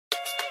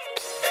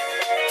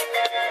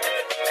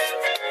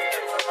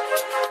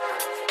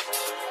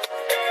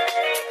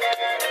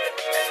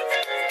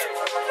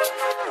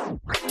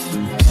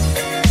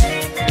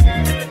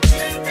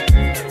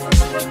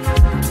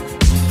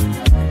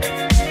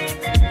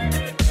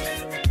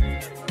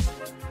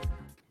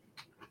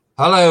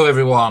Hello,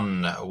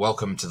 everyone.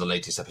 Welcome to the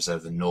latest episode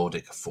of the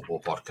Nordic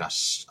Football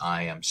Podcast.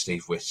 I am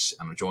Steve Wiss.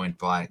 I'm joined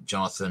by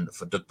Jonathan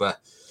Fadugba.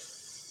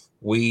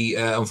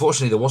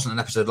 Unfortunately, there wasn't an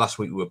episode last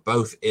week. We were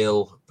both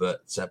ill,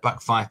 but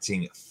back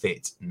fighting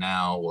fit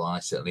now. Well, I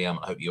certainly am.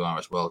 I hope you are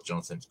as well,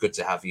 Jonathan. It's good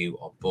to have you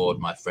on board,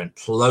 my friend.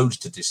 Loads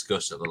to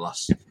discuss over the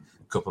last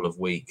couple of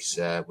weeks.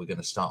 We're going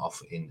to start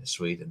off in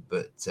Sweden,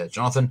 but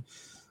Jonathan,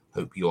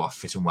 hope you are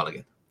fit and well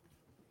again.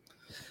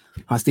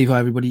 Hi Steve, hi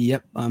everybody.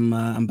 Yep,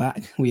 I'm back.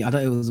 I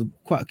thought it was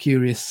quite a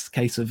curious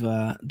case of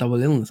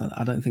double illness.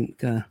 I don't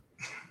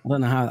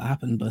know how it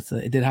happened, but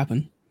it did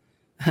happen.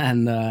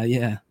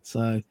 And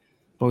so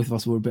both of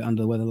us were a bit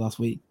under the weather last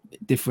week.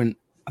 Different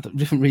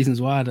reasons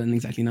why, I don't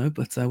exactly know,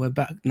 but we're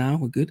back now.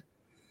 We're good.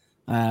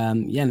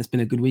 And it's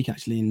been a good week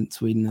actually in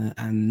Sweden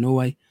and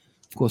Norway.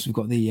 Of course, we've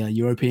got the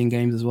European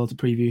games as well to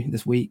preview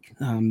this week.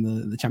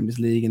 The Champions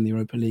League and the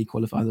Europa League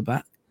qualifiers are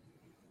back.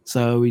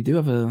 So we do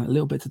have a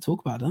little bit to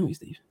talk about, don't we,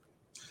 Steve?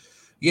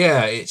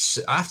 Yeah,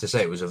 I have to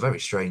say, it was a very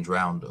strange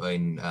round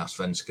in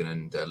Allsvenskan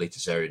and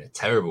Eliteserien. A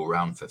terrible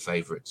round for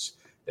favourites.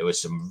 There were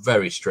some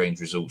very strange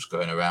results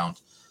going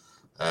around.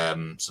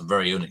 Some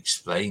very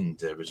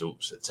unexplained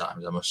results at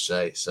times, I must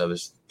say. So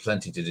there's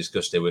plenty to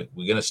discuss there. We're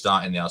going to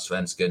start in the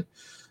Allsvenskan.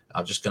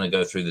 I'm just going to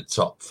go through the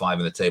top five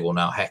in the table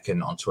now.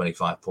 Häcken on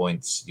 25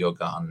 points,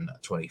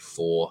 Djurgården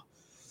 24,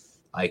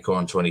 AIK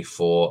on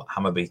 24,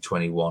 Hammarby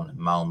 21,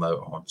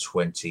 Malmo on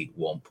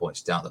 21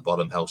 points. Down at the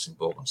bottom,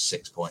 Helsingborg on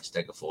 6 points,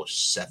 Degerfors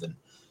 7,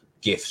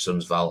 GIF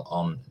Sundsvall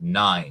on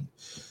 9.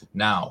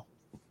 Now,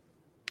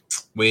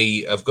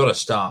 we have got to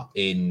start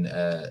in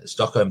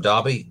Stockholm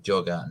Derby,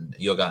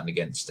 Djurgården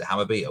against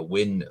Hammarby, a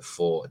win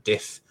for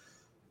DIF.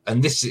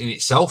 And this in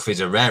itself is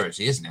a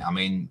rarity, isn't it? I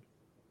mean,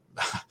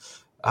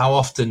 how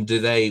often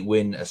do they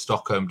win a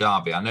Stockholm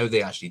Derby? I know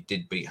they actually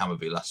did beat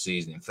Hammarby last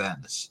season, in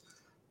fairness,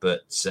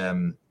 but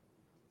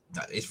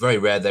it's very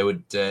rare they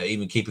would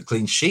even keep a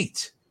clean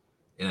sheet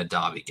in a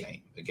derby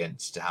game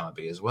against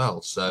Hammarby as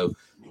well. So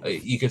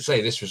you could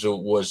say this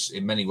result was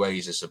in many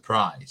ways a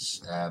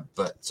surprise.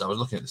 But I was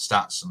looking at the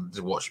stats and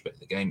did watch a bit of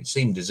the game. It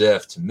seemed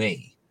deserved to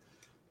me.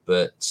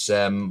 But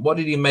what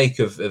did you make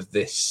of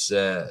this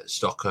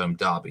Stockholm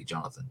derby,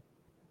 Jonathan?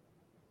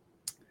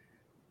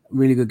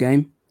 Really good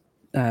game.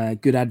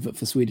 Good advert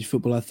for Swedish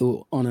football, I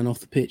thought, on and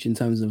off the pitch in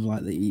terms of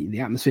like the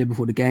atmosphere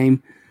before the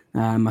game.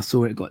 I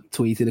saw it got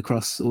tweeted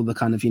across all the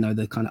kind of,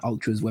 the kind of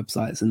ultras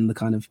websites and the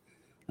kind of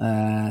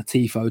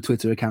TIFO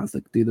Twitter accounts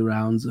that do the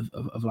rounds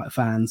of like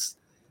fans,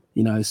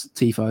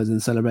 TIFOs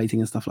and celebrating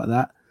and stuff like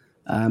that.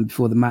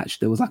 Before the match,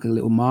 there was like a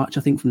little march,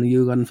 I think, from the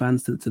Djurgården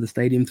fans to the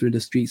stadium through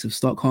the streets of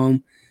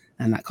Stockholm,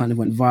 and that kind of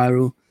went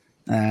viral.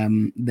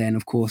 Then,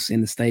 of course, in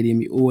the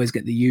stadium, you always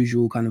get the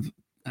usual kind of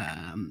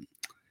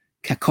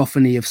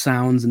cacophony of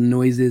sounds and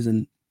noises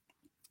and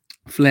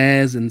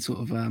flares and sort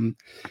of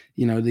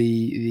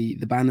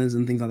the banners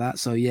and things like that.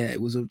 So yeah, it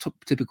was a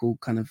typical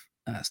kind of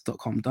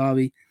Stockholm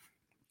derby.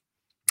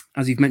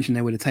 As you've mentioned,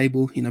 they were the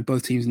table.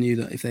 Both teams knew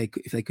that if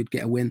they could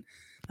get a win,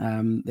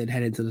 they'd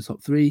head into the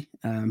top three,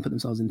 put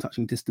themselves in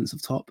touching distance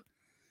of top.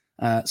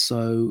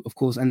 So of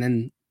course, and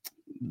then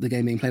the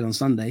game being played on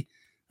Sunday,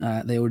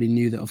 they already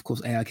knew that of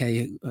course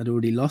AIK had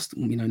already lost.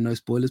 No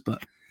spoilers,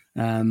 but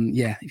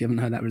if you haven't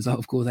heard that result,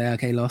 of course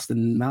AIK lost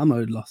and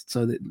Malmo had lost.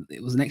 So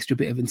it was an extra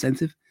bit of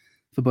incentive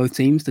for both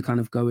teams to kind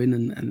of go in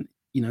and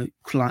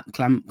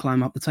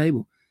climb up the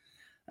table.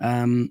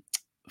 I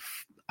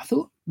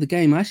thought the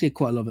game, I actually had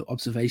quite a lot of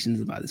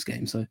observations about this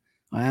game, so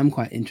I am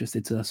quite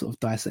interested to sort of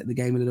dissect the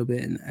game a little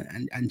bit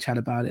and chat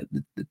about it,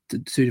 the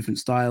two different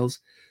styles.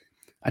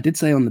 I did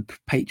say on the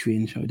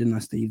Patreon show, didn't I,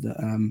 Steve, that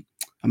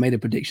I made a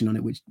prediction on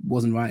it, which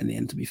wasn't right in the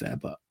end, to be fair,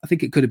 but I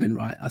think it could have been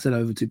right. I said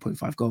over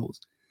 2.5 goals.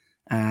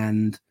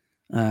 And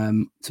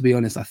to be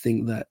honest, I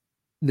think that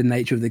the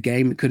nature of the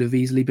game, it could have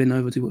easily been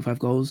over 2.5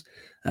 goals.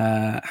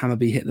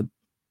 Hammarby hit the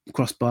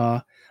crossbar.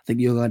 I think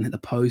Djurgården hit the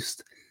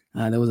post.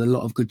 There was a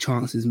lot of good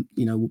chances,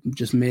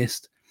 just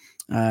missed.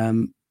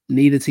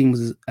 Neither team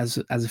was as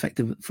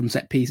effective from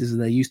set pieces as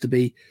they used to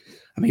be.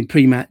 I mean,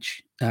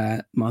 pre-match,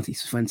 Martí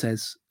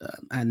Fuentes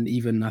and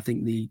even I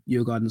think the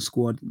Djurgården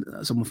squad,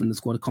 someone from the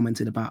squad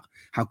commented about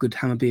how good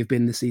Hammarby have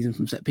been this season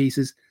from set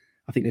pieces.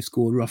 I think they've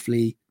scored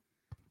roughly,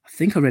 I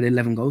think I read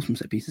 11 goals from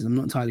set pieces. I'm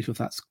not entirely sure if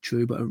that's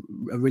true, but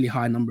a really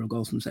high number of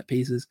goals from set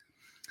pieces.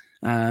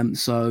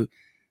 So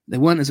they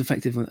weren't as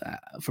effective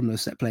from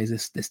those set plays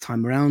this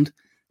time around.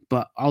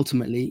 But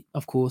ultimately,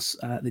 of course,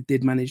 they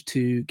did manage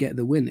to get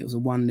the win. It was a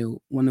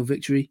 1-0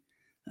 victory.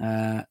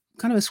 Kind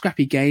of a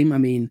scrappy game. I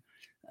mean,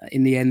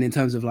 in the end, in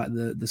terms of like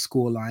the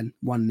scoreline,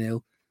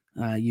 1-0,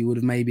 you would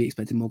have maybe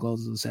expected more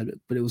goals, as I said.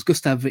 But it was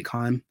Gustav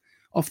Wickheim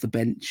off the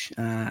bench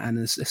and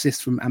an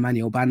assist from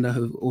Emmanuel Banda,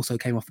 who also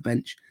came off the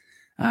bench.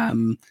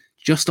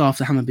 Just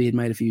after Hammarby had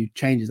made a few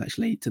changes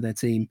actually to their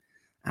team.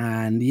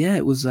 And yeah,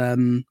 it was,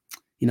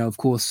 of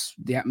course,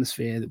 the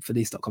atmosphere for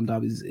these Stockholm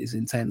derbies is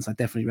intense. I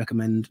definitely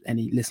recommend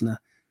any listener,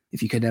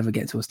 if you could ever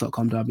get to a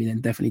Stockholm derby,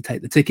 then definitely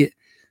take the ticket.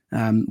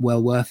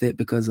 Well worth it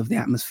because of the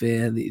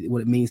atmosphere,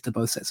 what it means to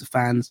both sets of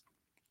fans.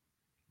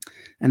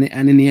 And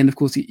in the end, of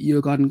course,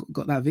 Djurgården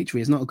got that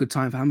victory. It's not a good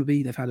time for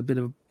Hammarby. They've had a bit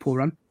of a poor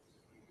run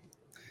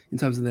in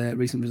terms of their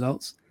recent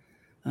results.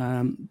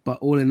 But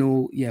all in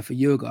all, yeah, for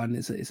Djurgården,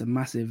 it's a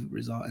massive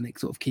result, and it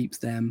sort of keeps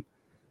them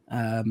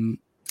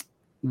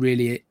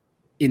really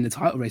in the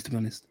title race, to be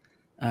honest.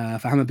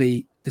 For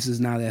Hammarby, this is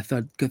now their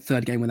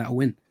third game without a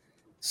win.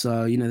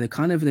 So,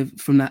 they're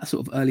from that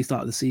sort of early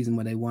start of the season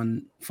where they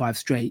won 5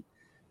 straight,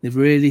 they've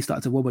really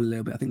started to wobble a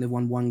little bit. I think they've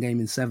won 1 game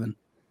in 7.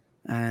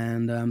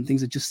 And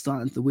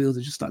the wheels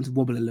are just starting to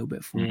wobble a little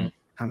bit for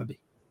Hammarby.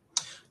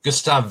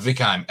 Gustav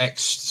Vikheim,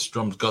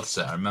 ex-Stroms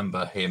Godset, I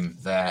remember him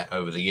there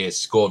over the years,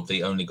 scored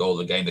the only goal of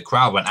the game. The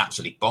crowd went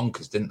absolutely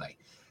bonkers, didn't they?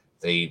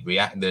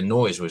 The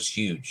noise was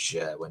huge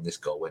when this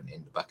goal went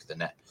in the back of the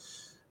net.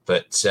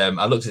 But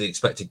I looked at the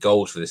expected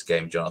goals for this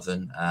game,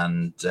 Jonathan,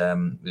 and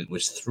it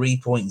was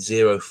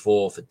 3.04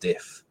 for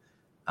Diff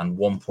and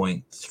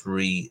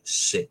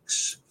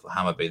 1.36 for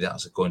Hammarby.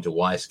 That's according to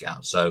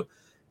Wyscout. So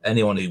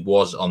anyone who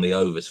was on the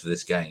overs for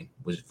this game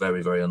was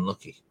very, very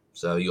unlucky.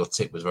 So your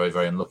tip was very,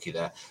 very unlucky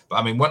there. But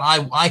I mean, when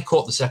I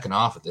caught the second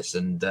half of this,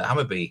 and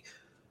Hammarby,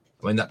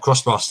 I mean, that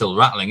crossbar's still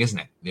rattling, isn't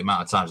it? The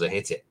amount of times they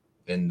hit it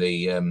in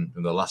the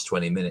last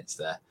 20 minutes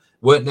there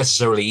weren't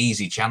necessarily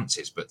easy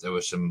chances, but there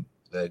were some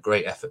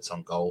great efforts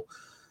on goal.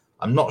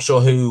 I'm not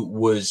sure who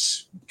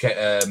was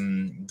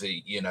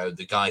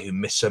the guy who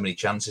missed so many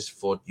chances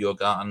for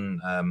Djurgården.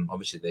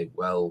 Obviously, they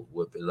were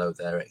below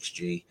their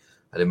XG.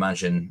 I'd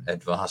imagine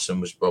Edvard Hassan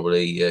was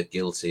probably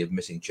guilty of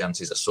missing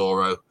chances.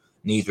 Asoro,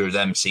 neither of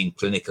them seemed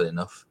clinical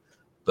enough.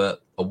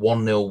 But a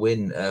 1-0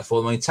 win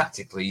for them. I mean,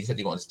 tactically, you said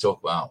you wanted to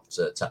talk about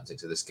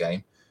tactics of this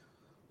game.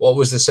 What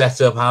was the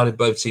setup? How did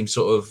both teams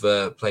sort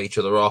of play each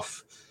other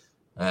off?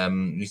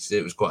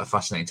 It was quite a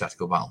fascinating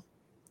tactical battle.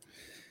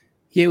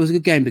 Yeah, it was a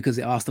good game because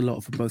it asked a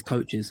lot from both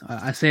coaches.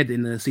 I said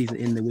in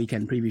the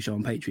weekend preview show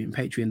on Patreon,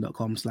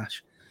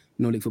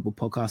 patreon.com/Nordic Football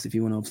Podcast. If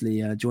you want to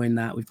obviously join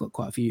that, we've got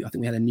quite a few. I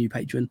think we had a new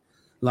patron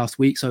last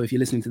week. So if you're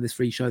listening to this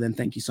free show, then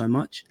thank you so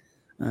much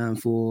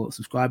for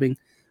subscribing.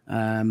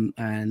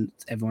 And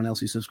everyone else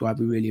who subscribed,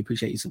 we really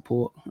appreciate your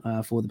support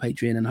for the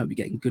Patreon and hope you're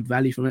getting good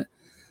value from it.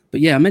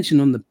 But yeah, I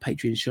mentioned on the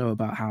Patreon show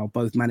about how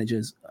both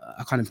managers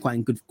are kind of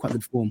quite good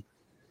form.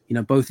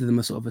 Both of them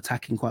are sort of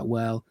attacking quite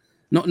well.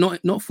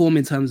 Not form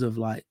in terms of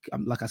like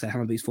I said,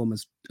 Hammarby's form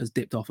has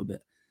dipped off a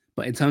bit,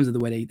 but in terms of the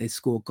way they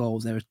score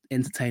goals, they're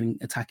entertaining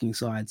attacking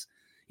sides.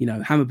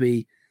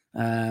 Hammarby,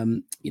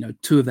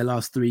 2 of their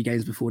last 3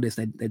 games before this,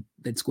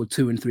 they'd scored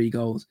 2 and 3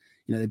 goals.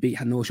 They beat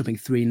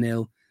Norrköping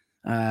 3-0,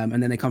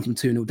 and then they come from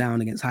 2-0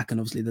 down against Häcken.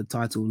 Obviously, the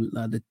title,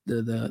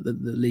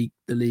 the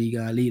league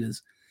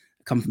leaders,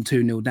 come from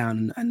 2-0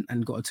 down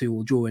and got a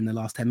 2-2 draw in the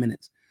last 10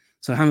 minutes.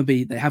 So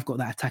Hammarby, they have got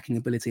that attacking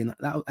ability, and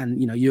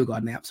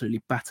Djurgården, they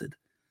absolutely battered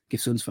GIF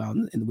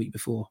Sundsvall in the week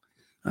before,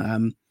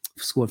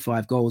 scored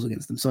 5 goals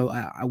against them. So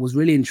I was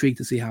really intrigued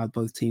to see how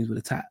both teams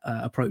would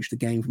approach the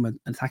game from an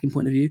attacking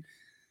point of view,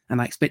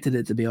 and I expected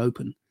it to be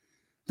open.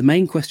 The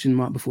main question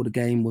mark before the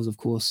game was, of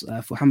course,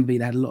 for Hammarby,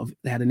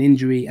 they had an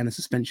injury and a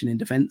suspension in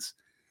defence.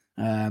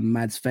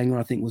 Mads Fenger,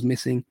 I think, was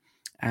missing,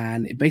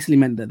 and it basically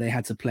meant that they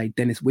had to play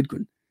Dennis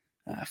Widgren,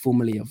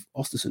 formerly of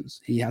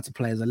Östersunds. He had to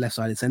play as a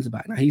left-sided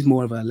centre-back. Now, he's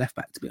more of a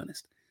left-back, to be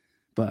honest,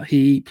 but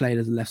he played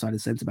as a left-sided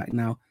centre-back.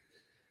 Now,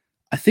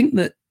 I think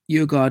that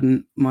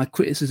Djurgården, my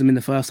criticism in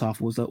the first half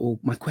was, or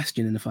my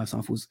question in the first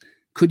half was,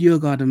 could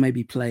Djurgården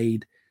maybe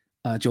played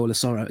Joel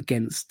Asoro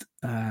against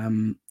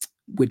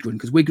Widgren?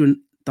 Because Widgren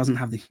doesn't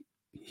have the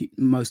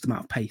most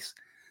amount of pace.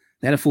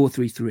 They had a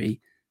 4-3-3.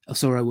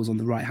 Asoro was on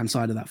the right-hand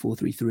side of that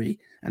 4-3-3,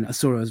 and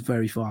Asoro is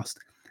very fast.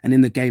 And in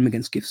the game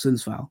against GIF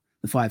Sundsvall,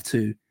 the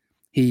 5-2,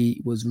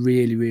 he was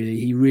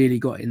really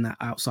got in that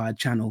outside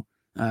channel,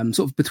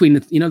 sort of between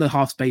the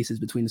half spaces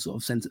between the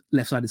sort of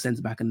left-sided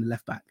centre-back and the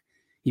left-back.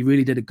 He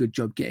really did a good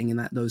job getting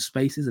in those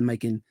spaces and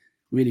making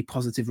really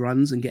positive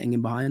runs and getting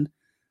in behind.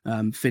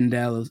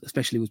 Findell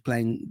especially was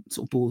playing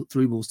sort of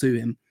through balls to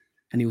him,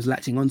 and he was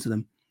latching onto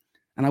them.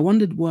 And I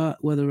wondered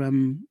whether I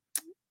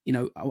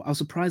was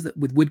surprised that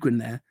with Widgren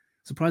there,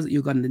 surprised that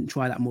Djurgården didn't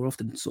try that more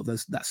often, sort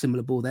of that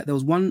similar ball. There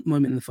was one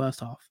moment in the first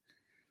half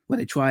where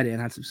they tried it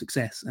and had some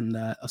success, and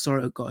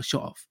Asoro got a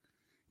shot off,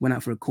 went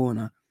out for a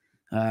corner.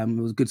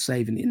 It was a good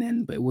save in the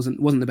end, but it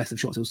wasn't the best of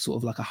shots. It was sort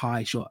of like a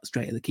high shot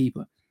straight at the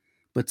keeper.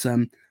 But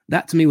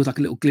that to me was like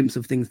a little glimpse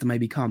of things to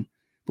maybe come.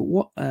 But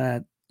what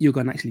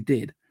Djurgården actually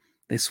did,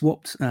 they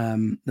swapped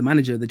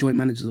the joint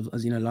managers of,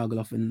 as you know,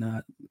 Lagerlof and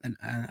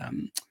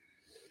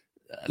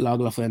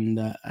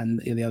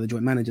the other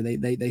joint manager.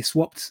 They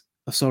swapped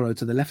Asoro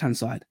to the left-hand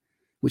side,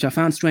 which I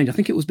found strange. I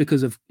think it was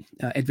because of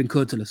Edvin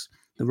Kurtulus,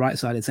 the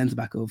right-sided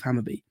centre-back of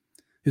Hammarby,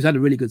 who's had a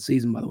really good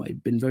season, by the way,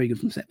 been very good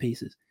from set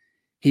pieces.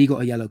 He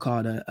got a yellow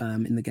card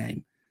in the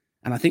game.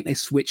 And I think they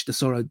switched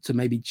Asoro to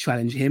maybe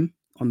challenge him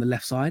on the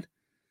left side.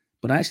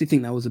 But I actually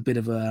think that was a bit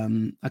of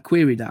I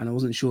queried that and I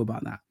wasn't sure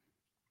about that.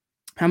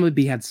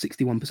 Hammarby had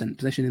 61%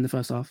 possession in the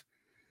first half.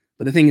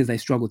 But the thing is, they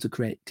struggled to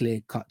create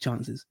clear-cut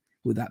chances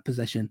with that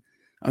possession.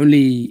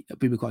 Only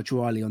Bubakar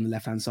Chouali on the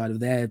left-hand side of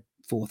their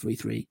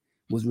 4-3-3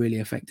 was really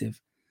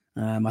effective.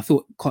 I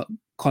thought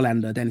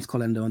Dennis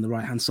Collander on the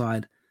right-hand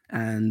side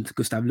and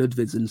Gustav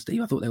Ludvigsson,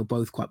 Steve, I thought they were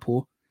both quite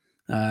poor.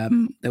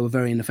 They were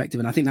very ineffective.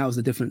 And I think that was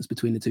the difference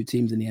between the two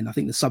teams in the end. I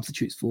think the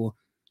substitutes for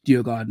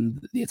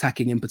Djurgården, the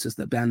attacking impetus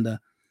that Banda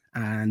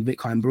and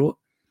Wickheim brought,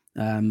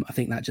 I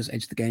think that just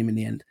edged the game in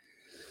the end.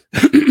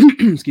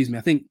 Excuse me.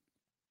 I think,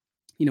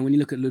 when you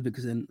look at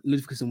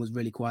Ludvigsson was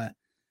really quiet.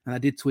 And I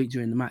did tweet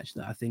during the match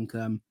that I think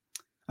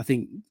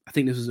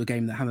this was a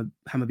game that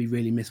Hammarby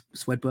really missed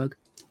Swedberg.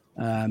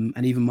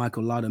 And even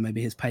Michael Lado,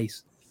 maybe his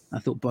pace. I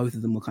thought both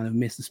of them were kind of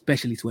missed,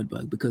 especially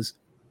Swedberg, because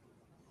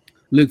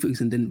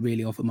Ludvigsson didn't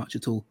really offer much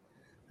at all.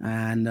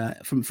 And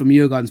from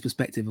Djurgården's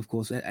perspective, of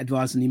course,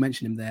 Edvardsson, you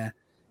mentioned him there.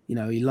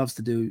 He loves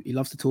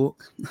to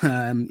talk.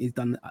 He's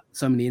done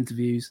so many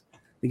interviews. I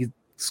think he's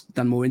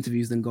done more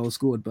interviews than goals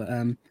scored. But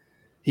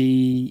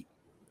he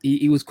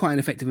was quite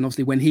ineffective. And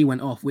obviously, when he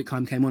went off,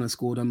 Wickheim came on and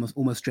scored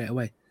almost straight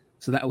away.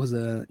 So that was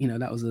a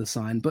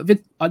sign. But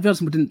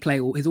Edvardsson didn't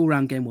play. His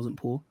all-round game wasn't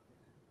poor,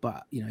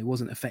 but he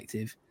wasn't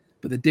effective.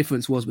 But the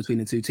difference was between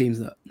the two teams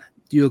that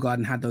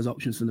Djurgården had those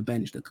options from the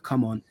bench that could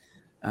come on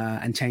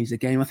and change the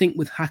game. I think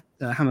with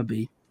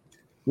Hammarby,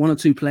 one or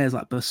two players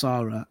like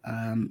Bersara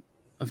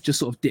have just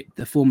sort of dipped.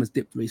 Their form has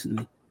dipped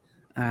recently.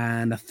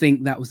 And I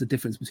think that was the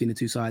difference between the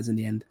two sides in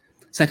the end.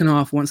 Second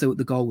half, once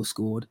the goal was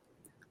scored,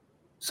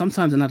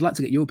 sometimes, and I'd like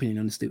to get your opinion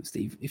on this,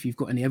 Steve, if you've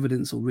got any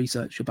evidence or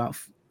research about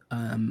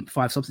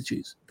 5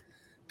 substitutes.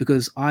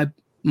 Because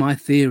my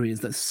theory is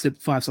that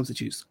 5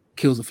 substitutes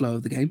kills the flow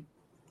of the game.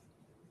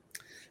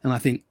 And I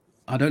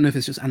don't know if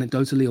it's just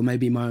anecdotally or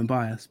maybe my own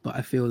bias, but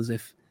I feel as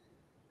if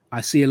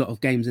I see a lot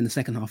of games in the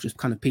second half just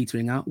kind of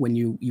petering out when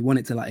you want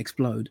it to like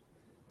explode.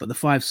 But the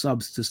 5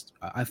 subs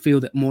I feel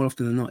that more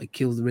often than not, it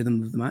kills the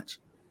rhythm of the match.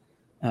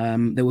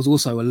 There was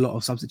also a lot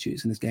of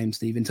substitutes in this game,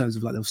 Steve, in terms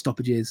of there were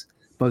stoppages.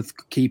 Both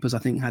keepers, I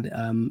think, had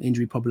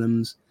injury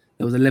problems.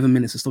 There was 11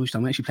 minutes of stoppage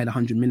time. We actually played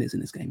 100 minutes in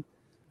this game,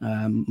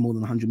 more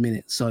than 100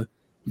 minutes. So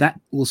that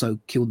also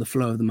killed the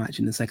flow of the match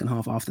in the second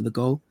half after the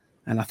goal.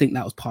 And I think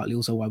that was partly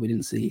also why we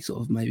didn't see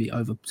sort of maybe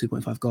over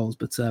 2.5 goals.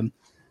 But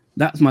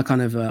that's my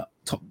kind of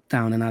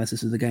top-down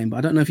analysis of the game. But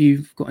I don't know if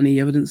you've got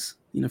any evidence,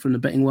 from the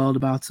betting world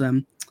about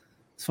 5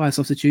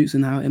 substitutes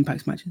and how it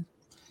impacts matches.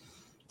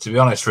 To be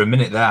honest, for a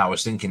minute there, I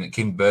was thinking that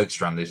Kim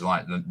Bergstrand is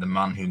like the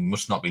man who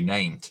must not be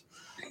named.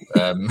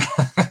 But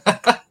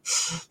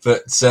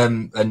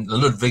and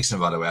Ludvigsson,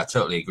 by the way, I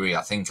totally agree.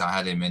 I think I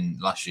had him in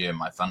last year in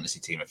my fantasy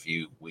team a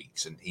few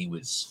weeks, and he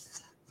was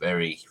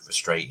very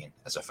frustrating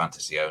as a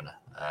fantasy owner.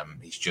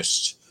 He's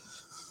just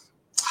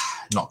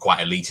not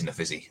quite elite in the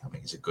fizzy. I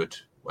think it's a good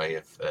way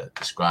of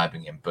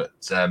describing him. But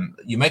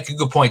you make a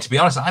good point. To be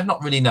honest, I've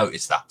not really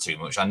noticed that too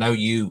much. I know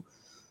you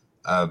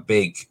are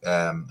big,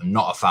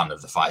 not a fan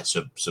of the 5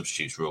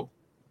 substitutes rule,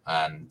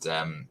 and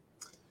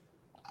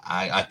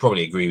I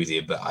probably agree with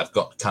you. But I've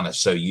got kind of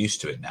so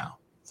used to it now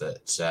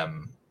that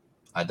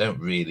I don't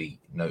really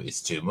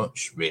notice too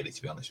much. Really,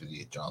 to be honest with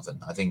you, Jonathan,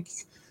 I think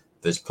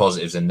there's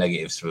positives and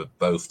negatives for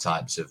both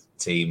types of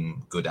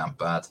team, good and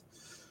bad.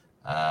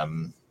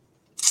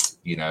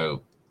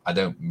 I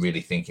don't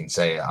really think in,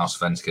 say,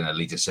 Allsvenskan and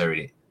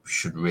Eliteserien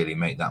should really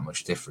make that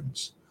much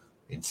difference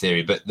in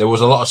theory. But there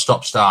was a lot of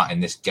stop-start in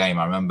this game.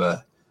 I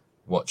remember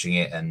watching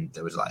it, and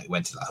there was it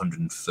went to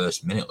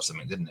 101st minute or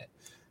something, didn't it?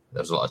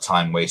 There was a lot of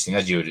time wasting,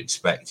 as you would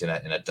expect in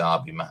a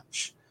derby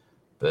match.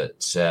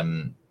 But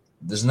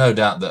there's no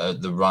doubt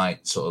that the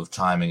right sort of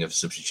timing of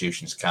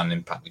substitutions can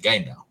impact the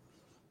game now.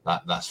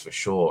 That's for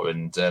sure.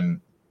 And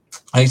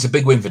I think it's a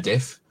big win for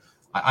Diff.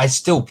 I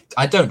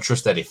don't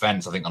trust their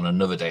defence. I think on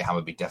another day,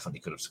 Hammarby definitely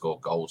could have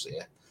scored goals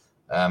here.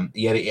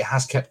 Yet it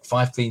has kept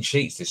 5 clean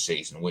sheets this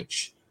season,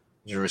 which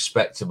is a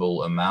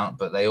respectable amount.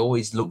 But they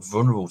always look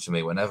vulnerable to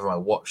me whenever I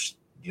watch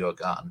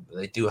Djurgården.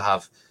 They do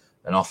have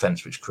an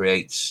offence which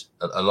creates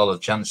a lot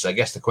of chances. I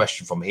guess the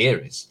question from here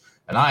is,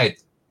 and I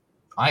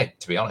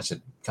to be honest,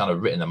 had kind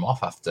of written them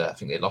off after I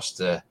think they lost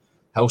to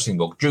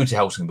Helsingborg, drew to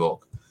Helsingborg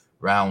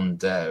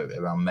around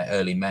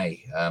early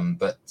May.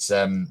 But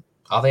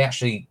are they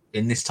actually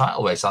in this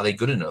title race? Are they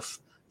good enough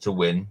to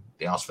win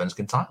the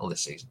Allsvenskan title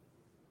this season?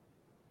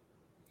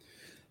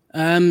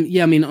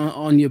 Yeah, I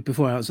mean,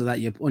 before I answer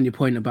that, on your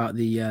point about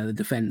the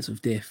defense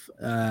of Diff,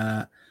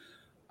 I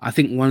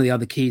think one of the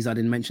other keys I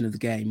didn't mention of the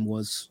game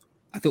was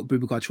I thought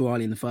Bubakar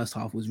Chouali in the first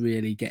half was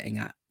really getting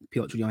at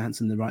Piotr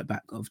Johansson, the right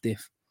back of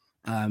Diff,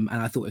 and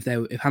I thought if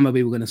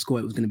Hammarby were going to score,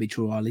 it was going to be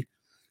Chouali.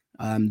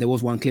 There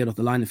was one cleared off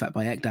the line, in fact,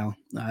 by Ekdal.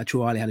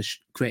 Chouali had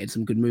created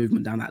some good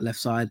movement down that left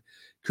side,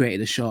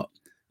 created a shot.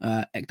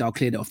 Ekdal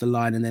cleared it off the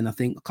line, and then I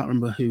can't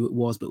remember who it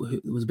was, but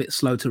it was a bit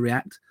slow to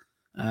react.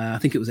 I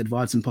think it was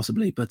Edvardsson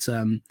possibly, but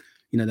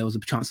there was a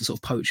chance to sort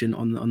of poach in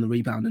on the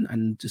rebound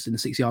and just in the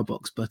 6-yard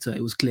box, but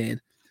it was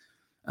cleared.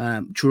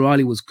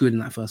 Chouali was good in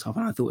that first half,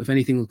 and I thought if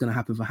anything was going to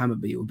happen for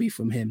Hammarby, it would be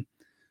from him.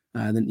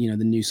 The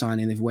new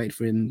signing, they've waited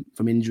for him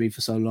from injury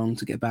for so long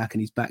to get back,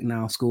 and he's back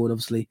now, scored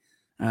obviously,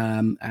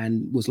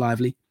 and was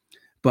lively.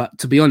 But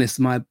to be honest,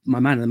 my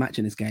man of the match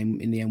in this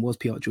game in the end was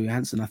Piotr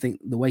Johansson. I think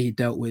the way he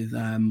dealt with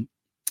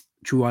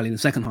Chouali in the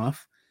second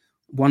half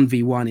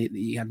 1v1.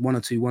 He had 1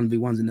 or 2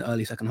 1v1s in the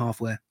early second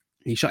half where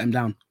he shut him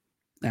down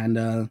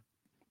and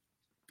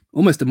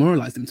almost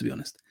demoralized him, to be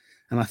honest.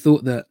 And I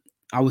thought that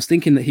I was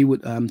thinking that he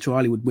would,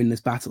 Charlie would win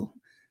this battle.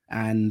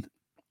 And,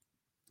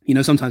 you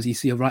know, sometimes you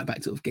see a right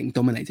back sort of getting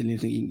dominated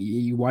and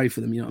you worry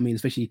for them, you know what I mean?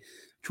 Especially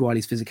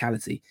Charlie's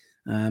physicality.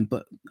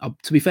 But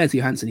to be fair to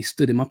Johansson, he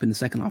stood him up in the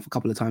second half a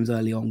couple of times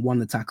early on, won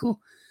the tackle.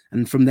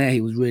 And from there,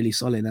 he was really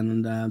solid.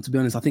 And to be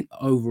honest, I think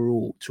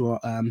overall,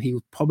 he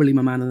was probably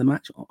my man of the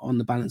match on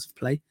the balance of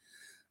play.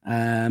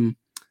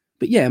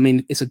 But yeah, I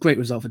mean, it's a great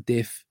result for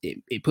Diff.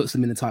 It puts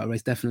them in the title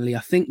race, definitely. I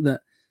think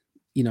that,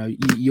 you know,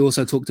 you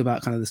also talked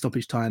about kind of the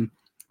stoppage time.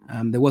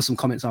 There was some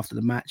comments after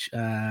the match.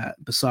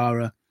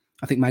 Basara,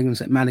 I think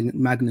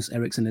Magnus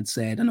Eriksson had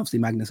said, and obviously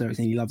Magnus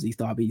Eriksson, he loves these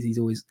derbies. He's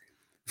always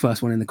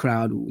first one in the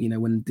crowd, you know,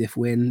 when Diff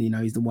win. You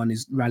know, he's the one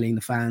who's rallying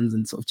the fans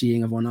and sort of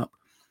geeing everyone up.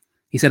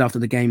 He said after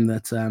the game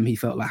that he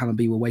felt like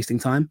Hammarby were wasting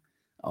time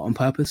on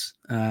purpose.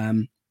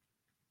 And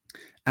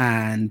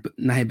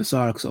Nahir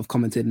Basara sort of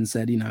commented and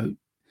said, you know,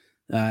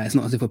 it's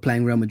not as if we're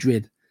playing Real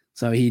Madrid.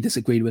 So he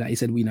disagreed with that. He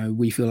said, you know,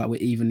 we feel like we're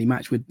evenly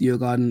matched with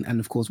Djurgården, and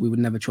of course we would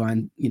never try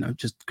and, you know,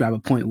 just grab a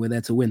point. We're there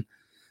to win.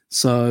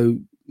 So,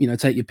 you know,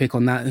 take your pick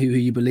on that, who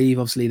you believe.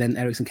 Obviously, then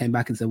Eriksson came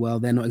back and said,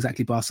 well, they're not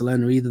exactly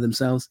Barcelona either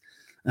themselves.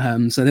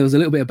 So there was a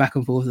little bit of back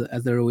and forth,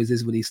 as there always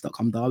is with these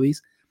Stockholm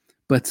derbies.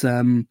 But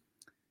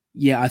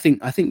yeah, I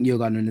think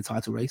Djurgården are in the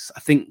title race.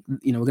 I think,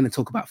 you know, we're going to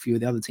talk about a few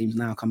of the other teams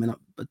now coming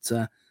up. But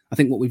I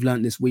think what we've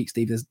learned this week,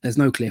 Steve, there's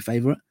no clear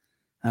favourite.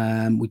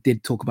 We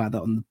did talk about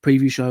that on the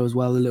preview show as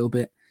well a little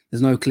bit.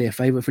 There's no clear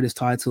favourite for this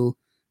title.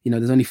 You know,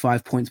 there's only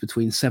 5 points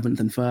between 7th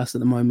and 1st at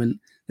the moment.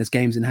 There's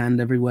games in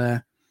hand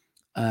everywhere.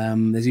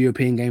 There's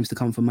European games to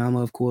come for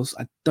Malmo, of course.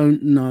 I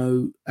don't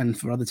know, and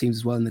for other teams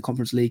as well in the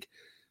Conference League,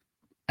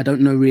 I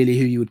don't know really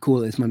who you would call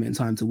at this moment in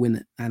time to win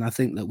it. And I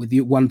think that with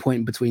 1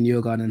 point between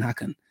Djurgården and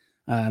Häcken,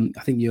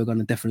 I think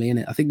Djurgården are definitely in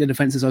it. I think the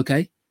defence is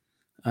okay.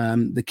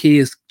 The key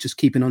is just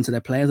keeping on to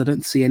their players. I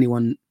don't see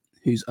anyone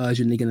who's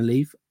urgently going to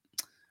leave.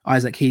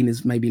 Isaac Heen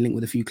is maybe linked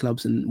with a few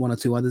clubs and 1 or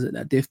 2 others at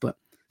that diff, but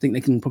I think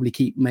they can probably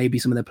keep maybe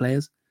some of their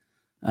players.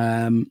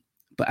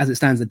 But as it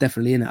stands, they're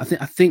definitely in it.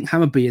 I think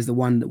Hammarby is the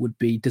one that would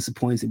be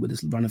disappointed with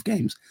this run of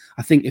games.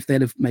 I think if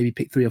they'd have maybe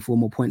picked 3 or 4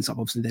 more points up,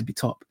 obviously they'd be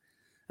top.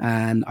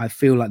 And I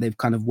feel like they've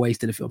kind of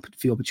wasted a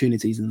few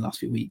opportunities in the last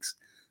few weeks.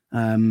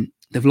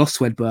 They've lost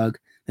Swedberg.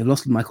 They've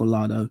lost Michael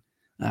Lardo.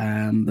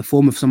 The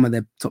form of some of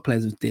their top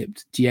players have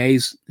dipped.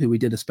 Gies, who we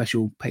did a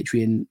special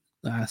Patreon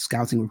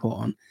scouting report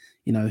on,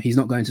 you know, he's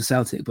not going to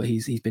Celtic, but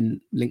he's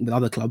been linked with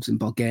other clubs in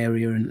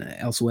Bulgaria and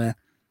elsewhere.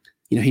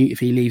 You know, if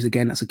he leaves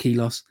again, that's a key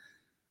loss.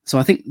 So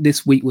I think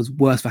this week was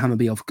worse for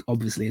Hammarby.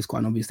 Obviously, it's quite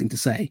an obvious thing to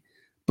say,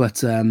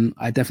 but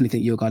I definitely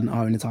think Djurgården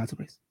are in the title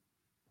race.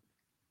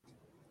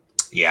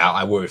 Yeah,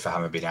 I worry for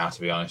Hammarby now, to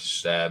be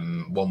honest.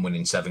 1 win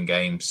in 7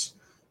 games.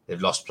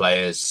 They've lost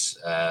players.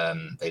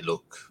 They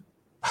look,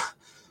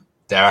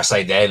 dare I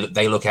say,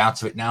 they look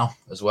out of it now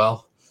as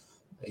well.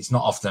 It's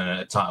not often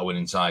a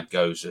title-winning side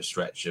goes a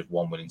stretch of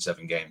 1 win in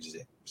 7 games, is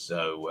it?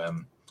 So,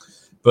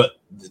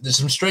 but there's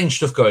some strange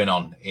stuff going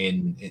on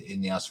in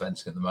the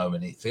Allsvenskan at the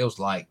moment. It feels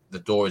like the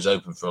door is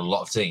open for a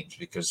lot of teams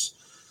because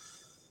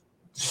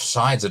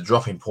sides are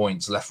dropping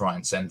points left, right,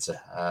 and centre.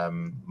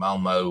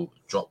 Malmo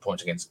dropped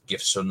points against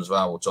GIF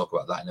Sundsvall. We'll talk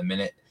about that in a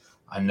minute.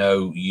 I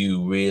know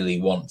you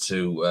really want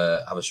to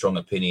have a strong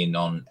opinion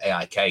on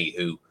AIK,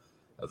 who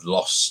have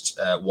lost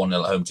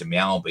 1-0 at home to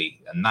Mjällby,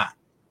 and that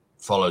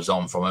follows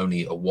on from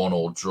only a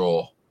 1-1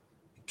 draw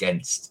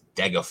against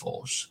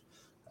Degerfors.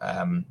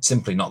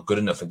 Simply not good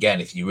enough. Again,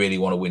 if you really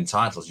want to win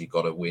titles, you've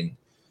got to win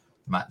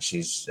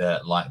matches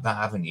like that,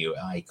 haven't you?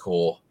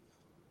 ICOR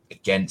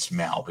against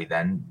Mjällby,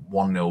 then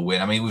 1-0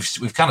 win. I mean,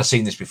 we've kind of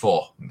seen this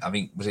before. I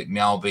mean, was it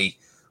Mjällby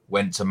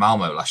went to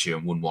Malmo last year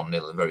and won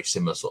 1-0 in very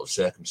similar sort of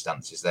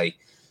circumstances? They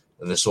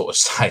are the sort of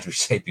side we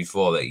said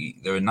before that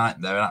they're an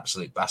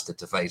absolute bastard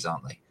to face,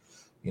 aren't they?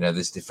 You know,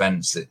 this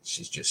defence that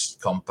is just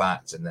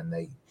compact, and then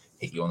they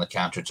hit you on the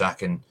counter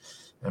attack, and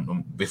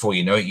before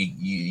you know it,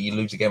 you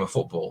lose a game of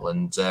football.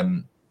 And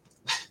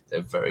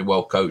they're very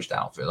well coached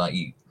outfit, like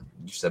you've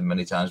said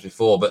many times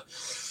before. But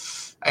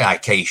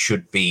AIK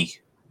should be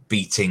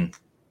beating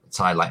a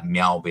tie like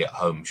Mjällby at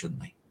home,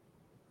 shouldn't they?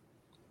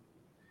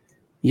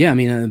 Yeah, I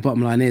mean, the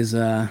bottom line is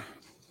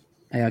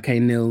AIK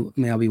 0,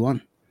 Mjällby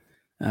 1.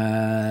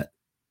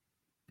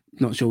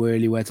 Not sure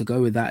really where to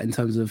go with that in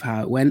terms of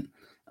how it went.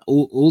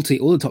 All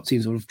the top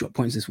teams will have dropped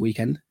points this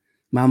weekend.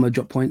 Malmo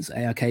dropped points,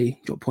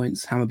 AIK dropped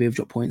points, Hammarby have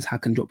dropped points,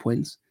 Häcken dropped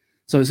points.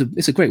 So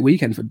it's a great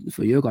weekend for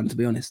Djurgården, to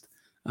be honest.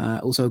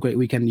 Also a great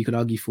weekend, you could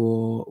argue,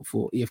 for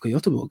IFK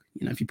Göteborg.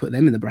 You know, if you put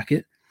them in the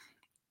bracket,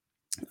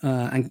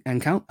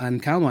 and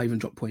Kalmar even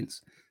dropped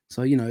points.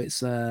 So you know,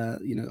 it's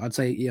I'd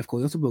say IFK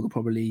Göteborg are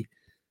probably,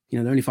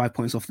 they're only 5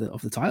 points off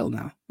the title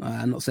now.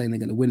 I'm not saying they're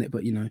going to win it,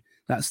 but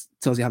that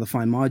tells you how the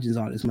fine margins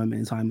are at this moment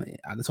in time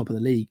at the top of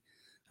the league.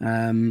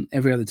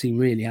 Every other team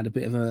really had a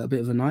bit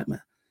of a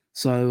nightmare.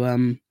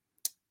 So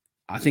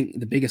I think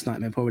the biggest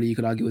nightmare probably you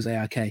could argue was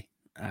AIK.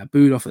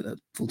 Booed off at the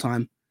full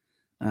time.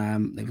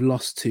 They've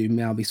lost to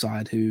Mjällby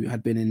side, who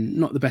had been in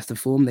not the best of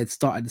form. They'd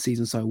started the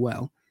season so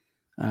well,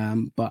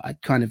 but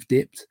I'd kind of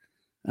dipped.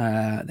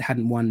 They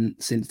hadn't won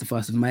since the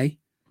 1st of May,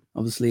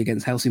 obviously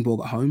against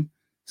Helsingborg at home.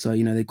 So,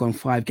 they've gone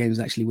 5 games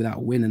actually without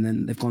a win, and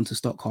then they've gone to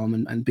Stockholm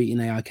and beaten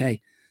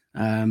AIK.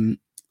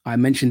 I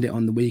mentioned it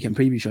on the weekend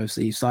preview show,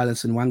 Steve.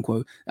 Silas and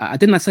Nwankwo.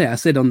 I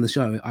said on the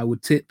show I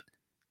would tip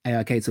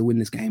AIK to win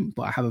this game,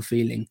 but I have a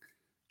feeling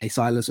a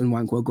Silas and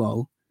Nwankwo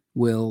goal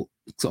will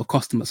sort of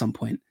cost them at some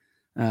point.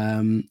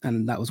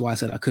 And that was why I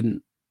said I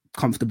couldn't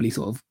comfortably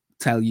sort of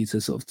tell you to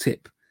sort of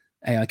tip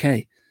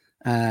AIK.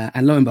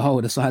 And lo and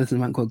behold, a Silas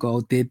and Nwankwo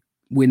goal did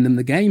win them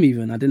the game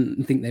even. I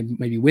didn't think they'd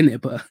maybe win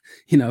it, but,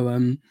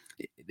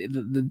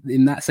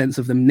 in that sense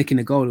of them nicking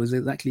a goal,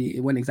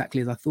 it went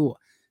exactly as I thought.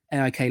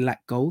 AIK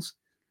lacked goals.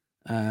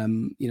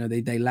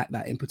 They lack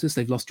that impetus.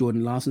 They've lost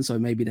Jordan Larson, so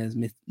maybe there's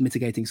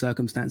mitigating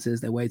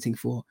circumstances. They're waiting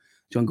for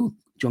John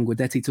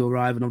Guidetti to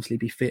arrive and obviously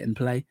be fit and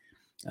play.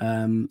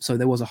 So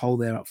there was a hole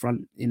there up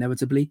front,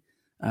 inevitably.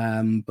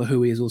 But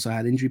Hui has also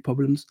had injury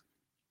problems.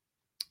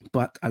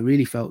 But I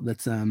really felt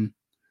that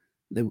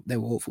they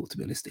were awful, to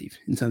be honest, Steve,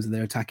 in terms of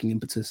their attacking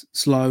impetus.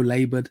 Slow,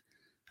 laboured.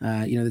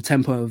 The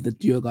tempo of the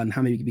Djurgården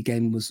Hammarby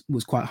game was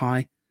quite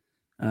high,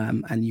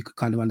 and you could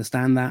kind of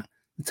understand that.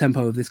 The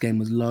tempo of this game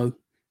was low.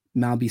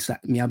 Mjällby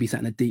sat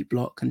in a deep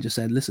block and just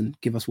said, listen,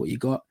 give us what you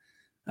got.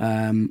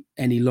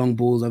 Any long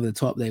balls over the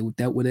top, they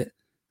dealt with it.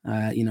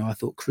 I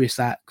thought Chris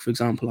Ack, for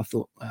example, I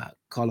thought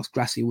Carlos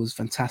Grassi was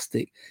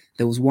fantastic.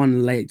 There was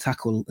one late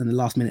tackle in the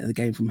last minute of the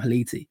game from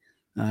Haliti.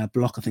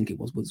 Block, I think it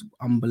was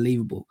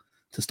unbelievable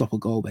to stop a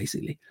goal,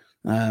 basically.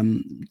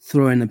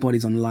 Throwing the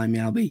bodies on the line,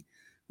 Mjällby.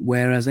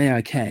 Whereas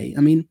AIK,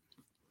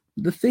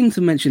 the thing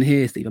to mention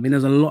here, Steve,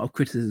 there's a lot of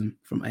criticism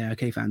from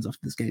AIK fans after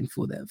this game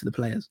for the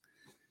players.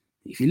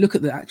 If you look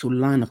at the actual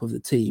lineup of the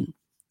team,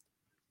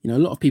 a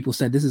lot of people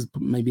said this is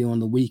maybe one of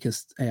the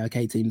weakest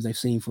AIK teams they've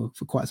seen for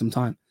quite some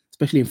time,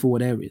 especially in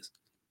forward areas.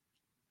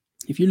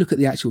 If you look at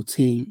the actual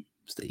team,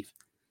 Steve,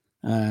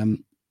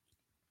 you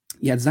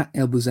had Zach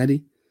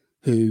Elbouzedi,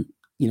 who,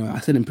 I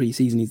said in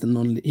pre-season he's the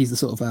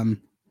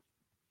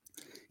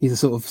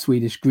sort of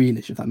Swedish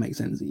Grealish, if that makes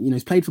sense.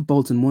 He's played for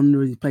Bolton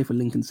Wanderers, he's played for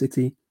Lincoln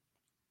City.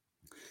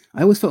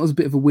 I always felt it was a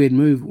bit of a weird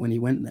move when he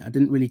went there. I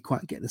didn't really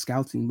quite get the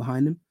scouting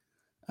behind him.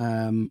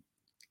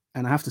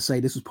 And I have to say,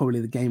 this was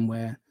probably the game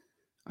where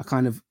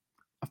I've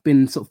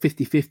been sort of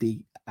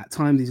 50-50. At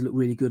times, he's looked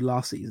really good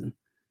last season.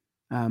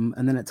 And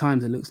then at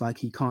times, it looks like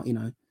he can't,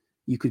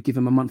 you could give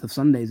him a month of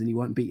Sundays and he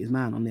won't beat his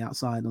man on the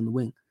outside, on the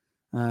wing.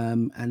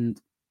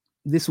 And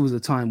this was a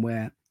time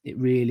where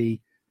the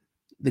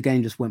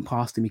game just went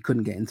past him. He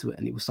couldn't get into it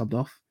and he was subbed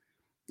off.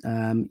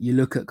 You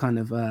look at kind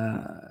of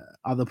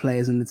other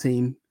players in the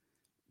team,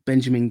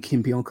 Benjamin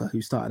Kimpionka,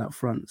 who started up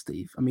front,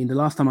 Steve. The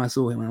last time I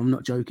saw him, and I'm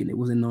not joking, it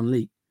was in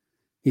non-league.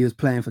 He was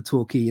playing for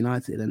Torquay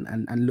United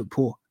and looked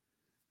poor.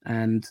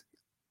 And,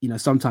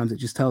 sometimes it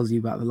just tells you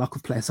about the luck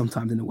of players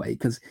sometimes in a way,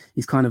 because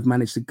he's kind of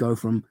managed to go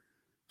from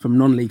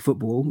non-league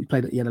football.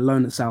 He had a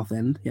loan at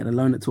Southend. He had a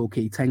loan at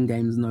Torquay, 10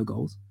 games, no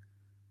goals.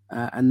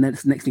 And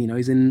next thing you know,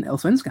 he's in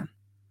Allsvenskan.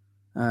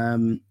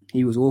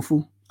 He was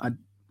awful.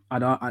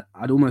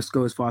 I'd almost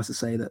go as far as to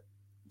say that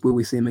will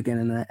we see him again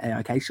in an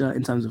AIK shirt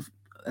in terms of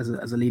as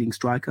a leading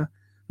striker?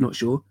 Not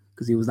sure,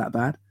 because he was that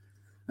bad.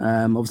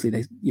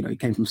 Obviously, he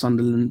came from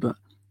Sunderland, but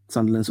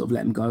Sunderland sort of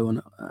let him go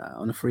on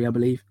a free, I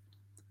believe.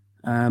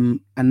 And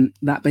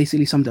that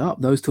basically summed it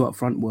up. Those two up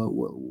front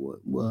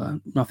were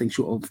nothing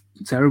short of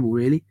terrible,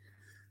 really.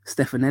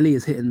 Stefanelli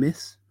is hit and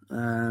miss.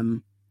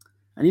 And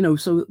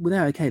so with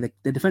AIK,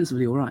 they're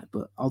defensively all right,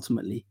 but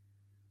ultimately,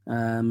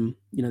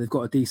 they've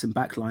got a decent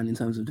back line in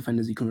terms of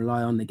defenders you can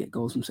rely on. They get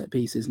goals from set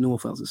pieces.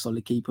 Norfeld's a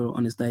solid keeper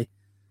on his day.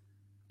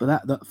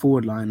 But that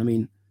forward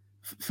line,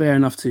 fair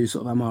enough to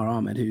sort of Amar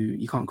Ahmed, who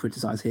you can't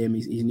criticise him.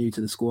 He's new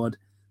to the squad.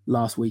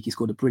 Last week, he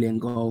scored a brilliant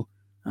goal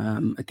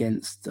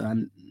against, I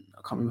can't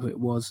remember who it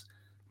was,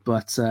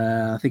 but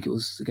I think it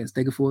was against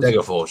Degerfors.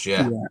 Degerfors,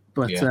 yeah.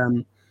 But, he's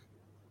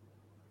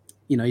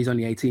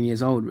only 18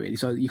 years old, really,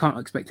 so you can't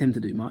expect him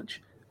to do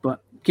much.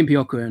 But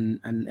Kimpioka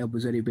and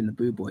Elbouzedi have been the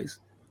boo boys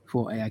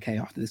for AIK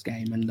after this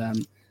game, and I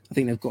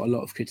think they've got a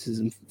lot of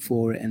criticism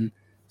for it, and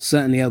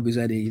certainly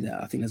Elbouzedi,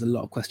 I think there's a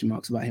lot of question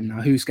marks about him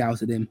now. Who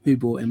scouted him? Who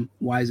bought him?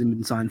 Why has he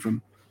been signed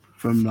from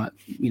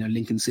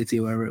Lincoln City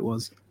or wherever it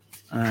was?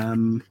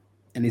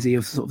 And is he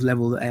of sort of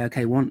level that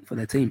AIK want for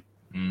their team?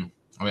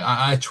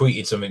 I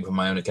tweeted something from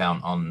my own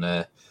account on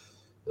the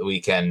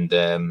weekend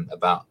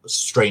about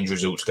strange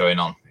results going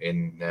on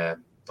in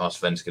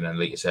Allsvenskan and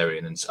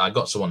Eliteserien, and I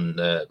got someone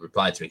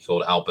reply to me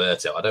called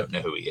Alberto. I don't know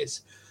who he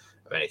is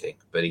or anything,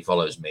 but he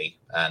follows me,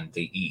 and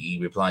he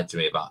replied to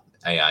me about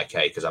AIK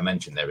because I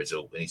mentioned their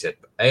result, and he said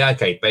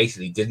AIK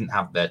basically didn't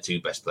have their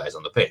two best players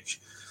on the pitch.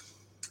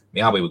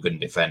 Mjällby were good in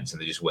defence,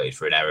 and they just waited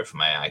for an error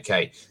from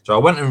AIK. So I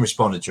went and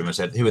responded to him and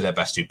said, who are their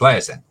best two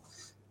players then?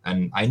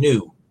 And I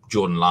knew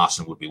Jordan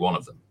Larson would be one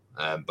of them,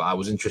 but I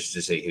was interested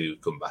to see who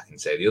would come back and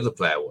say the other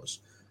player was.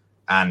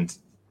 And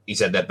he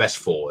said their best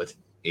forward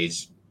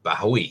is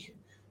Bahoui.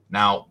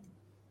 Now,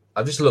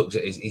 I just looked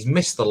at he's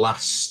missed the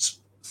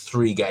last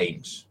 3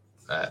 games,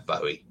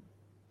 Bowie.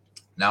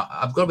 Now,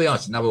 I've got to be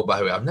honest, Nabil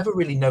Bahoui, I've never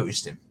really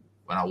noticed him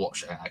when I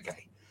watch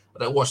AIK.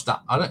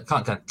 Can't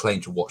kind of claim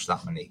to watch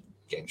that many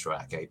games for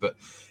AIK, but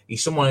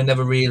he's someone who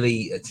never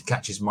really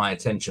catches my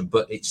attention.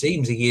 But it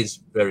seems he is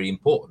very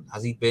important.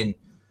 Has he been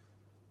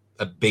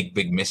a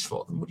big miss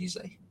for them, would you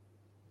say?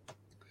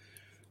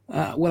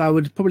 Well, I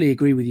would probably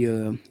agree with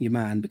your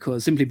man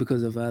because of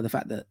the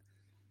fact that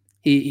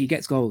he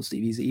gets goals,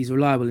 Steve. He's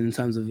reliable in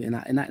terms of in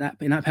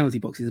that penalty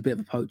box. He's a bit of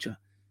a poacher.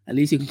 At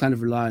least you can kind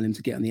of rely on him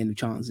to get on the end of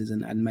chances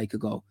and make a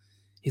goal.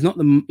 He's not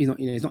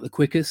the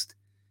quickest.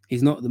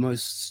 He's not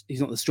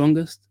the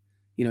strongest.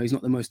 He's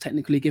not the most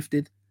technically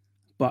gifted,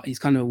 but he's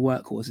kind of a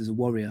workhorse. He's a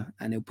warrior,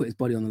 and he'll put his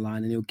body on the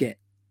line and he'll get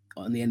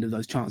on the end of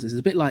those chances. It's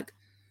a bit like,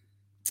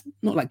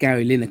 not like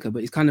Gary Lineker, but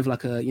he's kind of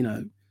like a,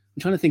 I'm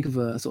trying to think of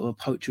a sort of a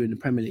poacher in the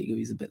Premier League who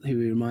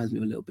he reminds me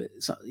of a little bit.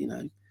 So,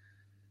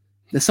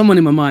 there's someone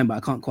in my mind, but I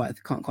can't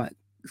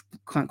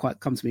quite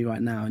come to me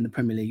right now in the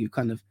Premier League who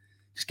kind of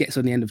just gets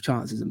on the end of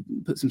chances and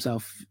puts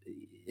himself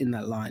in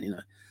that line,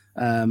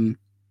 kind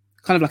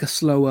of like a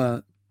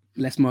slower,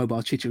 less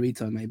mobile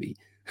Chicharito maybe.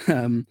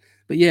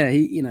 But yeah,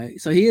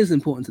 so he is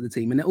important to the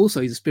team, and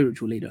also he's a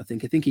spiritual leader. I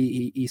think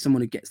he's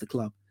someone who gets the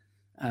club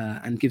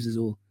and gives his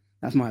all.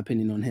 That's my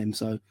opinion on him.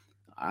 So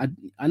I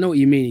know what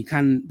you mean. He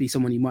can be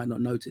someone you might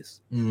not notice.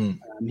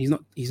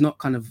 He's not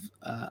kind of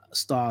a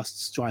star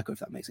striker, if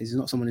that makes sense. He's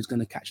not someone who's going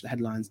to catch the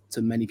headlines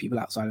to many people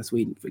outside of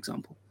Sweden, for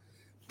example.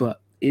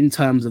 But in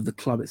terms of the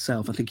club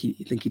itself, I think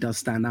he does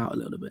stand out a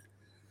little bit.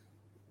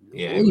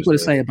 Yeah. All you've got to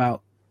say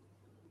about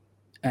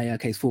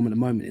AIK's form at the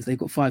moment is they've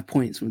got 5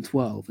 points from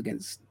 12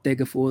 against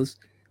Degerfors,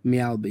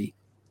 Mjällby,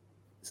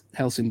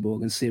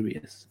 Helsingborg, and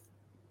Sirius.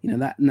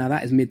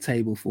 That is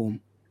mid-table form.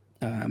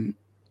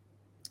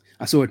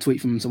 I saw a tweet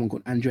from someone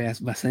called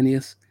Andreas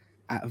Vasenius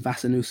at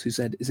Vasenus who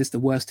said, "Is this the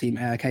worst team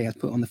AIK has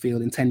put on the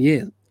field in 10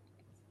 years?"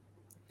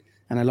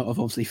 And a lot of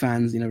obviously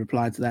fans,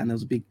 replied to that, and there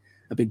was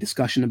a big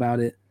discussion about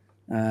it.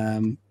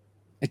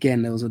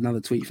 Again, there was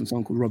another tweet from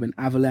someone called Robin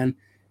Avalen.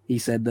 He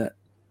said that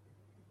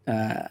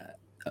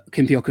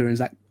Kim Pioka and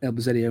Zach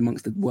Elbouzedi are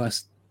amongst the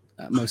worst,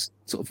 most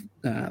sort of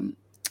the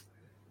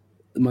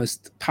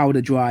most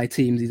powder dry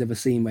teams he's ever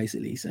seen,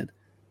 basically, he said.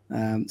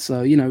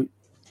 So,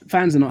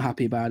 fans are not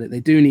happy about it. They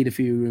do need a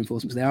few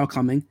reinforcements. They are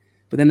coming,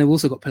 but then they've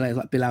also got players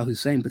like Bilal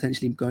Hussein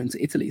potentially going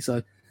to Italy.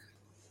 So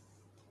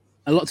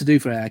a lot to do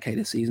for AIK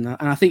this season.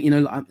 And I think,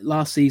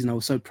 last season I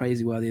was so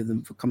praiseworthy of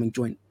them for coming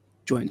joint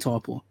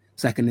top or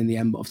second in the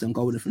end, but obviously on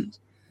goal difference.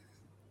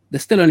 They're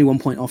still only 1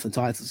 point off the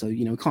title, so,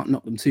 we can't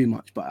knock them too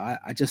much. But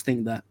I just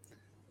think that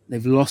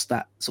they've lost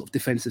that sort of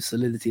defensive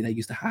solidity they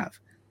used to have,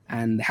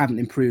 and they haven't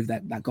improved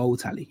that goal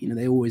tally.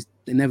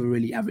 They never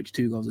really average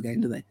 2 goals a game,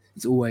 do they?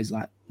 It's always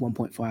like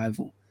 1.5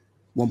 or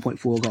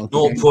 1.4 goals.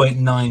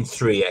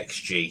 0.93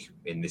 XG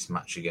in this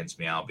match against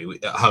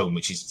Mjällby at home,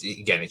 which is,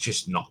 again, it's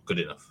just not good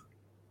enough.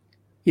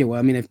 Yeah, well,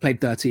 I mean, they've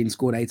played 13,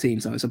 scored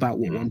 18, so it's about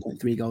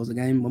 1.3 goals a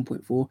game,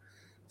 1.4.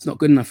 It's not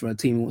good enough for a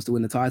team who wants to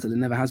win the title. It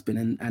never has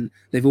been, and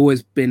they've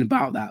always been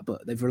about that,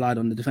 but they've relied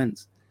on the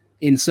defense.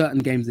 In certain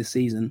games this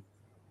season,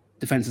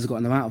 defense has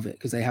gotten them out of it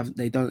because they haven't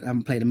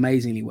played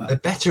amazingly well. They're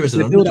better as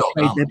an underdog.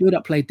 Their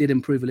build-up play did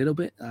improve a little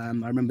bit. I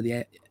remember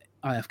the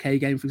IFK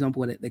game, for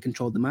example, where they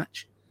controlled the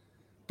match.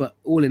 But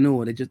all in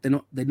all,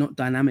 they're not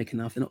dynamic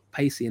enough. They're not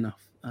pacey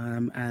enough,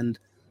 and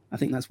I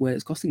think that's where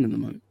it's costing them the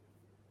moment.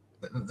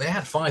 They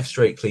had 5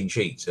 straight clean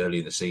sheets early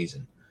in the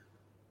season,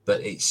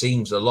 but it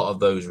seems a lot of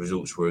those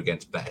results were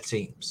against better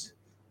teams,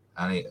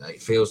 and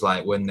it feels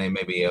like when they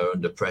maybe are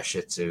under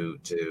pressure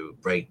to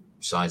break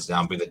sides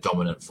down, be the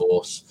dominant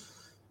force.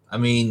 I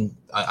mean,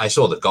 I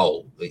saw the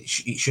goal. It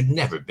should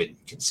never have been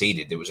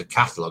conceded. There was a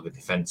catalogue of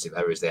defensive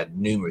errors. They had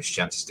numerous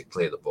chances to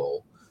clear the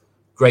ball.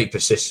 Great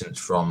persistence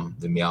from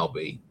the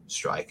Mjällby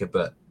striker,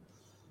 but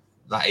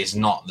that is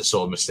not the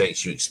sort of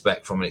mistakes you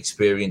expect from an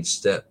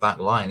experienced back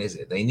line, is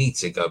it? They need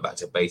to go back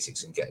to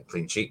basics and get a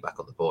clean sheet back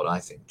on the board, I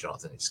think,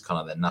 Jonathan. It's kind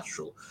of their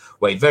natural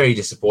way. Very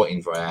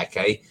disappointing for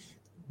AIK.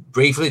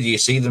 Briefly, do you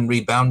see them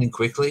rebounding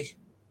quickly?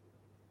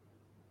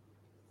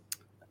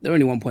 They're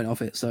only 1 point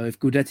off it. So if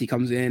Gudetti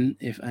comes in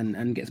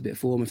and gets a bit of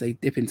form, if they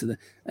dip into the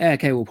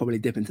AIK will probably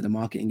dip into the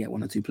market and get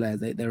 1 or 2 players.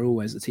 They're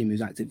always a team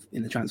who's active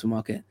in the transfer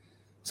market.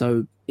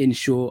 So in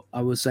short,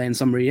 I would say in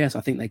summary, yes,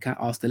 I think they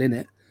are still in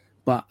it.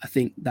 But I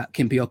think that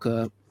Kim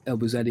Pioka,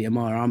 Elbouzedi,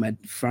 Amar Ahmed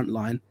front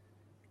line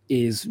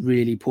is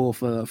really poor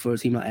for a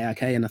team like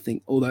AIK. And I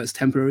think although it's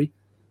temporary,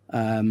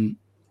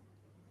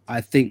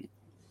 I think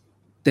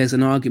there's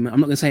an argument. I'm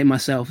not going to say it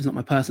myself. It's not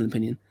my personal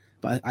opinion,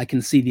 but I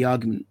can see the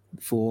argument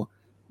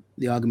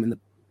that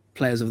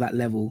players of that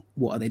level,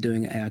 what are they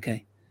doing at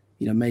AIK?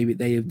 Maybe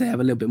they have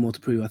a little bit more to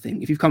prove, I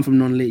think. If you've come from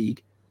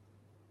non-league,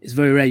 it's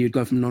very rare you'd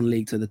go from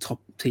non-league to the top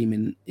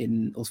team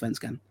in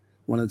Allsvenskan,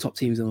 one of the top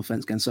teams in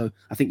Allsvenskan. So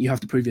I think you have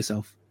to prove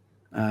yourself.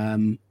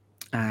 And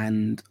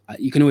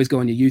you can always go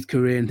on your youth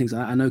career and things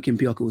like that. I know Kim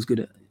Pioka was good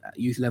at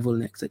youth level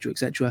and et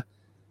cetera,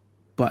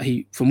 but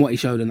from what he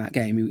showed in that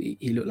game,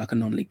 he looked like a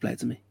non-league player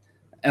to me.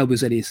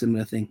 Elbouzedi is a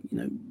similar thing,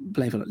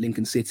 playing for like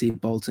Lincoln City,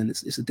 Bolton,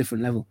 it's a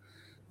different level.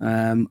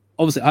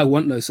 Obviously, I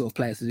want those sort of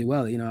players to do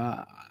well. You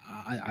know,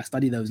 I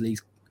study those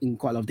leagues in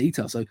quite a lot of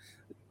detail. So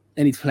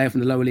any player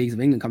from the lower leagues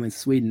of England coming to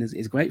Sweden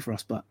is great for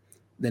us, but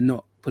they're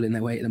not pulling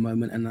their weight at the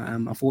moment. And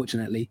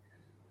unfortunately,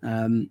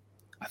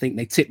 I think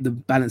they tipped the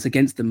balance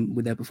against them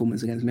with their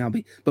performance against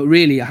Mjällby. But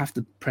really, I have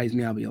to praise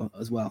Mjällby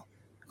as well.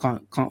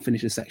 Can't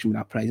finish this section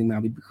without praising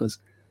Mjällby because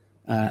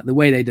the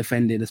way they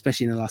defended,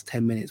 especially in the last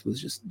 10 minutes,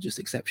 was just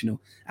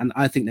exceptional. And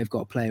I think they've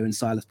got a player in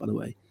Silas, by the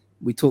way.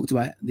 We talked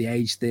about the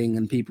age thing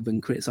and people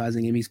been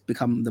criticising him. He's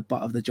become the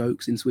butt of the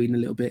jokes in Sweden a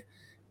little bit.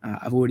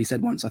 I've already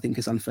said once, I think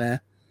it's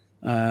unfair.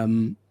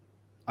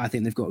 I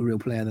think they've got a real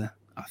player there.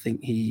 I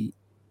think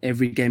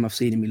every game I've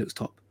seen him, he looks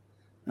top.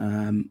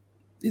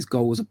 His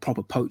goal was a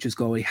proper poacher's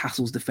goal. He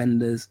hassles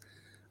defenders.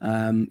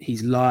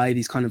 He's live.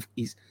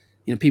 He's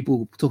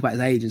people talk about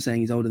his age and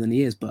saying he's older than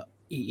he is, but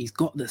he's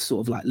got this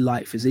sort of like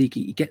light physique.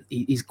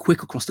 He's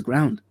quick across the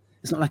ground.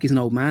 It's not like he's an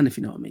old man, if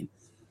you know what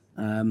I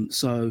mean.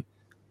 So,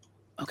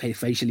 okay,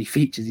 facially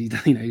features, he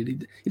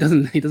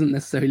doesn't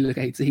necessarily look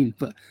 18,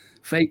 but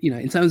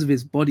in terms of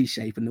his body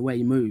shape and the way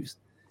he moves,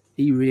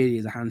 he really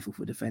is a handful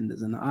for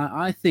defenders. And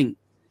I think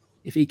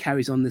if he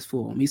carries on this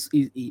form,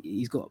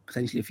 he's got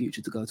potentially a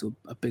future to go to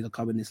a bigger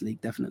club in this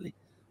league, definitely.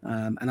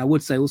 And I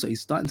would say also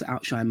he's starting to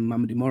outshine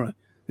Mamadou Moro,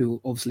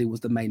 who obviously was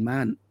the main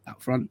man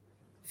out front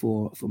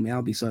for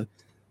Mjällby. So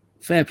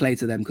fair play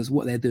to them because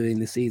what they're doing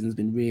this season has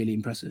been really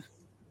impressive.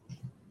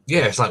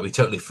 Yeah, it's like we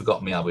totally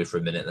forgot Mjällby for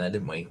a minute there,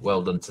 didn't we?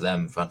 Well done to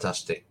them.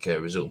 Fantastic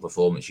result and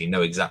performance. You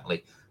know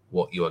exactly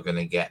what you are going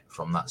to get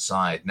from that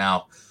side.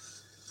 Now,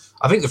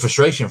 I think the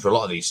frustration for a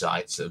lot of these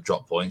sides that have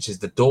dropped points is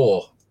the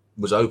door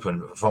was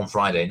open from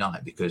Friday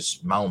night because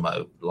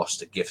Malmo lost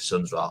to GIF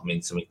Sundsvall. I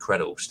mean, some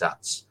incredible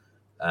stats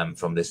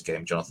from this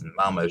game, Jonathan.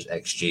 Malmo's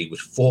XG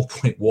was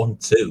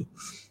 4.12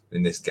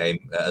 in this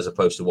game as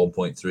opposed to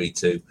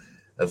 1.32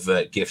 of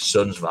GIF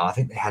Sundsvall. I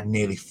think they had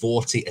nearly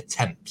 40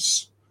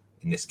 attempts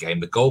in this game.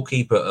 The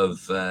goalkeeper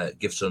of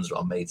GIF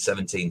Sundsvall made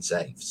 17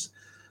 saves.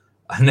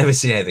 I've never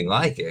seen anything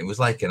like it. It was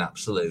like an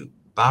absolute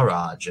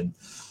barrage. And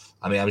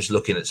I mean, I was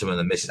looking at some of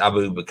the misses.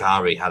 Abu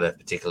Bakari had a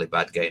particularly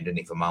bad game, didn't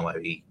he, for Malmo?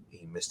 He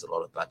missed a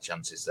lot of bad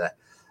chances there.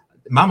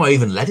 Malmo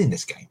even led in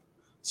this game.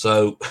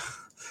 So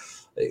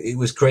it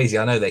was crazy.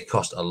 I know they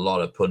cost a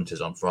lot of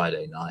punters on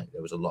Friday night.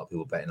 There was a lot of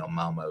people betting on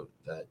Malmo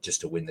just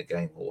to win the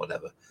game or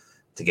whatever,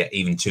 to get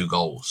even 2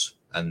 goals.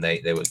 And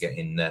they were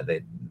getting,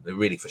 they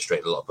really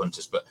frustrated a lot of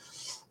punters. But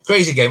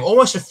crazy game,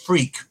 almost a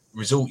freak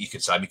result, you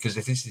could say, because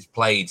if this is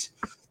played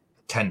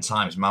 10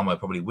 times, Malmo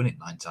probably win it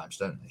 9 times,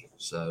 don't they?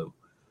 So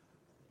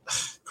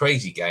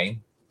crazy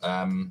game.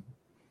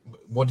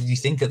 What did you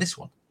think of this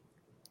one?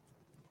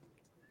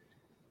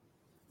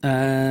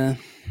 I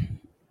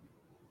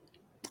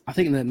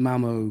think that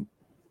Malmo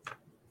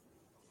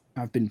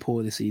have been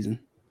poor this season.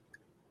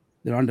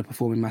 They're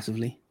underperforming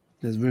massively.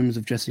 There's rumors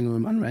of dressing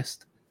room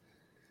unrest.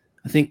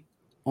 I think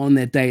on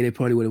their day, they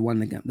probably would have won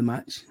the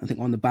match. I think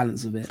on the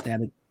balance of it, they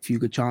had a few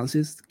good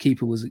chances. The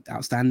keeper was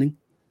outstanding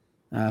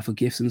for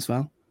GIF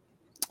Sundsvall.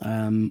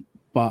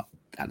 But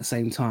at the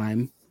same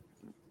time,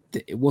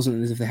 it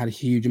wasn't as if they had a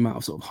huge amount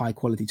of sort of high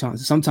quality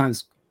chances.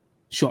 Sometimes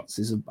shots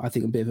is, I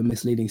think, a bit of a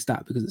misleading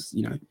stat because it's,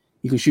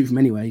 you can shoot from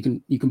anywhere.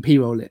 You can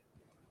p-roll it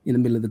in the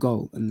middle of the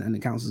goal and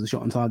it counts as a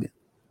shot on target.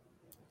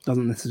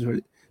 Doesn't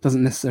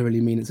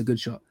necessarily mean it's a good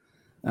shot.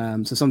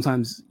 So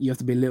sometimes you have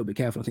to be a little bit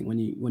careful, I think, when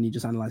you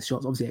just analyze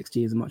shots. Obviously,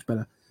 XG is a much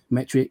better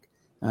metric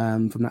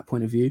from that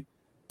point of view.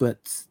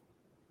 But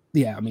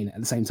yeah, I mean, at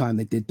the same time,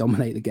 they did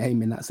dominate the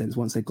game in that sense.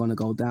 Once they'd gone a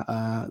goal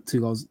down,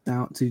 2 goals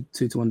down,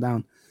 2-1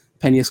 down.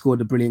 Peña scored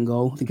a brilliant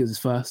goal. I think it was his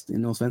first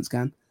in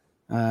Allsvenskan.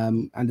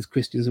 Anders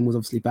Christiansen was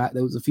obviously back.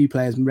 There was a few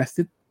players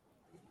rested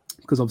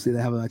because obviously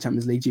they have a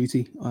Champions League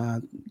duty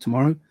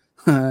tomorrow,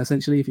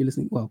 essentially, if you're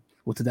listening,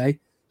 or today,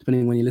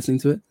 depending on when you're listening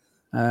to it.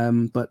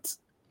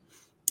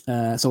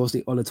 So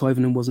obviously Ola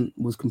Toivonen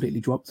was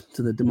completely dropped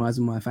to the demise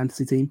of my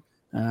fantasy team.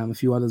 A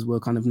few others were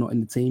kind of not in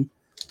the team,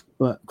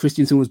 but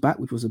Christiansen was back,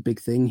 which was a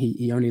big thing.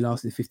 He only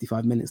lasted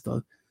 55 minutes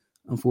though.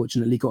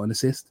 Unfortunately, got an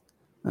assist.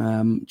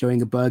 Joe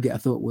Inge Berget I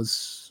thought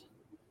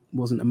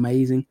wasn't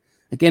amazing.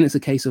 Again, it's a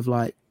case of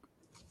like,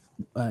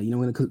 we're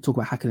going to talk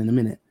about Häcken in a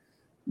minute.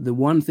 The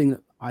one thing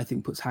that I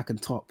think puts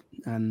Häcken top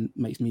and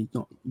makes me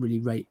not really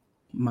rate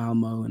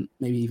Malmo and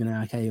maybe even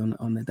AIK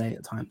on their day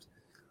at times.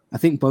 I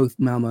think both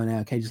Malmo and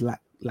AIK just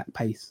lack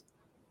pace.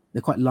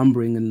 They're quite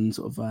lumbering and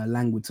sort of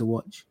languid to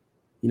watch.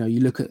 You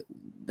look at,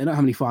 they don't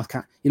have any fast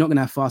you're not going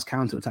to have fast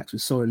counter attacks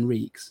with Soren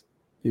Reeks,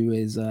 who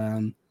is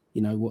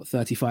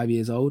 35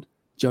 years old,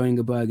 Joe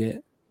Inge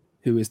Berget,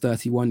 who is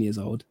 31 years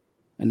old,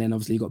 and then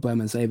obviously you've got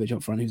Berman Savic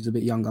up front, who's a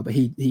bit younger, but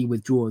he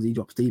withdraws, he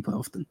drops deeper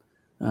often.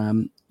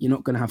 You're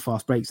not going to have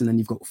fast breaks, and then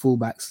you've got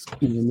fullbacks,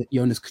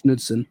 Jonas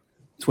Knudsen,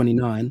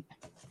 29,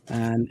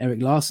 and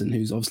Erik Larsson,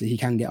 who's obviously, he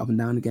can get up and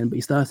down again, but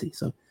he's 30,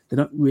 so they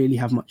don't really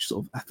have much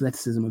sort of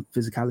athleticism and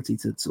physicality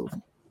to sort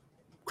of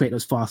create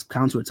those fast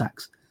counter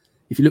attacks.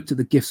 If you looked at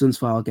the GIF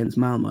Sundsvall against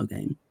Malmo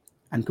game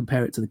and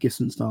compare it to the GIF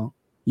Sundsvall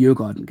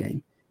Djurgården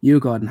game,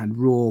 Djurgården had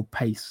raw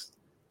pace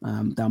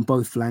down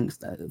both flanks,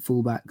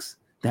 fullbacks.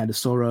 They had a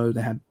Sorrow,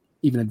 they had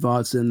even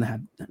Edvardsen, they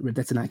had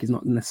Radetinac is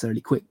not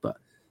necessarily quick, but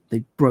they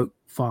broke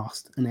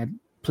fast, and they had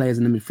players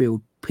in the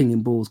midfield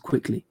pinging balls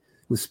quickly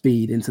with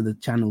speed into the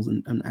channels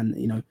and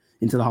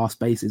into the half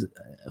spaces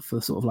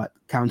for sort of like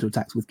counter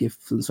attacks with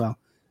gifts as well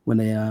when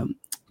they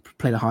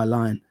played a high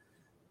line.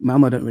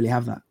 Malmo don't really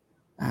have that,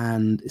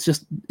 and it's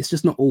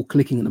just not all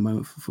clicking at the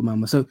moment for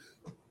Malmo. So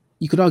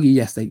you could argue,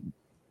 yes, they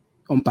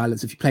on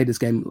balance, if you played this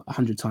game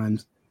 100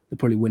 times, they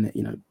probably win it,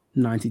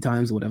 90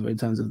 times or whatever in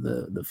terms of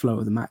the flow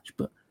of the match.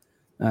 But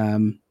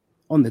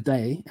on the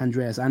day,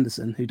 Andreas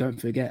Andersen, who, don't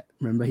forget,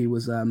 remember he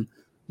was the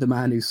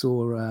man who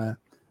saw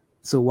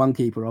one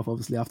keeper off,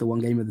 obviously, after one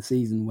game of the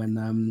season when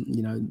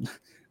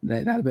they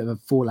had a bit of a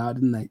fallout,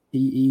 didn't they?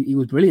 He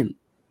was brilliant.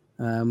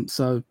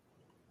 So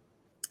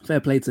fair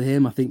play to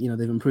him. I think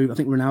they've improved. I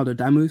think Ronaldo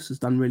Damus has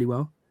done really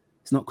well.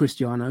 It's not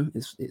Cristiano.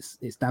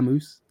 It's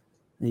Damus.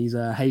 He's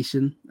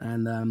Haitian,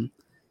 and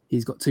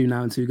he's got 2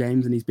 now in 2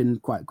 games, and he's been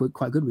quite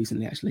good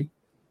recently, actually.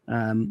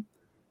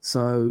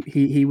 So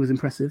he was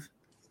impressive,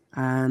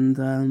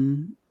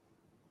 and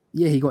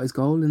he got his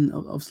goal, and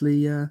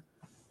obviously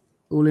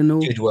all in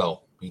all, he did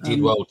well. He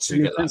did well to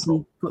get that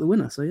goal. Got the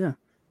winner. So yeah,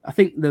 I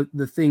think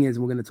the thing is,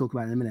 and we're going to talk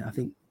about it in a minute, I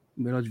think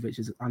Milojevic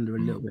is under a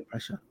little bit of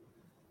pressure.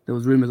 There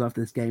was rumours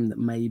after this game that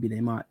maybe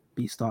they might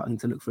be starting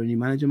to look for a new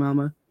manager,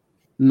 Malmo.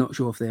 Not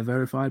sure if they're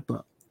verified,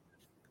 but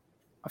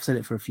I've said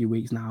it for a few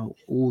weeks now.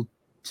 All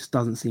just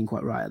doesn't seem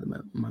quite right at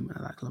the moment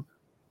at that club.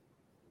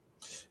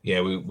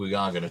 Yeah, we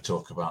are going to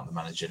talk about the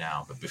manager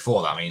now. But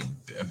before that,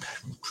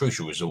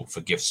 crucial result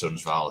for GIF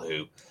Sundsvall,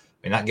 who,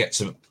 that gets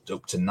them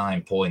up to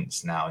 9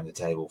 points now in the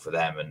table for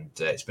them. And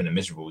it's been a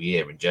miserable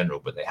year in general,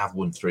 but they have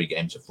won 3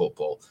 games of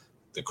football.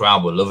 The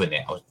crowd were loving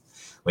it.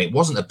 It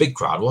wasn't a big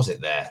crowd, was it,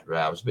 there?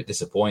 I was a bit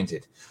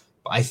disappointed.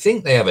 But I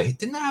think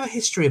didn't they have a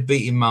history of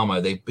beating Malmo?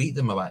 They beat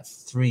them about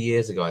 3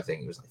 years ago, I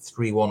think. It was like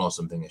 3-1 or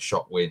something, a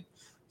shock win.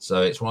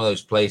 So it's one of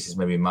those places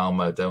maybe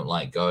Malmo don't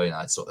like going.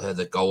 I sort of heard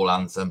the goal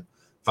anthem.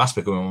 Fast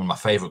becoming one of my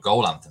favourite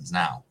goal anthems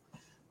now.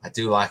 I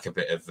do like a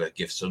bit of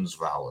GIF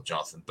Sundsvall,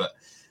 Jonathan. But,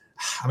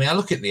 I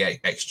look at the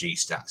XG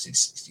stats.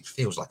 It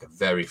feels like a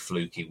very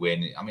fluky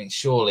win.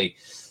 Surely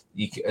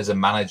as a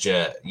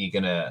manager, you're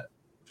going to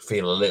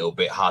feel a little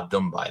bit hard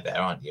done by there,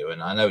 aren't you?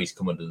 And I know he's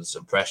come under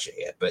some pressure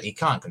here, but he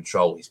can't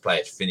control his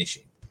players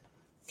finishing,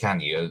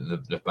 can you?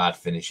 The bad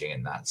finishing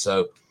and that.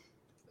 So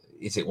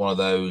is it one of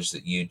those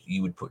that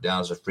you would put down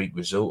as a freak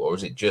result, or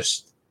is it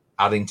just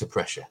adding to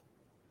pressure?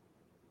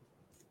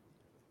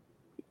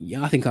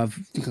 Yeah, I think I've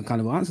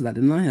kind of answered that,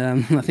 didn't I?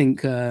 I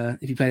think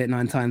if you played it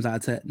 9 times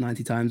out of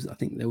 90 times, I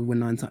think they would win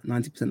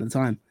 90% of the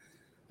time.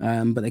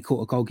 But they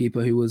caught a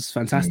goalkeeper who was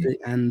fantastic,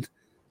 and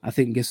I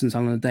think GIF Sundsvall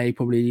on the day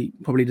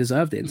probably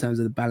deserved it in terms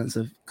of the balance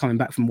of coming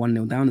back from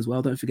 1-0 down as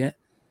well. Don't forget,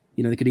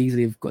 they could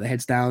easily have got their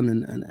heads down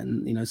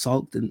and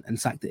sulked and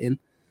sacked it in,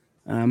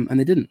 and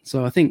they didn't.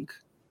 So I think,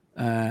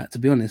 to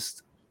be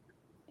honest,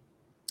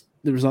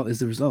 the result is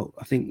the result.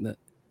 I think that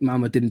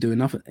Malmo didn't do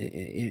enough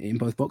in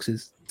both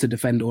boxes to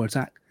defend or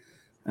attack.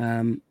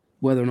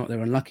 Whether or not they're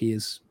unlucky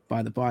is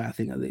by the by. I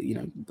think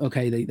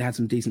okay, they had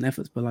some decent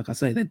efforts, but like I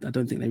say, I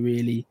don't think they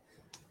really.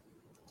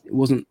 It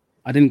wasn't.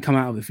 I didn't come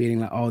out of it feeling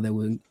like,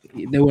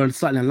 they were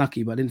slightly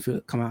unlucky, but I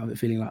didn't come out of it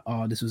feeling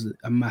like, this was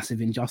a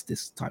massive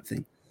injustice type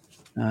thing.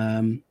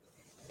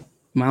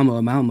 Malmo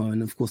are Malmo,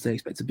 and of course they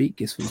expect to beat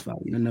GIF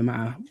Sundsvall, no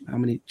matter how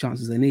many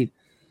chances they need.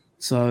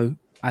 So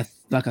I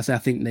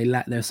think they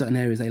lack. There are certain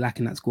areas they lack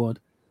in that squad,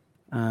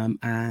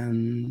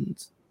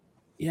 and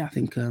yeah, I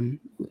think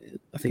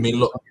that's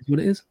what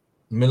it is.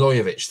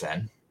 Milojevic,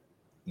 then,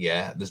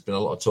 yeah, there's been a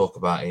lot of talk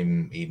about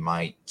him. He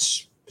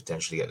might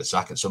potentially get the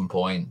sack at some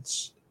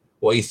point.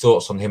 What are your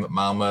thoughts on him at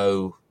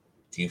Malmo?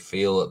 Do you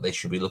feel that they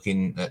should be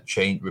looking at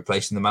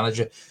replacing the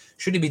manager?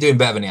 Should he be doing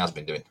better than he has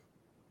been doing?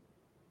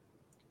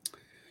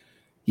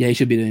 Yeah, he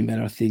should be doing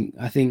better. I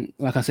think,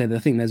 like I said, I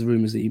think there's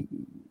rumours that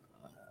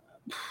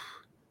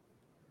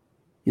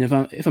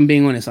if I'm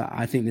being honest,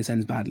 I think this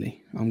ends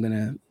badly. I'm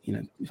gonna,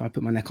 if I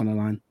put my neck on the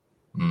line,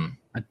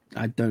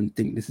 I don't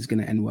think this is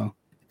gonna end well.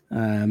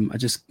 I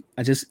just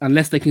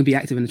unless they can be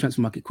active in the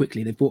transfer market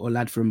quickly. They've bought a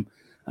lad from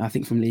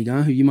Ligue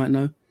 1, who you might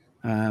know.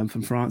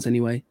 From France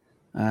anyway,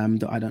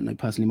 that I don't know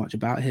personally much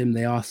about him.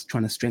 They are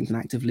trying to strengthen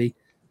actively.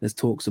 There's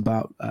talks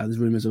about, there's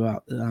rumours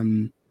about,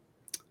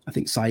 I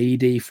think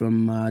Saidi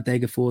from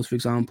Degerfors, for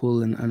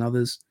example, and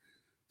others.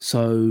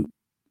 So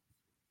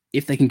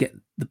if they can get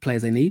the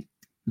players they need,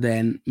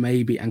 then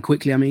maybe, and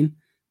quickly,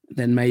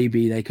 then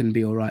maybe they can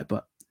be all right.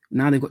 But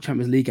now they've got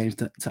Champions League games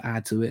to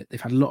add to it.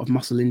 They've had a lot of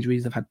muscle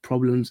injuries. They've had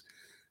problems.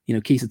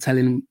 Kiesa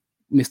Tellin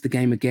missed the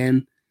game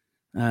again.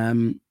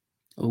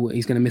 Or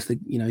he's going to miss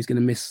he's going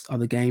to miss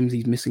other games.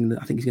 He's missing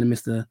I think he's going to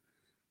miss the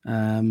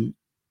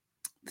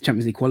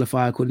Champions League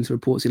qualifier, according to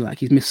reports.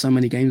 He's missed so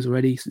many games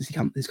already since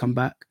he's come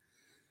back.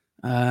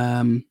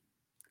 I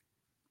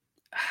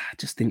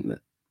just think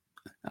that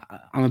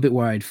I'm a bit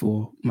worried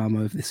for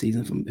Malmo this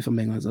season. If I'm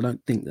being honest, I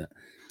don't think that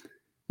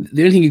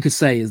the only thing you could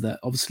say is that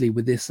obviously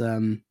with this,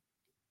 the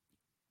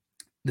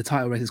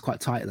title race is quite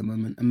tight at the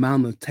moment, and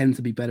Malmo tend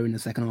to be better in the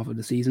second half of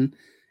the season.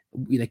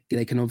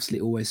 they can obviously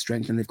always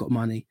strengthen. They've got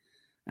money,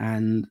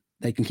 and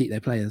they can keep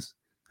their players,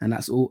 and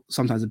that's all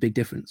sometimes a big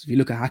difference. If you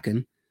look at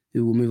Hacken,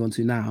 who we'll move on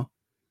to now,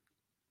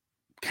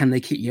 can they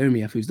keep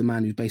Jeremiev, who's the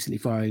man who's basically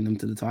firing them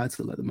to the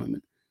title at the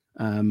moment?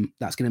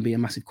 That's going to be a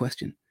massive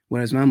question.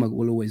 Whereas Malmö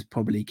will always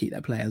probably keep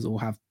their players or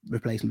have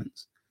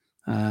replacements,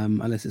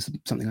 unless it's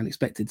something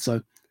unexpected.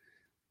 So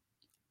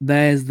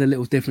there's the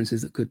little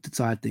differences that could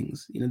decide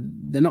things.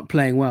 They're not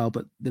playing well,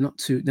 but they're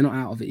not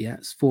out of it yet.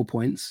 It's 4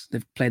 points.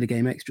 They've played a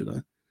game extra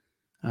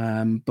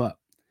though. But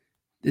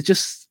there's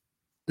just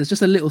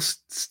a little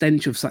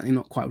stench of something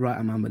not quite right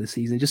at Malmö this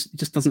season.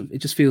 It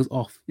just feels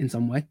off in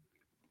some way.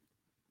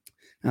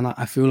 And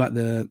I feel like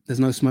there's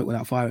no smoke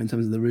without fire in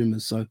terms of the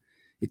rumours. So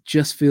it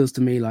just feels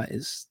to me like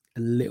it's a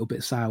little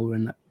bit sour,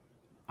 and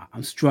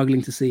I'm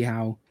struggling to see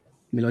how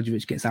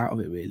Milojevic gets out of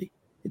it, really.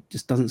 It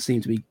just doesn't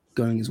seem to be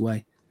going his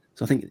way.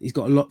 So I think he's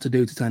got a lot to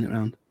do to turn it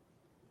around.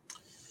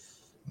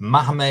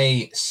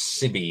 Mahame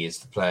Sibi is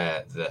the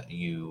player that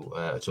you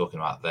are talking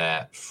about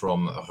there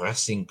from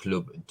Racing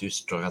Club de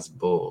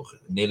Strasbourg.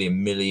 Nearly £1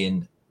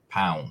 million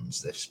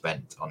they've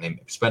spent on him.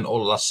 Spent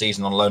all of last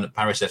season on loan at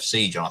Paris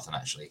FC, Jonathan,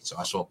 actually. So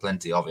I saw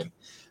plenty of him.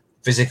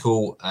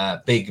 Physical,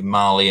 big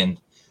Malian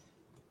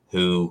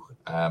who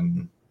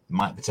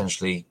might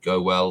potentially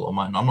go well or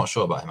might not. I'm not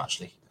sure about him,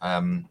 actually.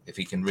 If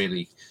he can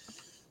really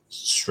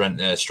strengthen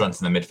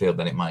the midfield,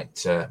 then it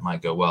might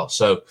go well.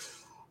 So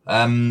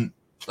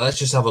let's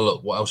just have a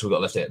look. What else we've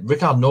got left here?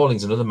 Ricard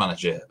Norling's another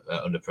manager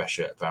under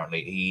pressure,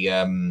 apparently. He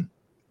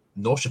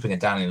Norrköping are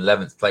down in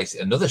 11th place.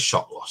 Another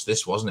shock loss,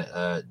 this, wasn't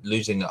it?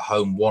 Losing at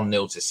home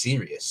 1-0 to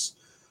Sirius.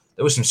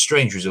 There were some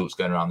strange results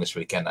going around this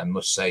weekend, I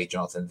must say,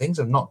 Jonathan. Things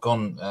have not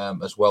gone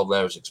as well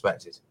there as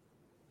expected.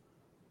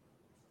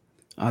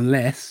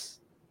 Unless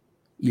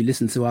you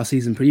listen to our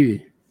season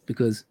preview,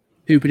 because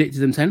who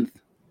predicted them 10th?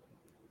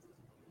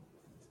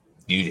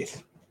 You did.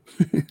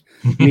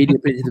 Media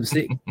predicted them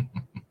 6th.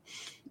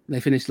 They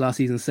finished last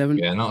season 7th.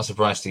 Yeah, not a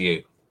surprise to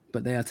you.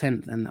 But they are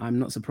 10th, and I'm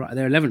not surprised.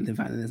 They're 11th, in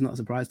fact, and it's not a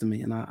surprise to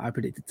me. And I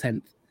predicted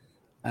 10th.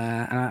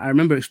 And I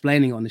remember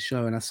explaining it on the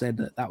show, and I said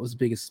that was the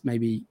biggest,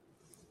 maybe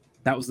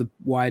that was the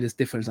widest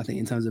difference, I think,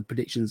 in terms of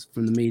predictions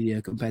from the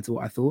media compared to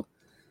what I thought.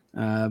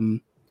 And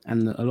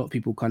a lot of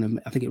people I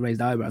think it raised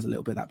eyebrows a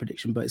little bit, that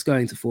prediction, but it's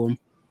going to form.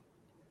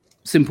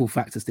 Simple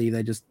factor, Steve.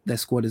 The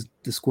squad is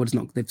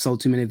not, they've sold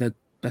too many of their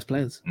best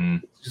players.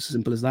 Just as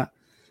simple as that.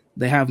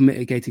 They have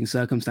mitigating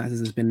circumstances.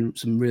 There's been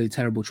some really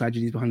terrible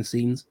tragedies behind the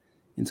scenes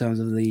in terms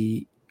of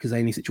the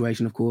Kazani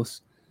situation, of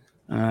course,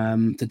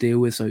 to deal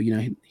with. So,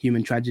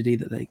 human tragedy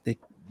that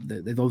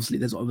they've obviously,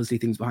 there's obviously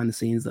things behind the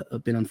scenes that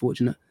have been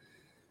unfortunate.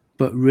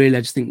 But really,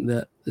 I just think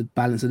that the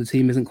balance of the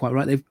team isn't quite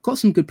right. They've got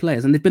some good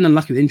players, and they've been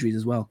unlucky with injuries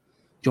as well.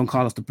 John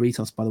Carlos de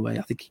Britos, by the way,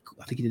 I think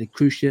he did a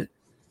cruise ship.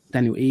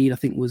 Daniel Eid, I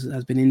think,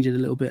 has been injured a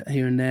little bit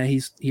here and there.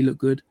 He looked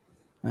good.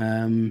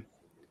 So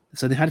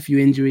they've had a few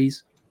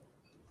injuries,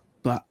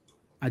 but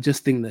I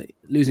just think that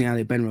losing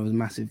Ali Benro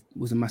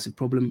was a massive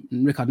problem.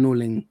 And Ricard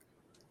Norling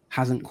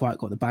hasn't quite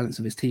got the balance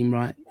of his team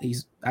right.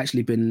 He's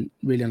actually been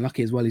really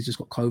unlucky as well. He's just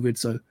got COVID,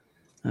 so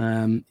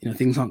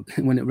things aren't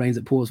when it rains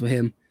it pours for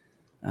him.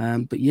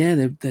 But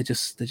yeah, they're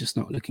just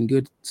not looking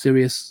good.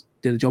 Sirius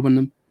did a job on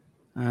them,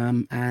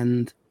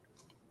 and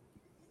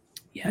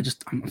yeah,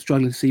 I'm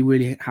struggling to see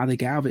really how they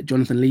get out of it.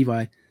 Jonathan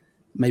Levi,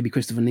 maybe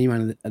Christopher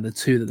Niemann are the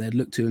two that they'd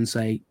look to and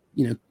say,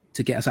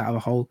 to get us out of a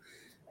hole.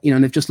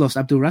 And they've just lost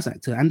Abdul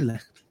Razak to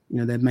Anderlecht,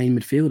 their main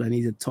midfielder, and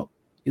he's a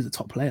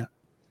top player.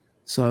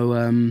 So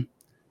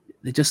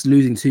they're just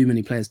losing too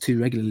many players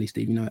too regularly,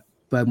 Steve.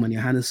 Bergman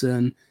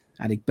Johannesson,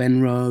 Adik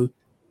Benro,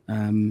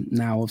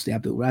 now obviously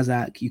Abdul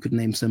Razak. You could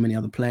name so many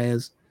other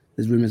players.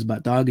 There's rumours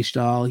about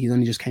Dargistal. He's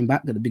only just came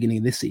back at the beginning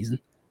of this season,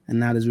 and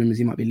now there's rumours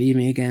he might be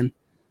leaving again.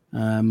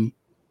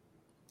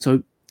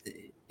 So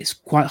it's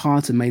quite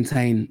hard to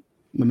maintain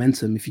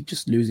momentum if you're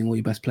just losing all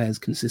your best players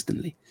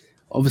consistently.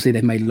 Obviously,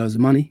 they've made loads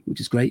of money, which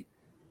is great,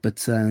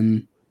 but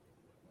money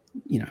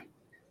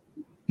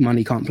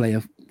can't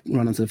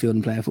run onto the field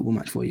and play a football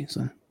match for you.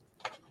 So,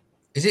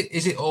 is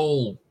it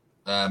all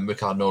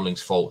Ricard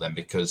Norling's fault then?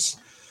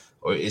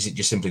 Or is it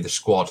just simply the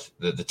squad,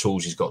 the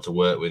tools he's got to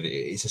work with?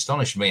 It's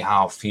astonished me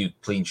how few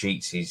clean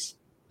sheets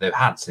they've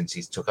had since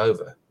he's took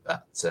over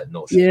at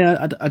Norwich.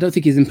 Yeah, I don't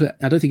think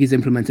he's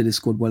implemented his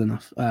squad well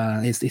enough.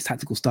 His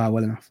tactical style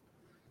well enough.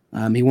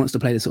 He wants to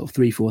play the sort of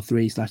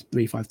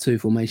 3-4-3/3-5-2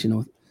 formation,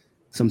 or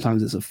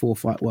sometimes it's a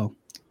 4-5. Well,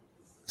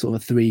 sort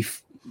of a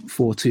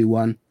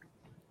 3-4-2-1.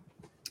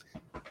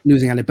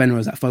 Losing Ali Benro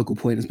as that focal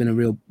point has been a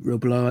real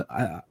blow.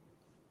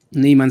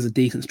 Niemann's a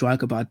decent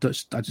striker, but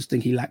I just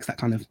think he lacks that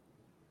kind of.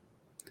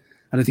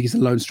 I don't think he's a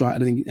lone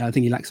striker. I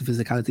think he lacks the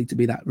physicality to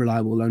be that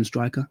reliable lone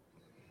striker,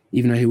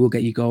 even though he will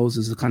get you goals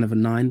as a kind of a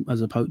 9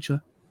 as a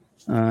poacher.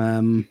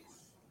 I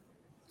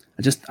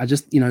just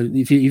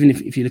if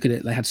you look at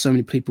it, they had so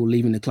many people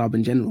leaving the club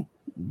in general.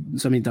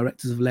 So many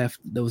directors have left.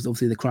 There was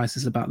obviously the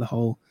crisis about the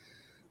whole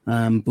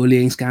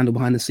bullying scandal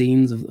behind the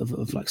scenes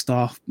of like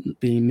staff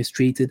being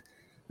mistreated.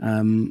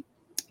 The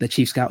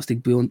chief scout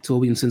Stig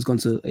Torbjornsen's gone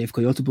to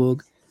AFK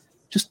Göteborg.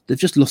 they've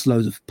just lost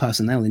loads of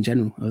personnel in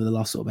general over the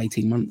last sort of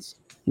 18 months,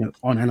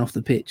 on and off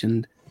the pitch,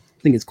 and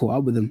I think it's caught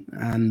up with them.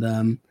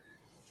 And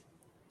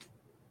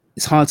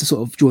it's hard to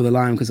sort of draw the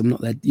line because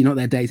you're not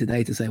there day to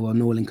day to say, well,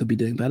 Norling could be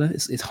doing better.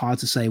 It's hard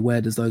to say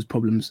where does those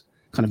problems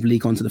kind of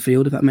leak onto the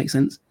field, if that makes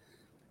sense.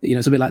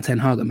 It's a bit like Ten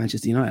Hag at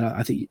Manchester United.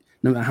 I think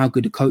no matter how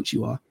good a coach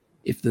you are,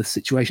 if the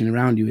situation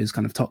around you is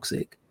kind of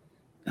toxic,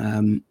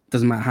 doesn't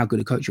matter how good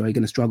a coach you are, you're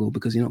going to struggle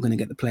because you're not going to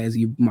get the players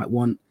you might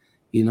want.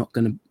 You're not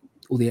going to,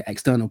 all the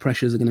external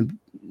pressures are going to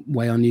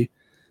weigh on you.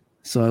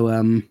 So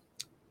I'm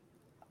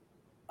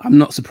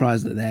not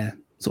surprised that they're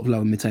sort of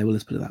low and mid-table,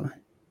 let's put it that way.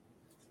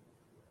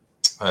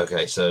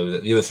 Okay, so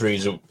the other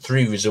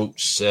three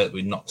results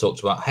we've not talked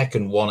about.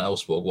 Häcken 1,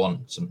 Elfsborg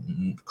 1.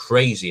 Some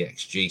crazy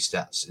XG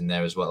stats in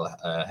there as well.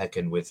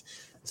 Häcken with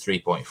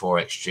 3.4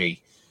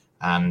 XG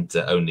and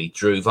only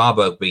drew.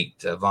 Varberg beat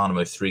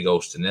Varnamo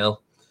 3-0,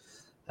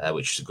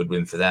 which is a good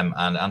win for them.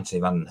 And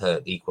Anthony van den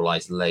Hert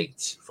equalised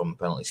late from the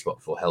penalty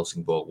spot for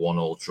Helsingborg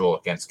 1-1 draw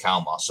against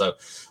Kalmar. So I'm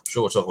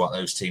sure we'll talk about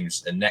those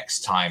teams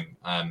next time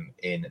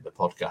in the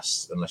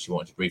podcast, unless you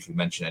wanted to briefly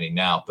mention any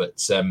now.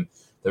 But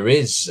there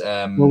is...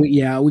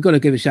 we've got to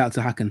give a shout out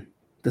to Häcken,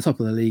 the top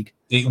of the league.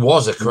 It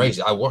was a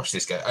crazy... I watched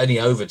this game. Only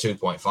over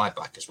 2.5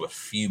 backers were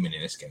fuming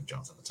in this game,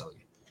 Jonathan, I'll tell you.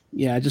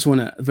 Yeah, I just want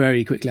to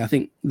very quickly, I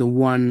think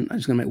I'm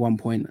just going to make 1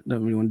 point. I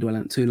don't really want to dwell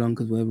on it too long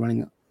because we're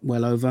running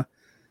well over.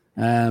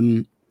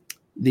 The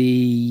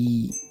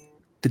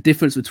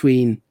difference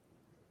between,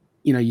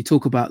 you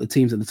talk about the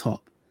teams at the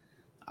top.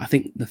 I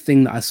think the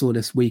thing that I saw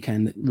this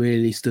weekend that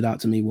really stood out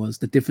to me was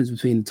the difference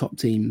between the top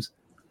teams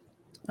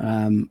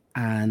and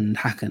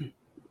Häcken,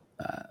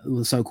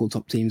 the so-called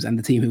top teams, and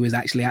the team who is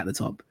actually at the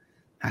top,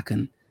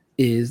 Häcken,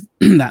 is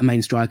that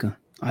main striker.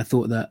 I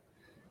thought that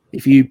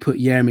if you put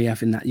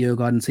Jeremieff in that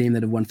Djurgården team,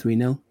 they'd have won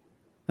 3-0.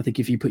 I think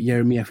if you put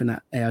Jeremieff in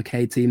that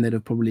ARK team, they'd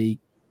have probably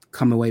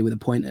come away with a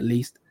point at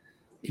least.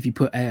 If you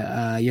put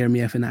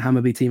Jeremieff in that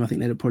Hammarby team, I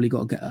think they'd have probably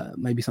got to get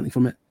maybe something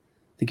from it.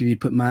 I think if you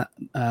put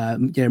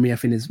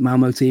Jeremieff in his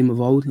Malmo team of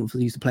old, he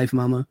used to play for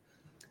Malmo,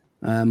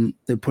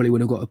 they probably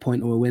would have got a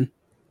point or a win.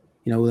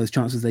 All those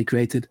chances they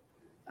created.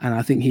 And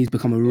I think he's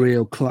become a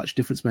real clutch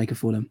difference maker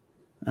for them.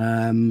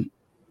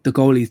 The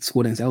goal he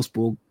scored against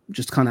Elfsborg,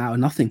 just kind of out of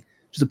nothing.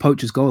 Just a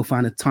poacher's goal,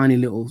 found a tiny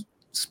little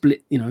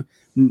split,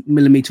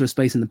 millimetre of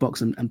space in the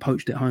box and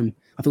poached it home.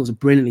 I thought it was a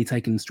brilliantly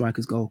taken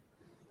striker's goal.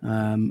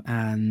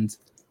 And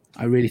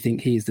I really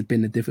think he's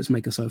been the difference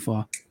maker so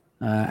far.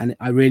 And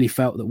I really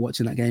felt that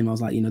watching that game, I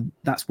was like,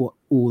 that's what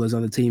all those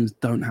other teams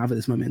don't have at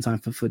this moment in time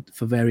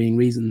for varying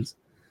reasons.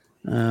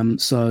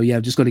 So, yeah,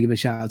 I've just got to give a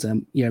shout out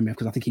to Jeremieff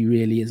because I think he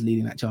really is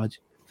leading that charge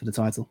for the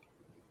title.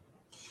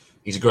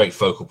 He's a great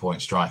focal point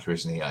striker,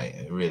 isn't he?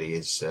 It really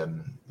is a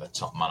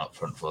top man up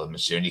front for them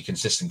this year, and a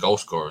consistent goal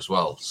scorer as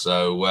well.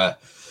 So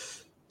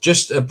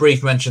just a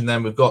brief mention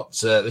then. We've got,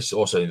 this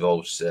also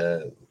involves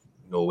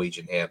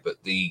Norwegian here,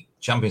 but the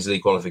Champions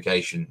League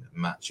qualification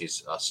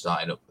matches are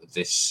starting up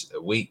this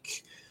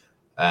week.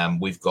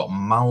 We've got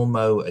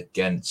Malmo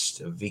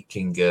against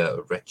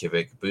Vikingur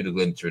Reykjavik,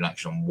 Bodø/Glimt in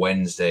action on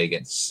Wednesday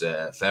against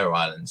Faroe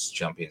Islands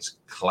champions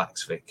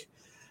Klaksvik,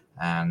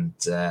 and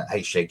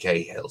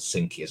HJK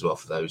Helsinki as well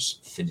for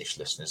those Finnish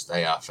listeners.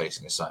 They are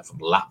facing a side from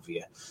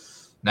Latvia.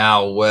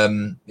 Now,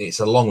 it's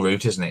a long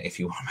route, isn't it, if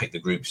you want to make the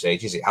group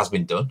stages? It has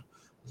been done,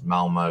 as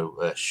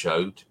Malmo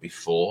showed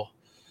before.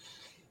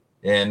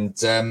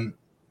 And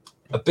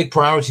a big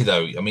priority,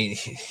 though, I mean,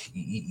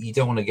 you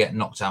don't want to get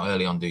knocked out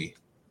early on, do you?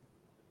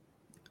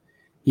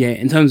 Yeah,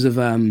 in terms of,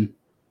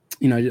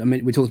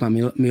 we talked about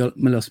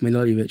Milos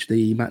Milojevic,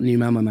 the new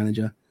Malmo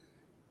manager.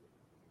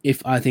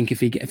 If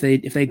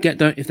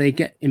they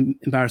get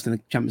embarrassed in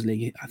the Champions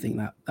League, I think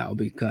that will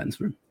be curtains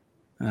for him.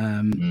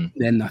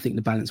 Then I think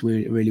the balance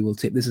really will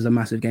tip. This is a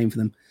massive game for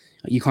them.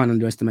 You can't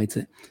underestimate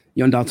it.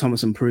 Jon Dahl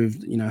Tomasson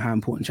proved, how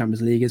important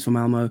Champions League is for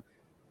Malmo.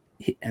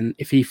 And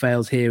if he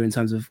fails here in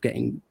terms of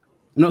getting,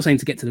 I'm not saying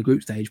to get to the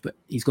group stage, but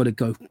he's got to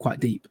go quite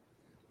deep.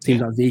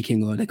 Teams like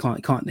Viking, or they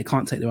can't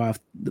take their eye off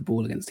the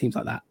ball against teams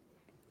like that.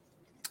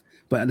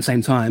 But at the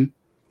same time,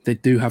 they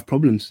do have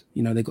problems.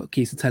 They've got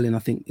Kiese Tellin, I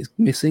think, is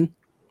missing.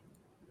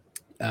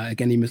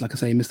 Again, he missed a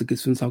good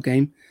Sundsvall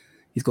game.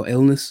 He's got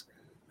illness.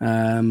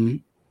 I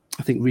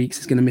think Reeks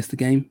is going to miss the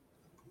game.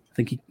 I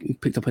think he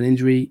picked up an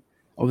injury.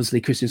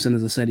 Obviously, Christensen,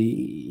 as I said,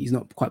 he's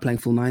not quite playing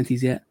full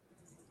 90s yet.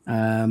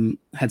 Hedze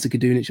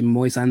Kadunic and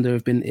Moisander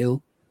have been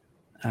ill.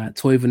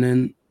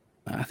 Toivonen,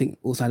 I think,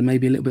 also had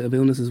maybe a little bit of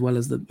illness as well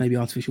as the maybe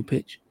artificial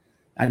pitch.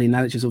 Adi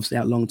Nalic is obviously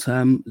out long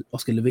term.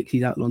 Oscar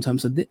Levicki's out long term.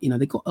 So,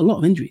 they've got a lot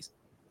of injuries.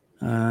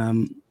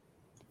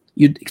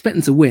 You'd expect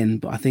them to win,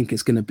 but I think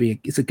it's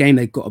a game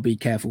they've got to be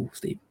careful,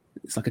 Steve.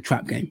 It's like a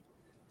trap game.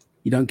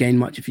 You don't gain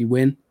much if you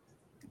win,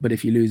 but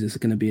if you lose, it's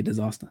going to be a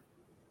disaster.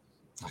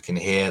 I can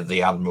hear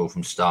the Admiral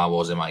from Star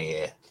Wars in my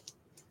ear.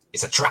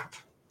 It's a trap.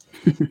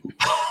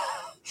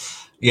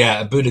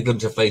 Yeah,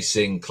 Bodø/Glimt are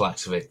facing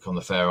Klaksvik on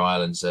the Faroe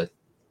Islands, a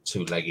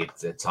two-legged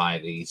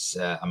tie.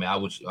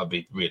 I'd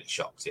be really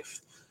shocked if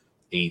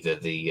either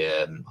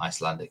the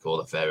Icelandic or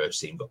the Faroes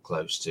team got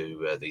close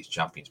to these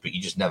champions, but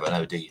you just never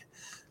know, do you?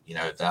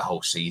 that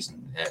whole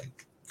season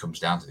comes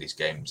down to these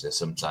games.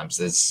 Sometimes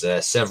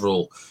there's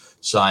several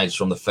sides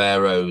from the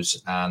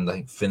Faroes and I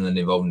think Finland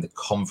involved in the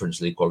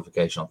Conference League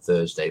qualification on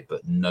Thursday,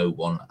 but no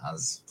one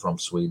as from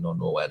Sweden or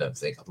Norway. I don't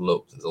think. I've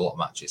looked. There's a lot of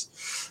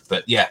matches,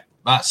 but yeah,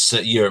 that's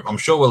Europe. I'm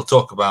sure we'll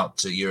talk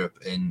about Europe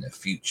in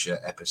future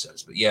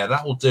episodes. But yeah,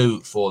 that will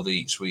do for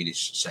the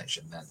Swedish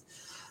section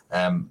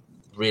then.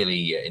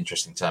 Really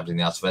interesting times in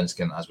the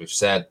Allsvenskan, as we've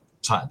said,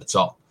 tight at the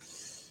top.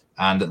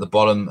 And at the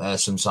bottom,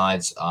 some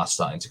sides are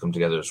starting to come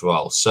together as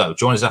well. So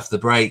join us after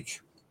the break,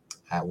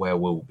 where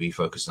we'll be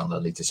focusing on the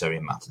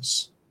Eliteserien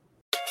matters.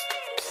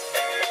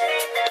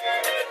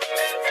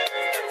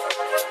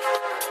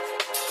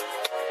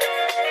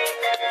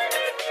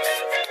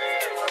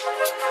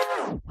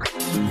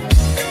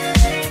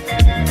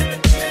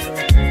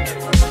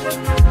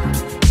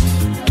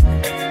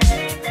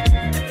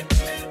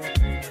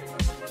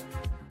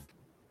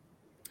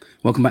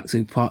 Welcome back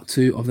to part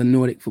 2 of the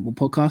Nordic Football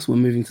Podcast. We're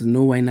moving to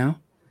Norway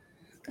now.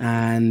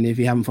 And if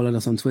you haven't followed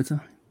us on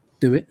Twitter,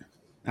 do it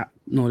at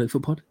Nordic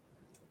Football.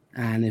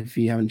 And if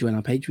you haven't joined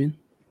our Patreon,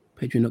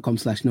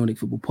 patreon.com/Nordic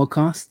Football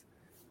Podcast,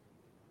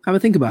 have a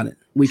think about it.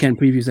 Weekend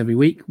previews every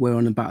week. We're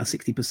on about a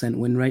 60%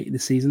 win rate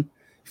this season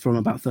from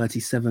about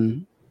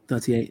 37,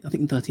 38, I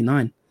think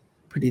 39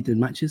 pretty good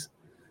matches.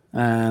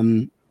 Up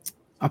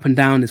and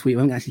down this week. We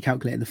haven't actually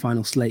calculated the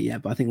final slate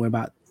yet, but I think we've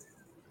got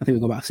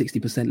about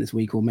 60% this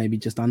week, or maybe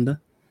just under.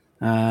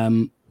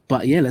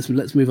 But yeah, let's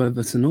move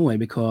over to Norway,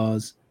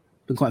 because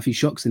there's been quite a few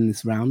shocks in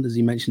this round, as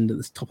you mentioned at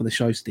the top of the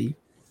show, Steve.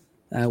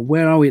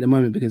 Where are we at the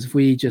moment? Because if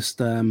we just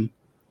kind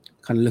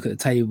of look at the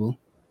table,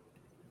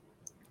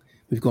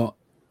 we've got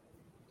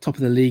top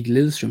of the league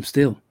Lillestrøm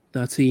still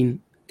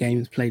 13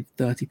 games played,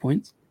 30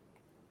 points.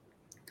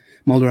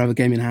 Molde have a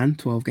game in hand,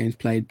 12 games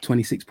played,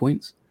 26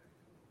 points.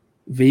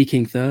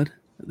 Viking third,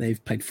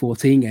 they've played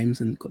 14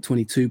 games and got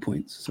 22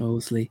 points. So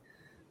obviously,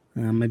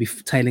 maybe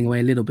tailing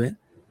away a little bit.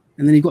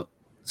 And then you've got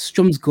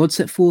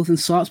Strømsgodset fourth and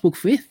Sarpsborg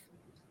fifth.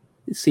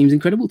 It seems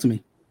incredible to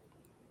me.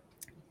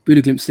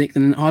 Bodø/Glimt sixth,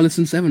 and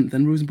Arlesund seventh,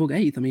 and Rosenborg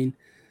eighth. I mean,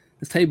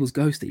 as tables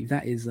go, Steve,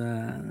 that is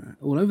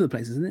all over the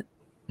place, isn't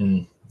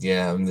it?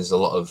 Yeah, I mean, there's a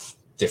lot of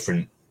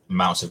different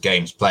amounts of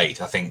games played.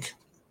 I think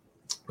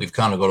we've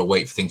kind of got to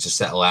wait for things to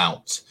settle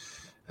out.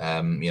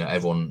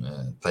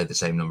 Everyone played the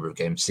same number of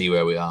games, see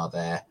where we are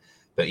there.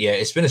 But yeah,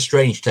 it's been a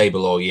strange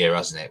table all year,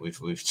 hasn't it?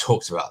 We've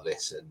talked about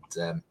this,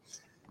 and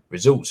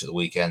results at the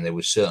weekend, there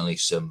was certainly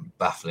some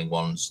baffling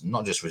ones,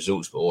 not just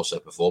results, but also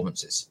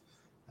performances.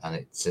 And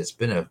it's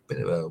been a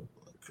bit of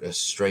a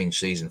strange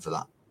season for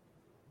that.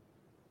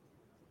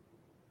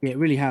 Yeah, it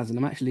really has. And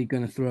I'm actually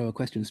going to throw a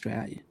question straight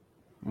at you,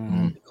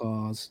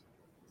 because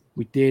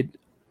we did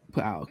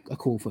put out a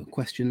call for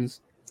questions,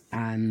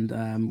 and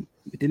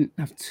we didn't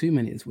have too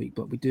many this week,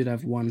 but we did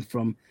have one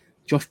from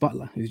Josh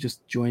Butler, who's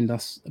just joined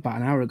us about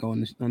an hour ago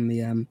on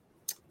the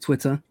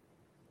Twitter.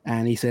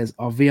 And he says,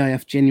 are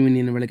VIF genuinely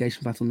in a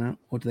relegation battle now,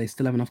 or do they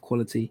still have enough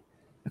quality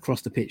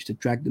across the pitch to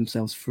drag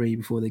themselves free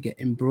before they get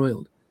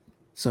embroiled?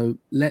 So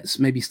let's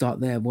maybe start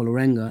there.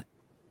 Vålerenga,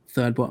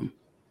 third bottom,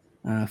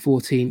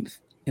 14th,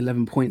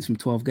 11 points from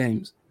 12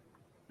 games,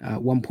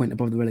 1 point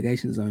above the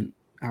relegation zone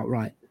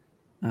outright.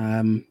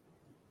 Going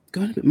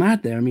a bit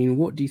mad there. I mean,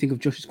 what do you think of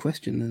Josh's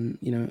question?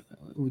 And,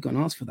 we've got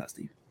an answer for that,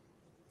 Steve.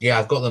 Yeah,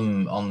 I've got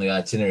them on the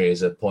itinerary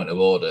as a point of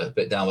order, a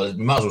bit down. Well,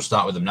 we might as well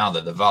start with them now,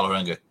 the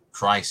Vålerenga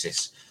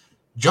crisis.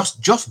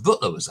 Josh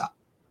Butler was that?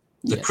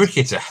 The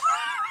cricketer.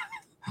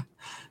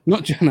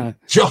 Not Jono.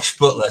 Josh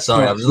Butler,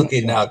 sorry. I was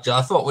looking now.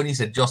 I thought when you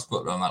said Josh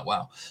Butler, I'm like,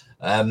 wow.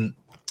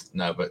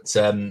 No, but...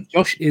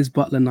 Josh is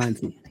Butler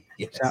 90.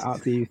 Yes. Shout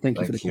out to you. Thank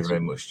you for the question. Thank you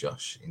very much,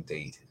 Josh,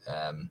 indeed.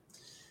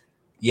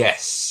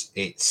 Yes,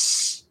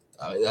 it's...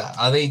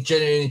 Are they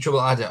genuinely in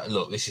trouble?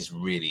 Look, this is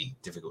really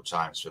difficult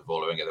times for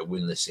Vålerenga. They're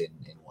winless in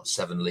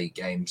 7 league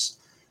games.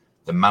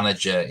 The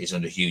manager is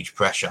under huge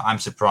pressure. I'm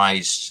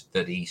surprised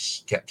that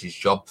he's kept his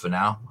job for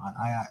now.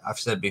 I've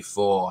said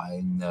before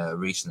in a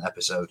recent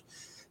episode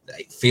that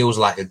it feels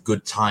like a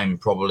good time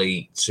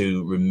probably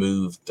to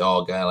remove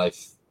Dag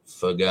Eilif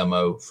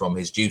Fergermo from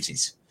his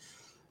duties.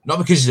 Not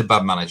because he's a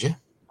bad manager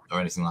or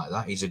anything like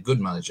that. He's a good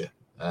manager,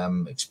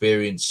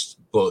 experienced,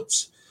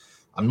 but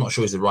I'm not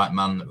sure he's the right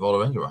man at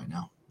Vålerenga right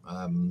now.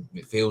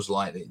 It feels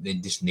like they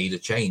just need a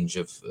change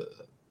of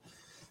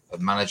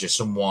manager,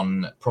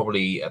 someone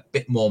probably a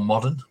bit more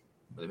modern,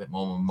 with a bit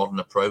more modern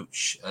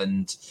approach,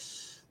 and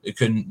who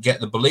can get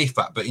the belief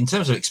back. But in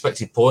terms of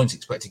expected points,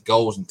 expected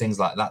goals, and things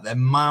like that, they're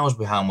miles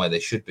behind where they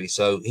should be.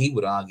 So he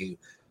would argue,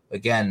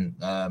 again,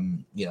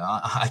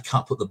 I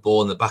can't put the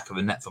ball in the back of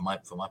a net for my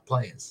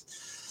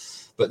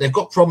players. But they've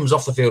got problems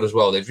off the field as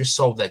well. They've just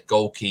sold their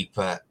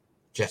goalkeeper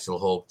Kjetil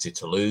Haug to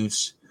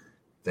Toulouse.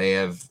 They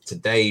have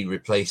today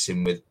replaced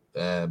him with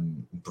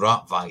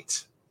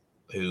Braithwaite,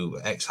 who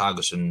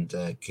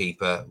ex-Haugesund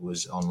keeper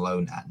was on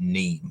loan at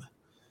Nîmes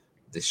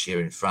this year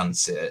in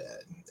France.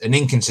 An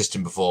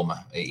inconsistent performer.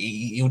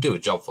 He'll do a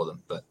job for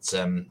them, but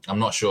I'm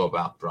not sure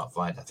about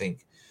Braithwaite. I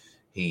think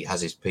he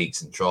has his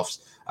peaks and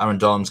troughs. Aaron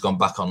Don's gone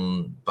back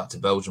to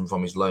Belgium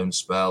from his loan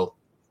spell.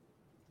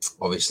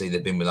 Obviously,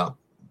 they've been without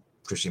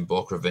Christian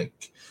Borkovic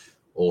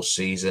all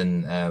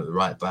season,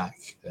 right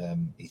back.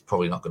 He's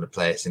probably not going to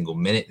play a single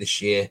minute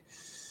this year.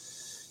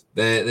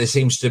 There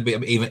seems to be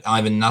even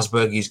Ivan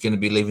Nasberg is going to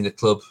be leaving the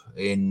club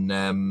in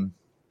at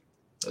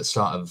the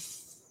start of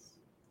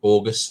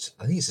August.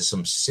 I think it's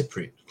some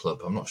Cypriot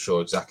club. I'm not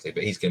sure exactly,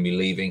 but he's going to be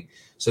leaving.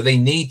 So they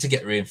need to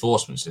get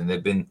reinforcements, and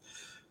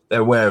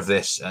they're aware of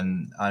this,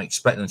 and I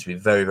expect them to be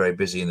very, very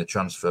busy in the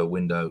transfer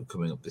window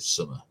coming up this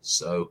summer.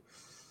 So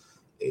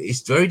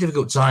it's very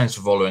difficult times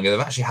for Vålerenga. They've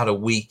actually had a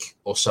week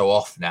or so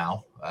off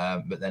now,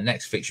 but their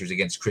next fixture is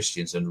against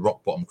Kristiansand,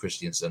 rock bottom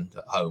Kristiansand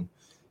at home.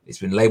 It's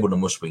been labelled a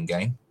must-win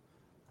game.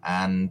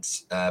 And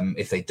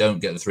if they don't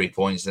get the 3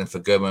 points, then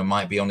Fagermo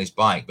might be on his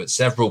bike. But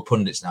several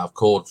pundits now have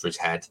called for his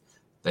head.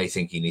 They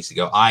think he needs to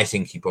go. I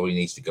think he probably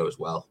needs to go as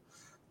well.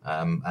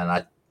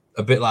 And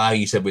a bit like how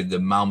you said with the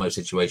Malmo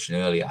situation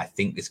earlier, I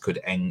think this could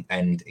end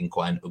in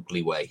quite an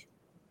ugly way.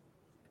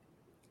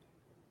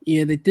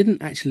 Yeah, they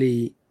didn't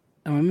actually.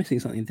 Oh, I'm missing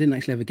something. They didn't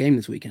actually have a game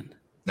this weekend.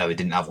 No, they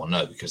didn't have one,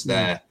 no, because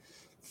their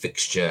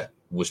fixture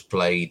was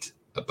played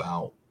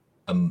about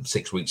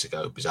 6 weeks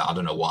ago. Because I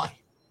don't know why.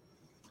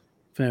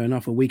 Fair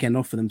enough. A weekend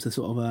off for them to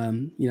sort of,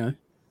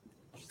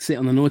 sit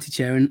on the naughty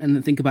chair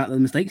and think about the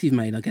mistakes you've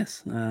made, I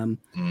guess.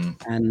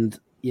 And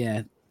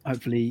yeah,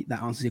 hopefully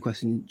that answers your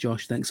question,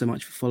 Josh. Thanks so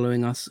much for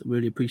following us.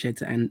 Really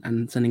appreciate it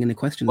and sending in a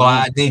question. Well,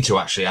 I need to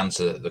actually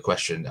answer the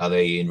question. Are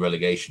they in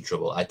relegation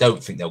trouble? I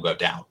don't think they'll go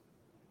down.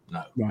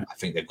 No, right. I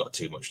think they've got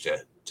too much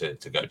to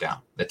go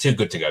down. They're too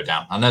good to go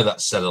down. I know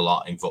that's said a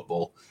lot in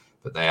football,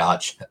 but they are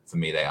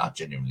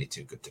genuinely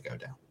too good to go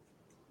down.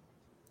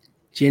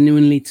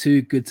 Genuinely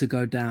too good to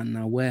go down.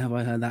 Now, where have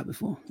I heard that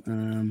before?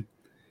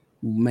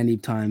 Many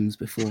times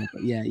before.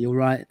 But yeah, you're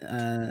right.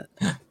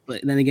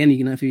 But then again,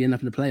 if you end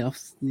up in the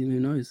playoffs, who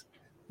knows?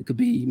 It could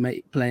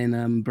be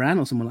playing Brann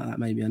or someone like that.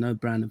 Maybe I know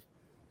Brann have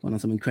gone on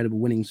some incredible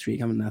winning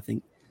streak, haven't they? I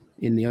think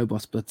in the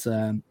Obos. But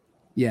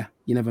yeah,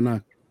 you never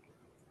know.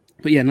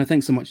 But yeah, no,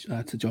 thanks so much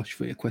to Josh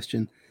for your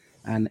question,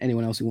 and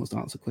anyone else who wants to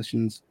ask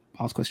questions,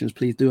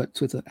 please do at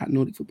Twitter at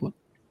Nordic Football.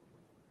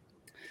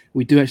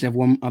 We do actually have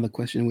one other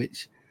question,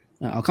 which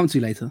I'll come to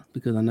later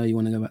because I know you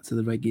want to go back to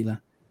the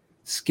regular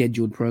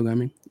scheduled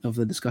programming of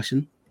the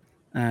discussion.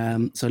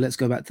 So let's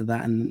go back to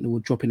that, and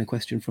we'll drop in a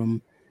question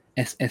from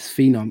SS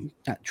Phenom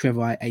at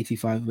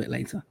Trevor85 a bit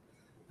later.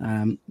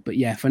 But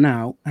yeah, for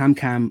now,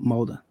 HamKam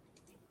Molde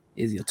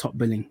is your top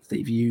billing.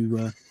 Steve, you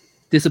were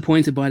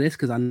disappointed by this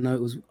because I know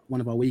it was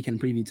one of our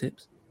weekend preview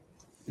tips.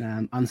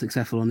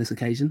 Unsuccessful on this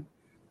occasion,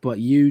 but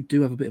you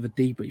do have a bit of a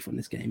debrief on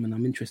this game, and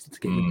I'm interested to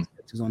get your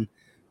perspectives on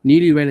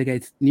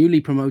newly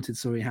promoted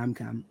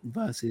HamKam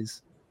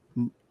versus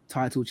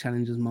title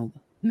challengers Molde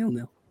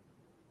 0-0.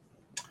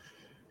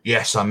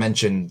 Yes, I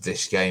mentioned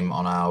this game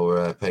on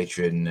our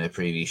Patreon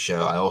preview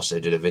show. I also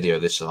did a video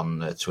of this on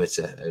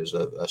Twitter. It was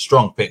a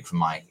strong pick for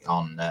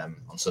on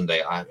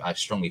Sunday. I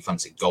strongly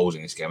fancied goals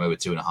in this game, over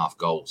 2.5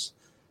 goals.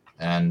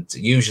 And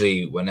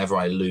usually, whenever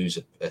I lose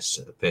a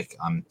pick,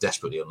 I'm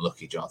desperately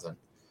unlucky, Jonathan,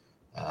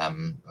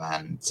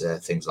 and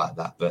things like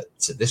that. But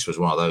this was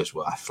one of those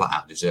where I flat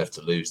out deserved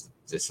to lose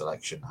this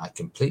election. I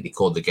completely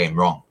called the game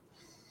wrong.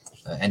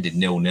 Ended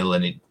 0-0,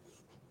 and it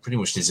pretty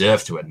much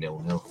deserved to end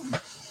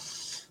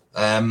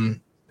 0-0.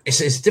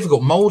 It's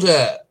difficult.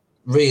 Molde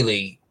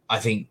really, I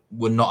think,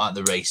 were not at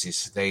the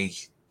races. They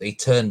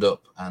turned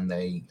up, and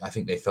I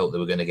think they felt they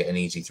were going to get an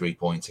easy 3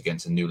 points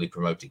against a newly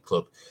promoted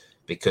club,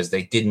 because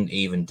they didn't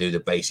even do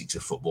the basics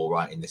of football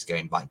right in this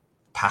game. Like,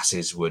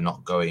 passes were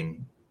not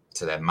going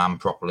to their man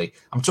properly.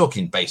 I'm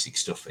talking basic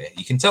stuff here.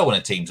 You can tell when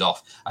a team's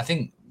off. I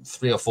think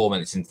 3 or 4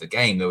 minutes into the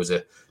game, there was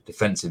a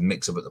defensive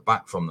mix-up at the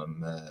back from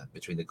them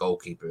between the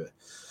goalkeeper,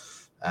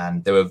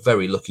 and they were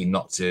very lucky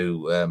not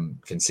to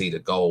concede a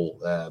goal.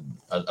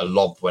 A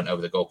lob went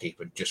over the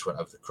goalkeeper and just went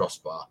over the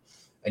crossbar.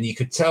 And you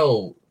could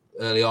tell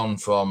early on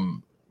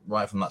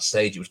right from that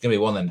stage, it was going to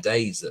be one of them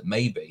days that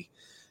maybe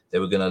they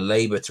were going to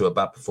labour to a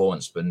bad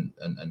performance, and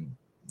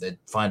they'd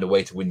find a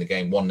way to win the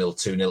game 1-0,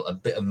 2-0, a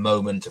bit of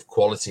moment of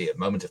quality, a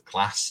moment of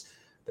class.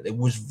 But there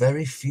was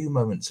very few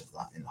moments of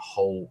that in the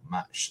whole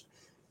match.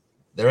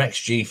 Their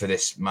XG for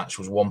this match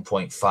was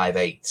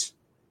 1.58,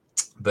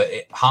 but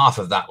half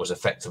of that was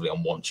effectively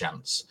on one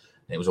chance.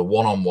 And it was a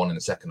one-on-one in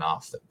the second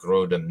half that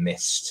Groda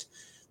missed.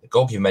 The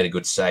goalkeeper made a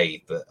good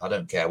save, but I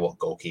don't care what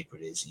goalkeeper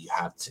it is. He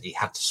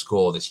had to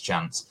score this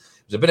chance.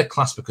 It was a bit of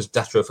class because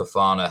Datro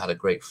Fofana had a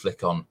great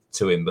flick on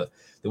to him, but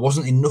there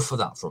wasn't enough of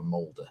that from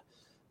Molde.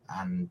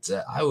 And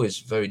I was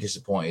very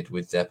disappointed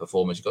with their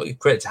performance. You've got to give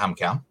credit to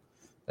HamKam.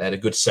 They had a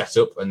good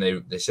setup, and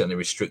they certainly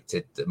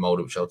restricted the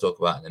Molde, which I'll talk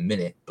about in a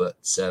minute. But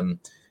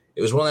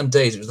it was one of them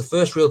days. It was the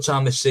first real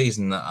time this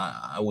season that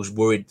I was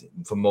worried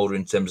for Molde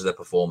in terms of their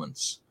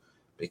performance,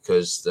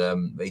 because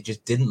they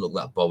just didn't look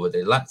that bothered.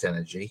 They lacked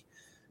energy,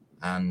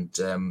 and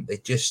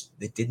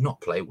they did not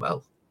play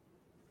well.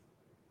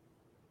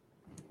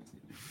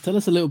 Tell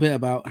us a little bit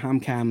about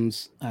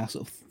HamKam's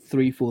sort of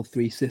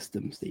 3-4-3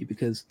 system, Steve,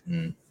 because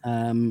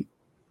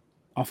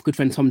our good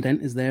friend Tom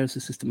Dent is there as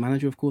assistant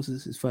manager. Of course,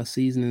 it's his first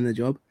season in the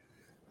job,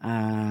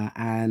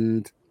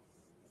 and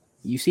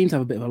you seem to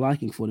have a bit of a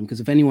liking for them, because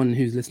if anyone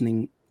who's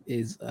listening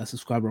is a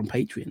subscriber on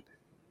Patreon,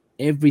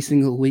 every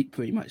single week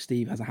pretty much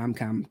Steve has a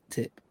HamCam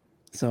tip.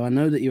 So I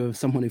know that you're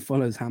someone who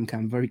follows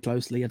HamCam very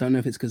closely. I don't know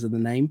if it's because of the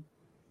name,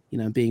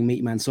 being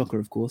Meatman Soccer,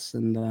 of course,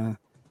 and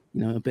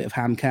a bit of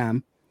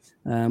HamCam.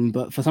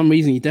 But for some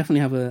reason, you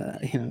definitely have a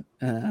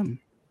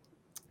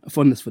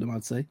fondness for them,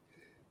 I'd say.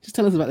 Just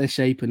tell us about their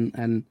shape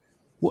and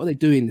what are they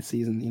doing this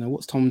season?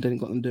 What's Tom Dent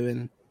got them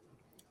doing?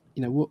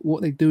 What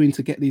are they doing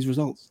to get these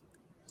results?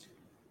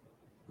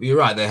 You're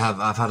right.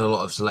 I've had a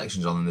lot of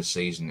selections on them this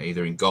season,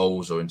 either in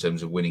goals or in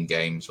terms of winning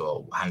games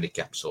or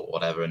handicaps or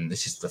whatever. And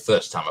this is the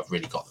first time I've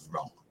really got them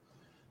wrong,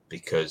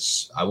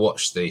 because I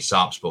watched the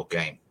Sarpsborg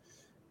game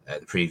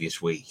the previous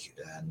week,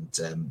 and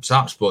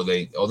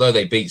Sarpsborg, although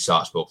they beat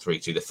Sarpsborg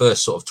 3-2, the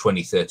first sort of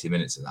 20-30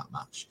 minutes of that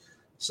match,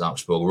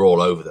 Sarpsborg were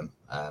all over them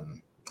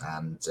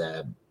and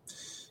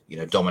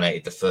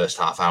dominated the first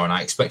half hour. And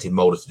I expected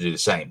Molde to do the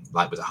same,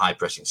 like with a high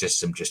pressing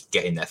system, just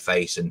get in their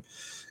face and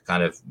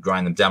kind of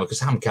grind them down, because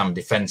HamCam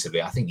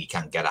defensively, I think you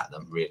can get at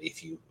them really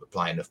if you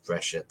apply enough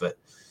pressure. But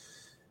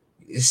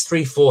this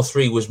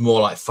 3-4-3 was more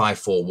like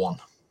 5-4-1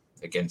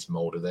 against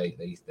Molde.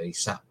 They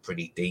sat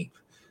pretty deep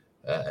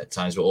at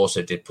times, but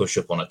also did push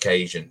up on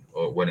occasion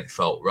or when it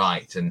felt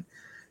right. And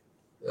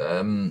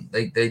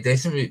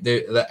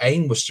the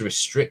aim was to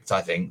restrict,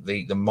 I think,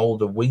 the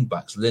Molde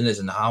wingbacks, Linners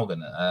and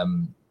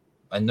Haugen.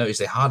 I noticed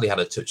they hardly had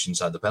a touch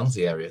inside the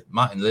penalty area.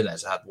 Martin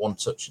Linners had one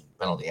touch in the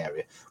penalty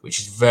area, which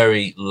is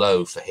very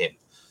low for him.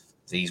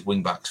 These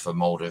wingbacks for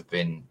Molde have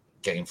been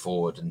getting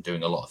forward and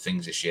doing a lot of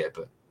things this year,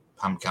 but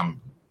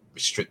HamCam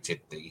restricted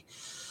the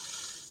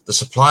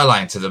supply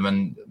line to them,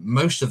 and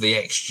most of the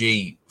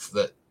XG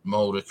that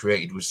Molde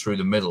created was through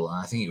the middle. And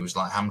I think it was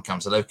like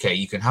HamCam said, okay,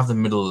 you can have the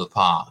middle of the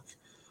park,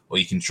 or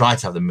you can try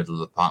to have the middle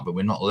of the park, but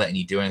we're not letting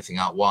you do anything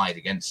out wide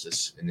against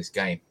us in this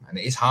game. And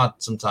it is hard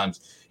sometimes.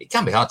 It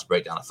can be hard to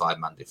break down a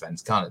 5-man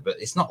defence, can't it? But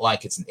it's not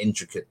like it's an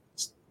intricate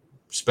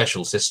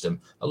special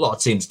system. A lot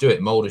of teams do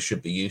it. Molde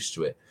should be used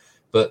to it.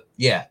 But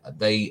yeah,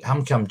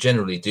 HamCam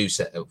generally do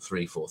set up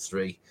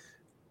 3-4-3,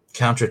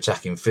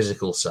 counter-attacking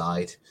physical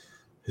side,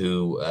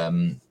 who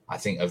I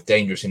think are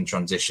dangerous in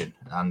transition.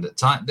 And at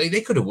times they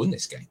could have won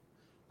this game,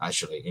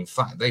 actually. In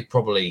fact, I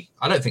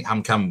don't think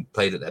HamCam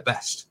played at their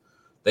best.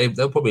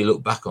 They'll probably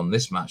look back on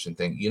this match and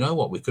think, you know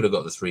what, we could have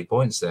got the 3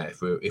 points there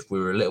if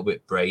we were a little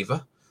bit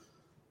braver,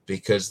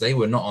 because they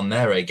were not on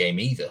their A game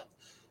either.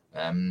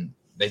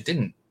 They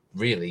didn't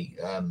really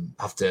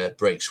have to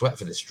break sweat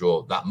for this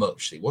draw that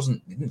much. It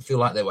didn't feel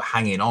like they were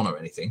hanging on or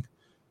anything.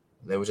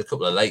 There was a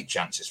couple of late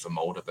chances for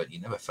Molde, but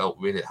you never felt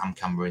really that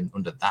HamCam were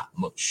under that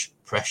much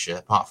pressure,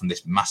 apart from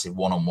this massive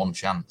one-on-one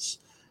chance.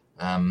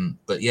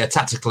 But yeah,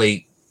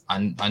 tactically,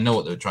 I know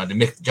what they were trying to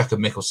do. Jakob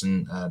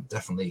Mikkelsen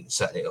definitely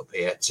set it up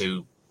here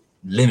to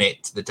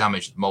limit the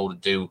damage that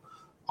Molde do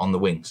on the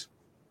wings.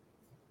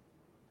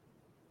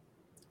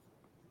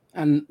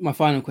 And my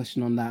final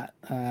question on that,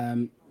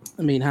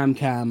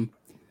 HamCam,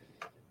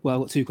 well,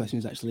 I've got 2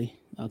 questions actually.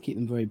 I'll keep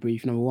them very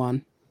brief. Number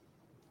 1,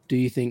 do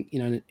you think,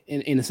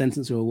 in a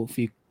sentence or a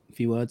few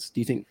words, do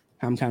you think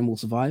HamCam will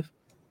survive?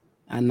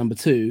 And number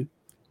 2,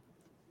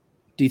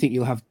 do you think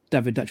you'll have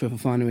David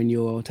Datro-Fofana in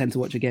your 10 to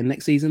watch again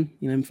next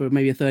season, for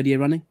maybe a 3rd year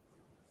running?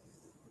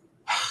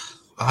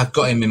 I've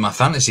got him in my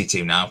fantasy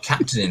team now. I'm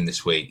captaining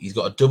this week. He's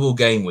got a double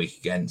game week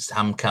against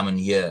HamCam and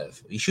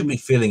Yerv. He should be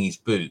filling his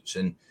boots.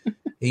 And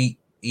he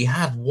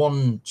had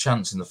one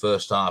chance in the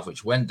first half,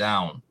 which went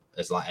down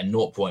as like a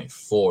 0.4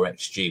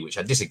 XG, which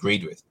I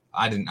disagreed with.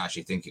 I didn't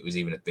actually think it was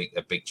even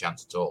a big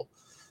chance at all.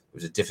 It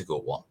was a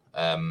difficult one.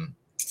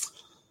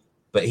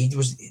 But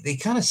they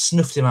kind of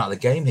snuffed him out of the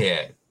game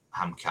here,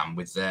 HamCam,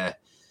 with their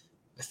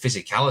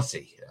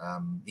physicality.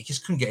 He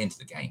just couldn't get into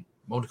the game.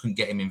 Molde couldn't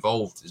get him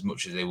involved as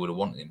much as they would have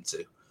wanted him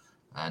to.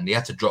 And he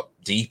had to drop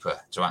deeper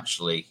to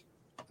actually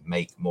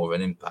make more of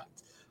an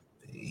impact.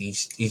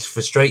 He's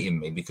frustrating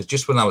me, because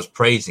just when I was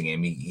praising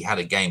him, he had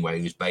a game where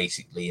he was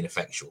basically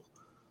ineffectual.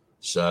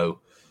 So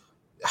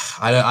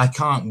I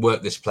can't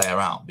work this player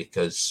out,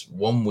 because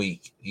one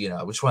week,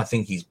 which when I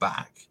think he's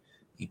back,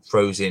 he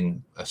throws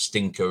in a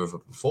stinker of a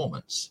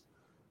performance.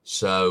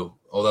 So,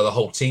 although the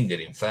whole team did,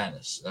 in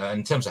fairness.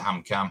 In terms of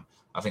HamCam,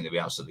 I think they'll be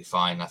absolutely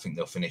fine. I think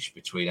they'll finish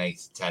between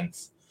 8th,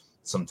 10th,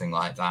 something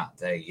like that.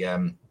 They,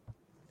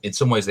 in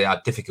some ways, they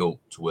are difficult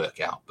to work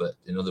out, but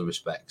in other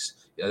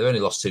respects, they've only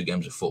lost 2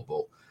 games of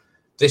football.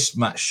 This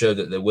match showed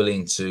that they're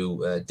willing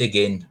to dig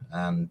in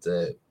and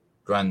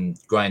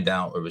grind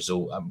out a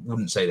result. I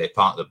wouldn't say they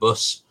parked the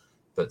bus,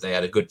 but they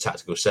had a good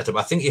tactical setup.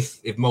 I think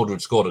if Molde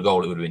had scored a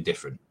goal, it would have been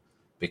different,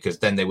 because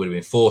then they would have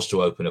been forced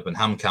to open up, and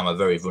HamCam are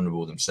very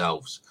vulnerable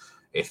themselves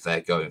if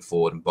they're going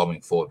forward and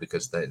bombing forward,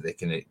 because they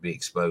can be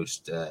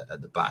exposed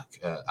at the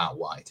back, out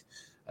wide.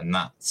 And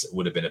that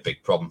would have been a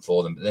big problem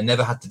for them. But they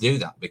never had to do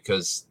that,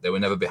 because they were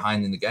never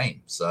behind in the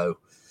game. So,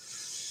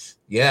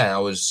 yeah,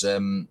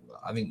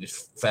 I think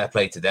it's fair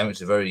play to them. It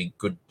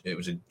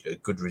was a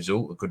good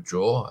result, a good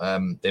draw.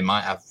 They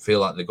might feel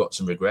like they've got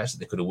some regrets that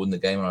they could have won the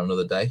game on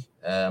another day.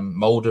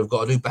 Molde have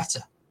got to do better.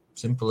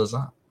 Simple as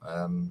that.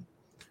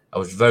 I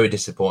was very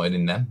disappointed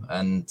in them,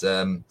 and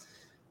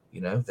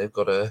they've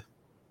got to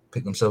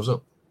pick themselves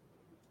up.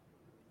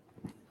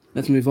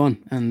 Let's move on,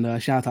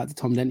 and shout out to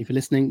Tom Dentley for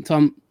listening.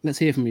 Tom, let's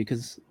hear from you,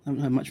 because I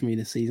haven't heard much from you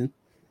this season.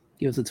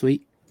 Give us a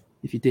tweet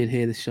if you did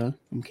hear this show.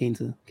 I'm keen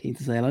to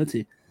say hello to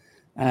you.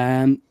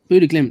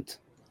 Buda Glimt,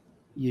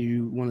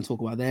 you want to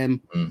talk about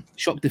them?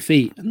 Shock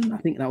defeat, and I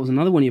think that was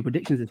another one of your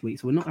predictions this week.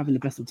 So we're not having the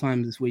best of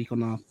times this week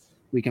on our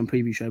weekend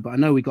preview show, but I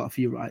know we got a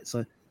few right,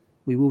 so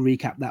we will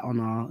recap that on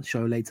our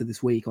show later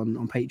this week on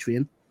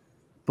Patreon.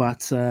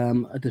 But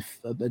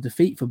a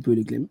defeat for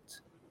Buda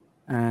Glimt.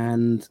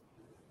 And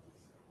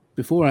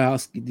before I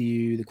ask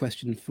you the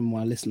question from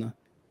our listener,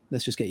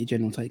 let's just get your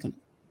general take on it.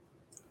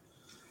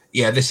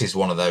 Yeah, this is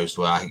one of those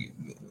where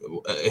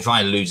if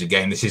I lose a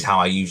game, this is how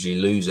I usually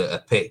lose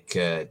a pick,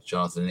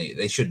 Jonathan.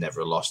 They should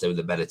never have lost. They were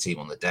the better team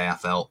on the day, I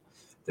felt.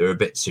 They were a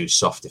bit too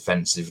soft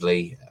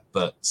defensively,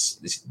 but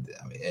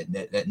at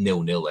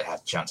 0-0, they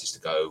had chances to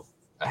go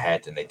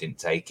ahead and they didn't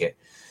take it.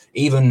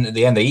 Even at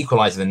the end, they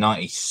equalised in the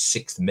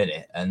 96th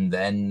minute and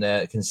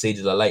then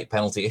conceded a late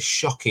penalty, a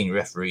shocking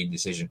referee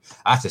decision.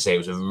 I have to say it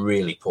was a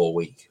really poor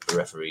week for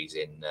referees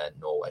in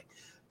Norway.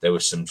 There were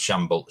some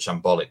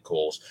shambolic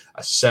calls.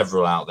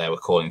 Several out there were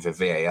calling for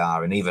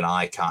VAR, and even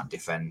I can't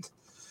defend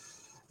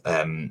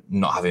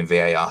not having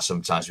VAR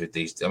sometimes with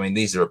these. I mean,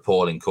 these are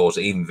appalling calls.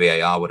 Even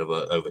VAR would have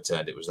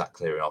overturned it. It was that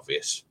clear and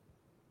obvious.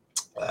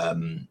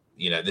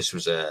 This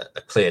was a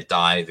clear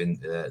dive in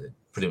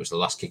pretty much the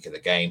last kick of the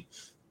game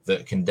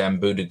that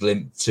condemned Buda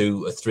Glimt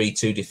to a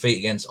 3-2 defeat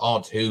against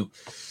Odd, who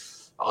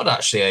Odd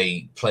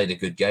actually played a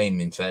good game,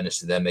 in fairness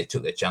to them. They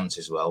took their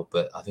chances well,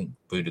 but I think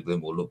Buda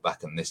Glimt will look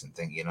back on this and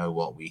think, you know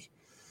what,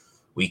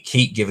 we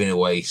keep giving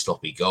away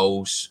sloppy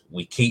goals.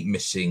 We keep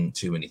missing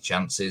too many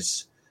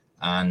chances.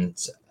 And,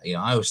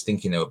 I was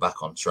thinking they were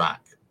back on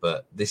track,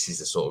 but this is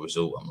the sort of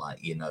result I'm like,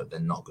 they're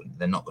not going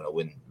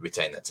to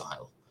retain their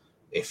title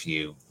if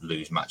you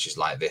lose matches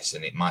like this.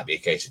 And it might be a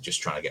case of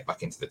just trying to get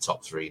back into the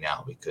top three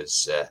now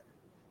because,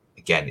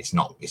 again, it's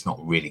not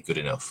really good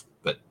enough,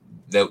 but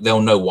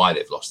they'll know why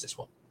they've lost this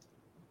one.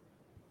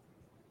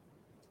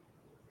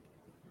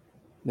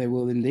 They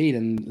will indeed.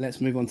 And let's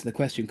move on to the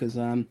question, because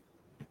I'm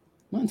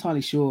not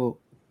entirely sure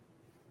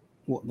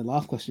what the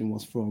last question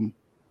was from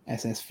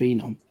SS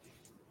Phenom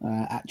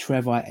at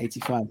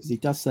Trevite85, because he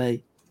does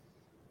say,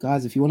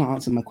 guys, if you want to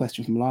answer my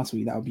question from last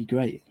week, that would be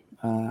great.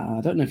 I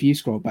don't know if you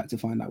scrolled back to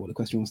find out what the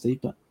question was, Steve,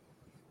 but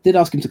did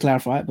ask him to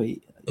clarify it, but I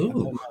don't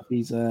know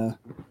if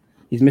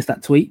he's missed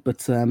that tweet.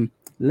 But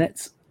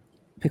let's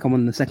pick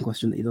on the second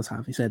question that he does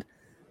have. He said,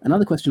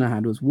 another question I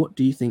had was, what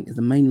do you think is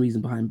the main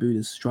reason behind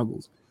Buda's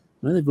struggles?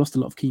 I know they've lost a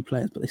lot of key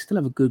players, but they still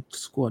have a good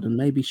squad and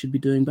maybe should be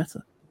doing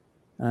better.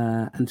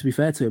 And to be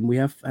fair to him, we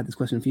have had this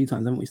question a few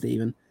times, haven't we,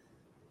 Stephen?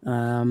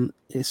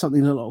 It's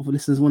something that a lot of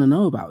listeners want to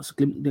know about. So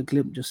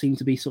Glimt just seem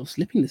to be sort of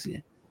slipping this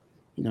year,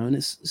 and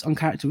it's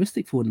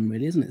uncharacteristic for them,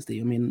 really, isn't it,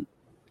 Steve? I mean,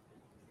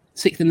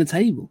 6th in the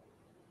table,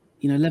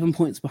 11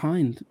 points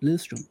behind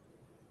Lillestrøm.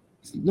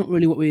 It's not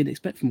really what we'd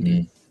expect from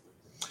Glimt.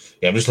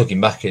 Yeah, I'm just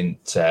looking back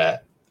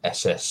into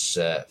SS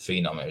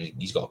Phenom.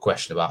 He's got a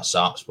question about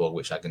Sarpsborg,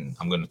 which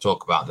I'm going to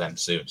talk about them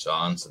soon, so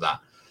I'll answer that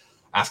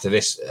after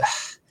this.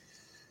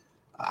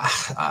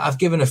 I've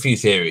given a few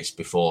theories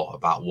before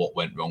about what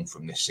went wrong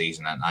from this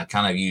season, and I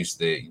kind of used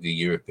the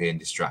European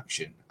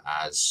distraction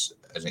as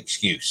an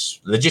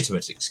excuse,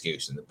 legitimate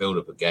excuse, in the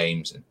build-up of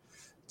games and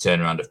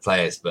turnaround of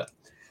players. But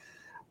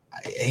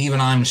even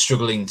I'm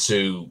struggling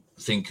to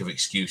think of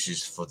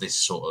excuses for this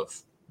sort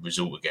of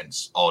result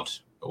against Odd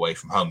away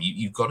from home.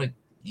 You've got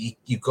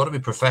to be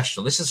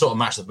professional. This is the sort of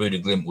match that Buda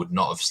Glimt would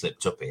not have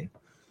slipped up in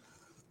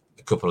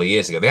a couple of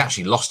years ago. They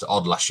actually lost to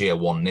Odd last year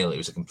 1-0. It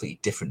was a completely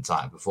different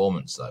type of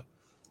performance, though.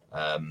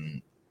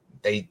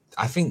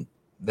 I think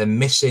they're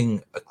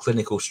missing a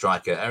clinical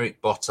striker. Erik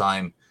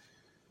Botheim.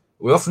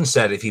 We often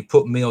said if you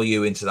put me or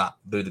you into that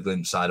Buda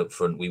Glimt side up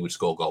front, we would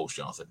score goals,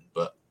 Jonathan.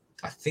 But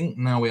I think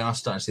now we are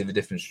starting to see the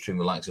difference between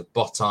the likes of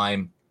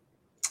Botheim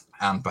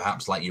and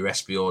perhaps like your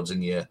Espejords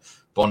and your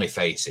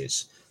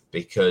Bonifaces,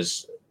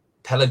 because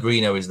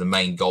Pellegrino is the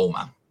main goal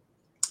man.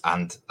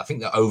 And I think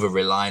they're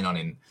over-relying on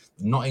him.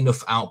 Not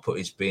enough output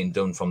is being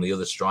done from the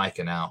other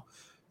striker now.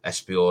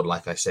 Espejord,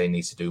 like I say,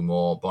 needs to do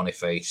more.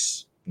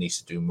 Boniface needs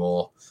to do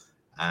more.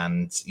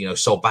 And,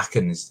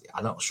 Solbakken,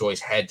 I'm not sure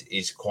his head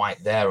is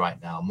quite there right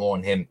now. More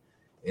on him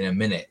in a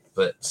minute.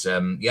 But,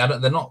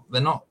 they're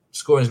not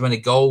scoring as many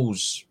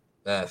goals,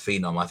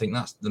 Phenom. I think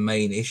that's the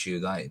main issue.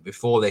 That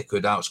before they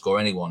could outscore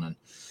anyone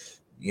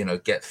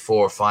and, get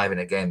 4 or 5 in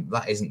a game,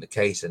 that isn't the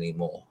case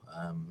anymore.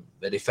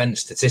 Their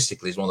defence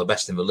statistically is one of the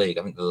best in the league.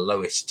 I think the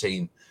lowest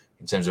team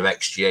in terms of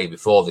XGA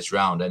before this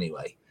round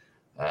anyway.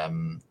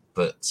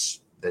 But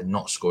they're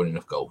not scoring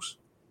enough goals.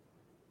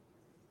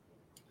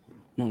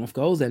 Not enough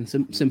goals then.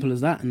 Simple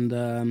as that. And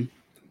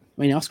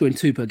they're scoring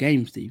 2 per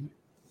game, Steve.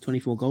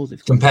 24 goals.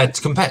 Compared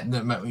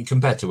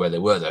to where they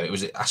were, though, it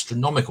was at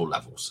astronomical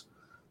levels.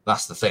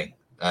 That's the thing.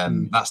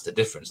 That's the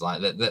difference.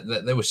 Like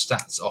there were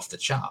stats off the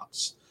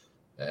charts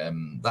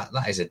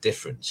That is a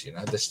difference.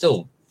 They're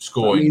still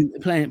scoring.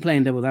 I mean,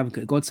 playing devil's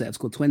advocate, Godset have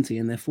scored 20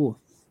 and they're fourth.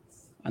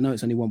 I know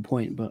it's only 1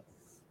 point, but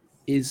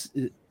is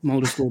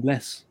Molde scored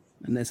less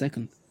and they're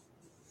second?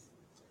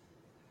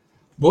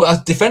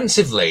 Well,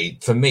 defensively,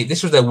 for me,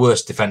 this was their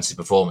worst defensive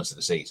performance of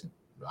the season,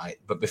 right?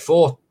 But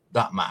before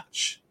that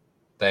match,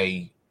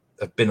 they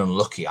have been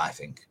unlucky, I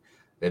think.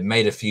 They've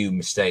made a few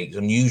mistakes,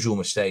 unusual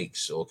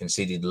mistakes, or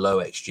conceded low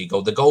XG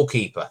goal. The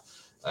goalkeeper,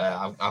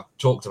 I've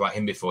talked about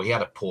him before. He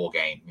had a poor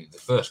game. The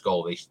first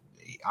goal,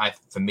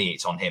 for me,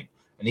 it's on him.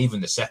 And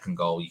even the second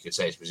goal, you could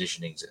say his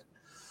positioning's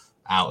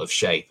out of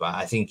shape.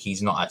 I think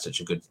he's not had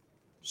such a good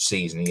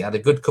season. He had a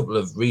good couple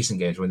of recent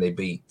games when they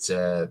beat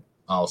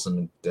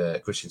Arsenal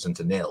and Christensen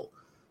to 0,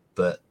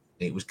 but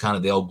it was kind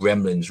of the old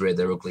Gremlins reared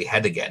their ugly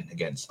head again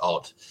against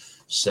Odd.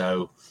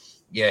 So,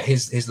 yeah,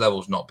 his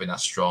level's not been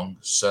as strong.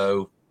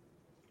 So,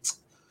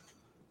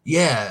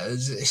 yeah,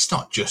 it's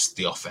not just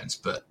the offense,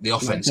 but the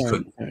offense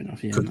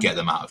could get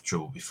them out of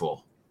trouble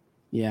before.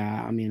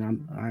 Yeah, I mean,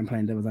 I'm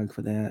playing devil's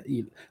advocate there.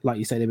 Like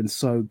you say, they've been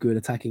so good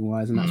attacking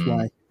wise, and that's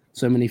why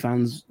so many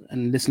fans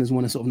and listeners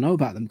want to sort of know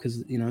about them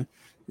because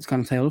it's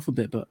kind of tailed off a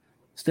bit, but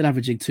still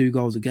averaging 2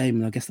 goals a game,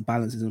 and I guess the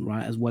balance isn't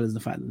right, as well as the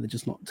fact that they're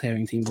just not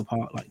tearing teams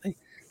apart like they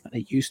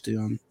used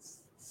to.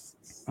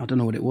 I don't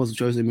know what it was.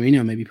 Jose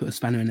Mourinho maybe put a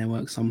spanner in their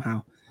works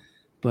somehow,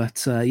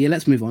 but yeah,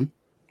 let's move on.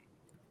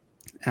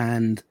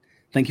 And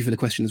thank you for the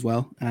question as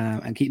well,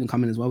 and keep them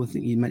coming as well. I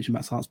think you mentioned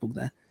about Salzburg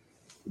there.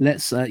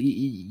 Let's. There's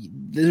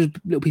a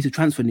little piece of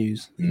transfer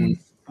news.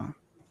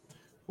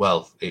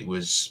 Well, it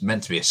was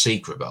meant to be a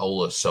secret, but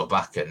Ola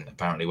Solbakken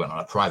apparently went on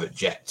a private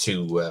jet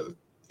to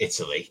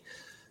Italy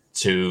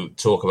to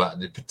talk about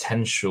the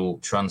potential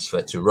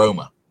transfer to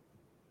Roma.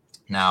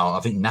 Now, I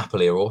think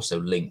Napoli are also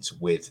linked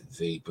with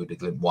the Bodø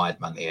Glimt wide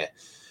man here,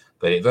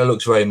 but it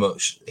looks very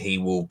much he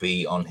will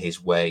be on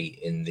his way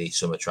in the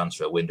summer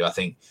transfer window. I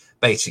think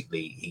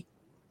basically he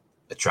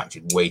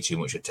attracted way too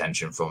much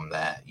attention from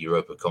their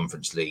Europa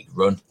Conference League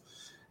run,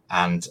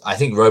 and I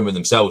think Roma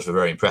themselves were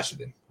very impressed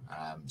with him.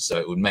 So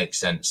it would make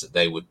sense that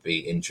they would be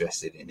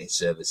interested in his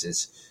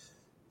services.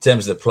 In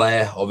terms of the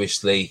player,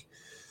 obviously,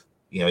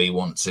 you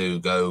want to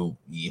go.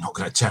 You're not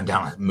going to turn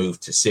down a move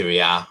to Serie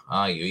A,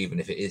 are you? Even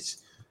if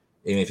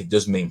it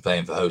does mean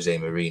playing for Jose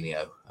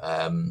Mourinho.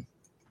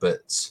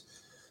 But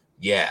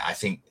yeah, I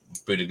think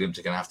Bodø Glimt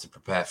are going to have to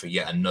prepare for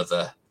yet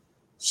another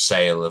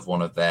sale of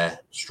one of their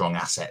strong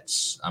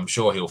assets. I'm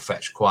sure he'll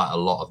fetch quite a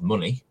lot of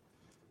money,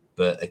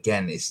 but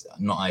again, it's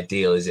not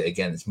ideal, is it?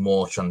 Again, it's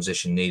more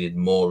transition needed,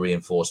 more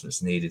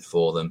reinforcements needed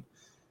for them,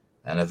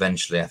 and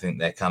eventually, I think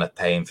they're kind of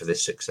paying for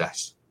this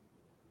success.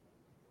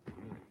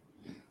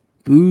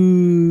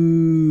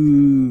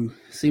 Boo!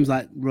 Seems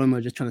like Roma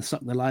are just trying to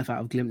suck the life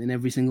out of Glimt in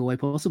every single way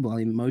possible.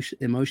 I mean,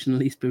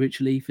 emotionally,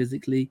 spiritually,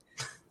 physically,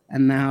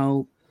 and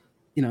now,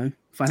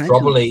 financially.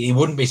 Probably, he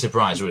wouldn't be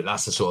surprised.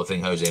 That's the sort of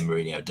thing Jose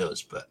Mourinho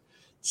does. But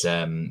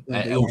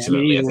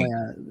ultimately, I think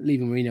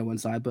leaving Mourinho one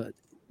side, but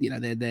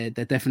they're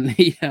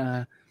definitely.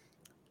 It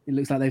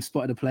looks like they've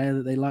spotted a player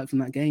that they like from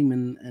that game,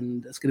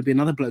 and it's going to be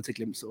another blow to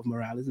Glimt sort of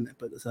morale, isn't it?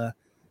 But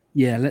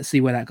yeah, let's see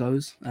where that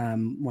goes.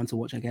 One to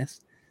watch, I guess.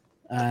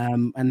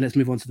 And let's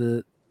move on to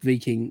the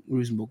Viking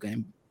Rosenborg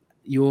game.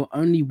 Your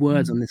only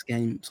words on this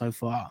game so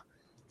far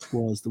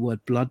was the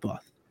word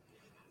bloodbath.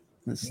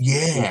 Let's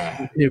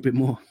hear a bit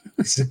more.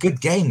 It's a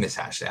good game, this,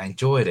 actually. I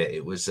enjoyed it.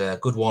 It was a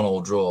good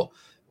 1-1 draw.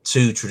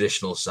 2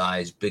 traditional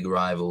sides, big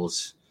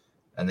rivals,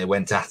 and they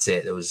went at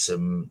it. There was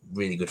some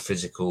really good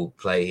physical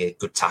play here,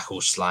 good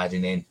tackles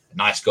sliding in. A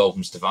nice goal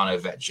from Stefano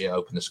Vecchia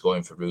opened the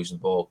scoring for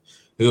Rosenborg,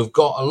 who have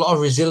got a lot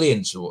of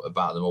resilience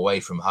about them away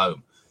from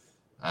home.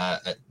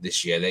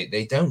 This year,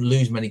 they don't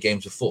lose many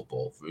games of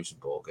football for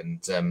Rosenborg,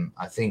 and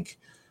I think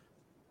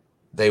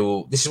they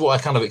will. This is what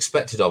I kind of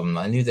expected of them.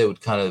 I knew they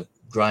would kind of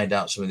grind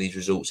out some of these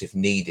results if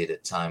needed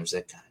at times.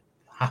 They're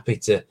happy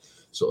to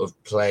sort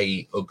of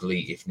play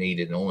ugly if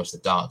needed, and almost the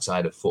dark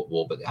side of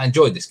football. But I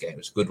enjoyed this game. It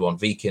was a good one.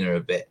 Viking are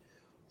a bit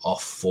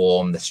off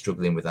form. They're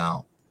struggling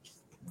without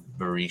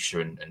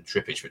Berisha and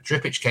Trippic, but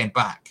Trippic came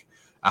back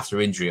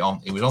after injury.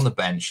 He was on the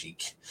bench,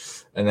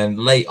 and then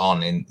late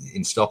on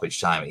in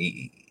stoppage time,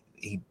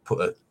 he put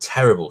a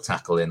terrible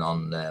tackle in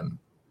on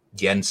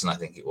Jensen, I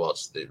think it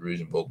was, the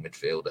Rosenborg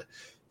midfielder.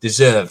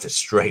 Deserved a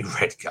straight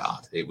red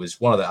card. It was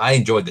one of the. I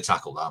enjoyed the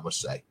tackle, I must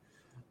say.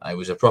 It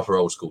was a proper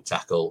old school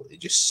tackle. It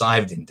just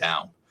sived him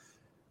down,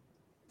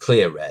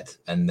 clear red,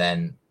 and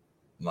then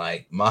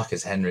like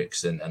Marcus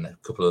Henriksen and a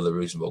couple of the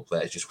Rosenborg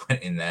players just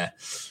went in there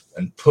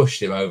and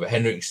pushed him over.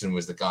 Henriksen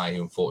was the guy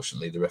who,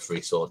 unfortunately, the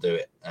referee saw do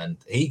it, and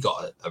he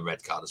got a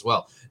red card as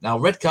well. Now,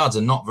 red cards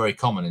are not very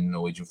common in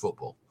Norwegian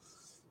football.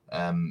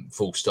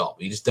 Full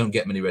stop. You just don't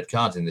get many red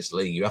cards in this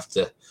league. You have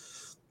to.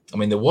 I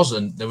mean, there was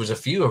a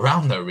few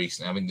around there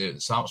recently. I mean, the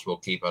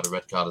Salzburg keeper had a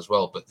red card as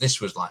well, but this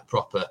was like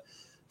proper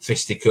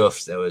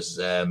fisticuffs. There was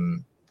a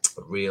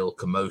real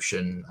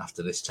commotion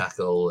after this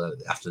tackle.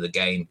 After the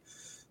game,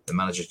 the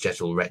manager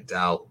Kjetil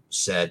Rekdal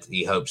said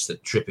he hopes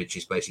that Trippic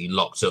is basically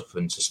locked up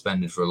and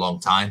suspended for a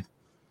long time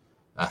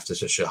after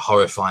such a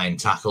horrifying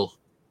tackle.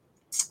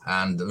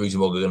 And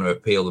Rosenborg are going to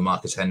appeal the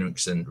Marcus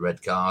Henriksen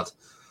red card,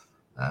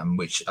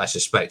 which I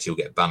suspect he'll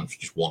get banned for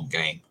just one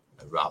game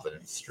rather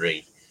than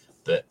 3.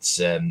 But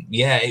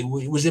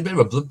it was a bit of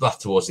a bloodbath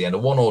towards the end, a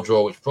 1-1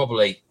 draw, which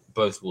probably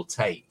both will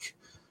take.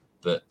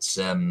 But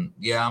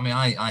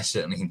I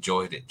certainly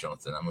enjoyed it,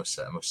 Jonathan. I must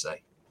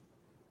say.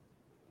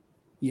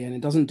 Yeah, and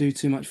it doesn't do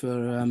too much for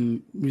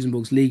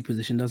Rosenborg's league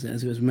position, does it?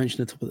 As it was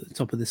mentioned at the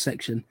top of this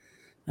section,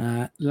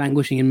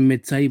 languishing in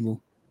mid-table.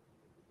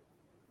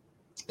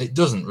 It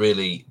doesn't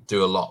really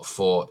do a lot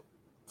for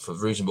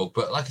Rosenborg,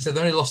 but like I said, they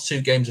only lost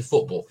 2 games of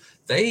football.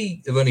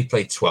 They have only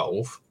played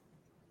 12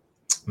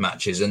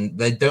 matches, and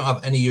they don't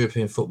have any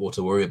European football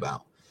to worry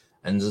about.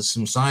 And there's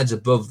some sides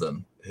above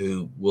them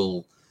who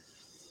will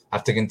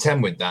have to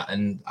contend with that.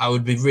 And I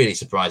would be really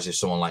surprised if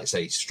someone like,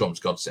 say,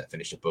 Stroms Godset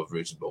finished above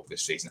Rosenborg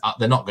this season.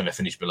 They're not going to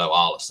finish below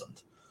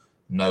Arlesund.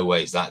 No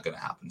way is that going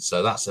to happen.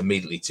 So that's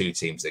immediately 2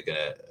 teams they're going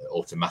to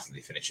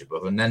automatically finish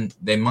above. And then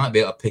they might be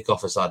able to pick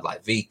off a side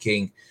like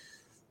Viking,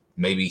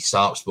 maybe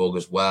Sarpsborg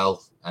as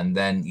well. And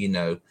then,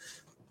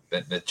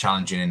 they're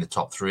challenging in the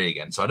top 3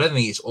 again. So I don't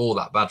think it's all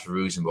that bad for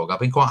Rosenborg. I've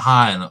been quite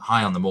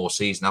high on them all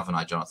season, haven't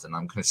I, Jonathan?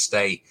 I'm going to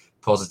stay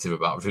positive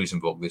about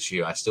Rosenborg this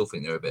year. I still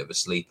think they're a bit of a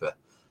sleeper,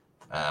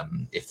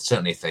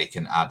 if they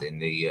can add in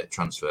the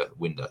transfer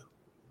window.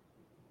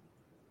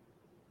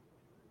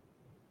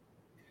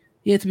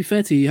 Yeah, to be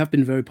fair to you, you have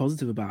been very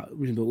positive about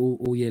Rosenborg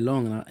all year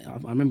long. And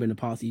I remember in the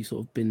past you've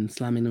sort of been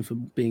slamming them for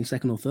being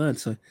second or third.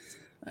 So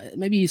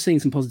maybe you're seeing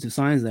some positive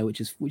signs there, which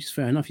is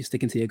fair enough. You're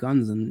sticking to your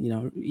guns, and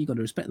you got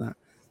to respect that.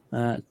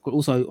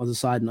 Also, as a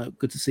side note,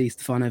 good to see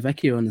Stefano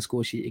Vecchio on the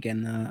score sheet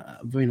again. A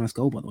very nice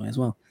goal, by the way, as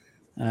well.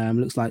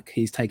 Looks like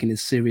he's taken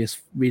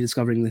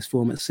rediscovering this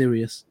form at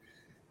Sirius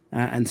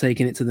and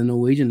taking it to the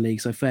Norwegian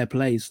league. So fair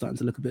play. He's starting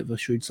to look a bit of a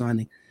shrewd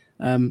signing.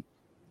 A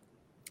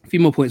few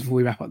more points before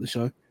we wrap up the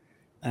show.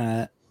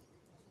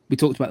 We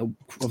talked about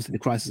obviously the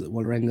crisis at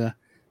Vålerenga.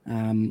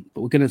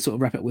 But we're going to sort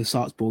of wrap it with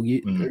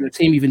Sarpsborg. The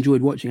team you've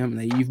enjoyed watching, haven't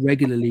they? You've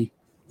regularly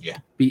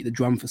beat the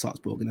drum for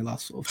Sarpsborg in the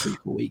last sort of 3-4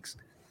 weeks.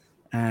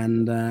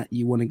 And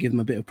you want to give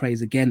them a bit of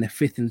praise again. They're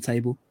 5th in the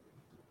table.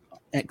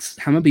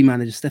 Ex-Hammarby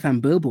manager Stefan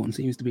Billborn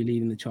seems to be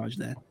leading the charge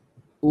there.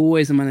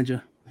 Always a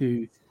manager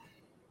who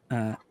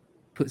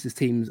puts his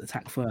team's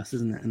attack first,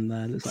 isn't it?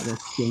 And looks like they're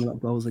scoring a lot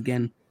of goals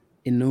again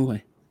in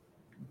Norway.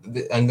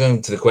 I'm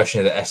going to the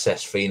question that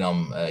SS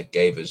Phenom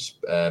gave us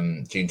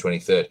June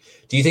 23rd.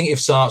 Do you think if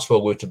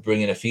Sarpsborg were to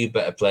bring in a few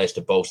better players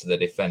to bolster their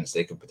defence,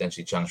 they could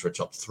potentially challenge for a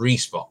top 3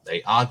 spot?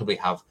 They arguably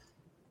have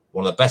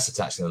one of the best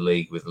attacks in the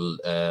league with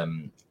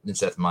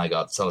Linseth,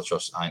 Maigard,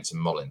 Salatros, Heinz and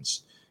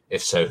Mullins.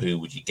 If so, who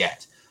would you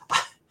get?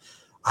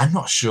 I'm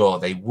not sure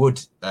they would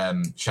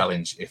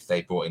challenge if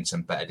they brought in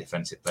some better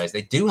defensive players.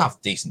 They do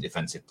have decent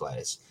defensive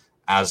players,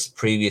 as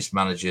previous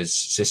managers'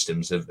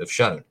 systems have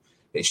shown.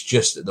 It's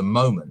just at the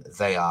moment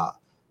they are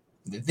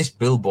this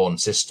Billborn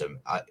system.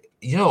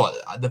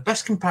 The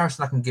best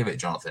comparison I can give it,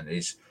 Jonathan,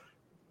 is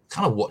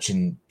kind of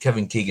watching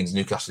Kevin Keegan's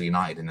Newcastle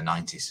United in the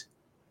 90s.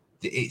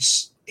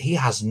 He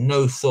has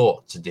no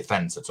thought to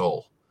defence at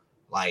all.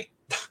 Like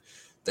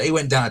they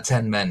went down to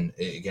 10 men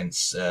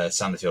against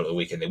Sandefjord at the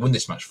weekend. They won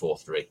this match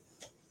 4-3.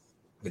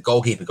 The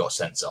goalkeeper got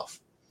sent off,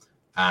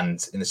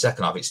 and in the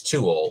second half it's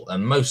 2-2.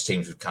 And most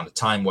teams would kind of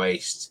time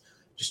waste,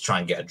 just try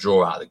and get a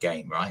draw out of the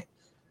game, right?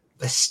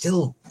 They're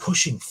still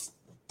pushing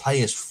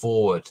players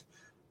forward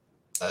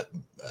a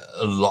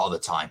lot of the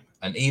time.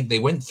 And they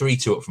went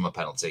 3-2 up from a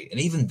penalty. And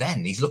even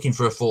then, he's looking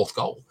for a 4th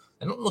goal.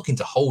 They're not looking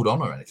to hold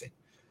on or anything.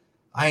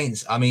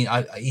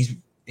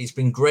 He's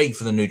been great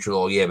for the neutral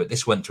all year, but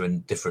this went to a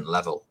different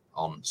level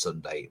on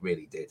Sunday. It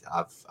really did.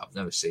 I've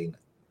never seen,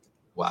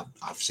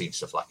 I've seen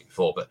stuff like it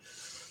before, but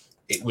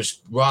it was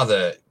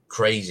rather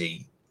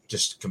crazy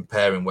just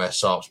comparing where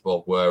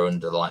Sarpsborg were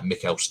under like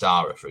Mikkel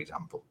Stara, for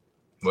example,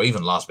 or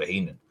even Lars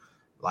Behinen.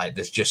 Like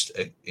there's just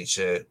it's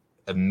a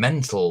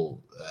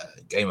mental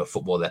game of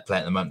football they're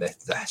playing at the moment.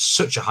 They're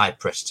such a high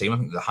press team. I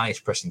think they're the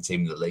highest pressing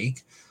team in the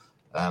league.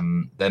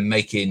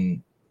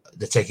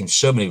 They're taking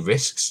so many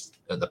risks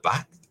at the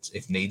back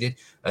if needed,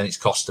 and it's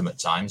cost them at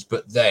times.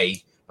 But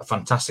they are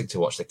fantastic to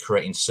watch. They're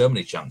creating so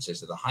many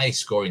chances. They're the highest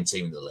scoring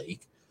team in the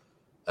league,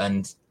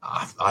 and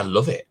I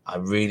love it. I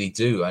really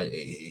do.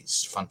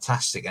 It's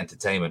fantastic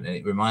entertainment, and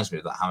it reminds me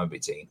of that Hammarby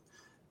team,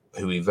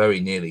 who we very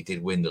nearly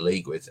did win the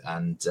league with.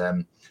 And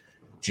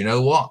do you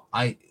know what?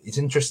 It's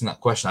interesting,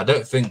 that question. I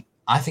think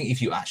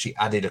if you actually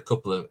added a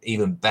couple of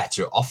even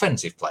better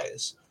offensive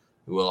players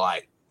who were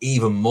like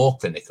even more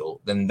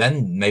clinical, then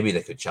maybe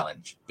they could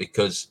challenge,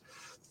 because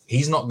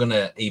he's not going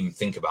to even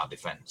think about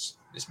defense,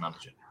 this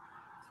manager.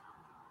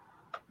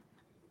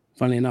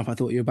 Funnily enough, I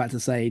thought you were about to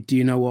say, do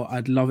you know what?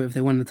 I'd love it if they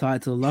won the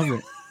title. Love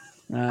it.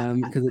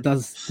 Because it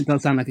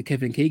does sound like a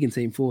Kevin Keegan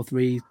team.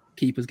 4-3,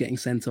 keepers getting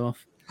sent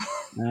off.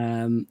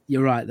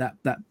 You're right.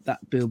 That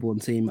Billborn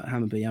team at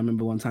Hammarby, I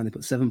remember one time they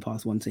put 7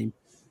 past one team.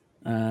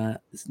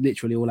 It's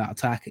literally all out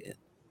attack.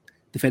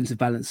 Defensive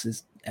balance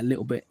is a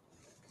little bit.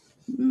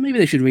 Maybe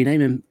they should rename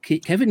him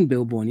Kevin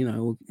Billborn,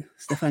 or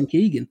Stefan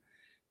Keegan,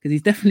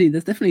 because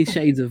there's definitely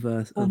shades of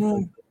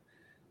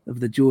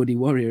the Geordie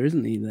Warrior,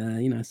 isn't he?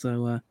 There,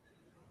 so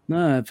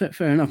no,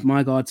 fair enough.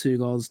 My God, 2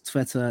 goals.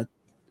 Tveta,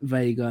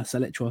 Vega,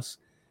 Seletros,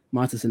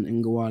 Martinson,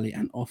 Ngawali,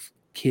 and off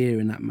Keir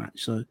in that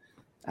match. So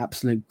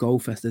absolute goal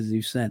fest, as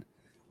you said.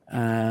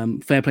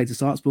 Fair play to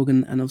Salzburg,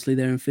 and obviously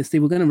they're in fifth.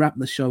 We're going to wrap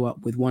the show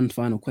up with one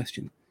final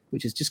question,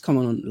 which has just come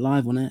on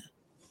live on air.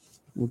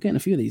 We're getting a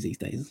few of these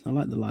days. I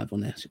like the live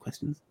on air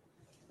questions.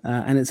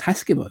 And it's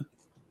Heskebo.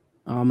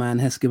 Our man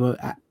Heskebo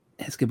at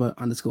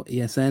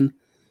Heskebo_ESN.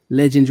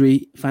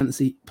 Legendary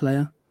fantasy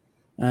player.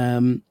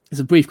 It's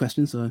a brief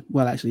question, so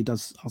actually he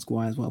does ask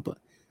why as well, but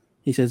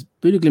he says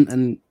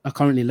Bodø/Glimt are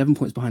currently 11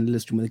 points behind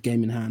Lillestrøm with a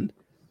game in hand.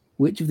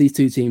 Which of these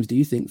two teams do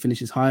you think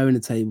finishes higher in the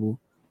table,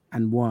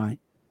 and why?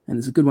 And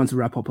it's a good one to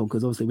wrap up on,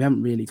 because obviously we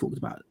haven't really talked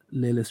about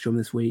Lillestrøm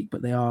this week,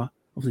 but they are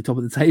obviously top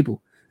of the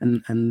table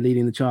and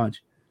leading the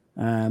charge.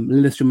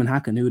 Lillestrøm and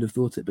Häcken, who would have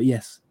thought it? But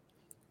yes,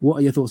 what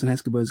are your thoughts on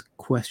Heskebo's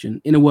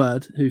question? In a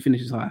word, who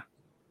finishes higher?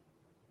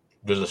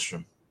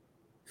 Lillestrøm.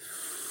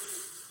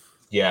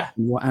 Yeah,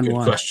 good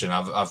why? question.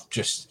 I've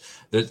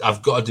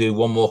got to do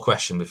one more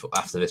question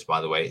after this. By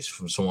the way, it's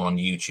from someone on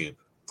YouTube,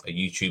 a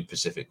YouTube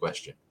specific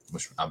question,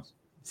 which I've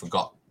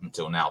forgot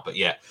until now. But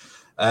yeah,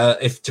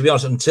 if to be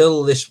honest,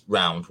 until this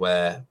round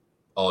where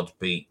Odd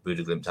beat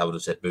Bodø/Glimt, I would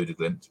have said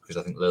Bodø/Glimt, because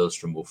I think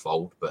Lillestrøm will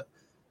fold. But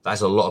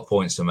that's a lot of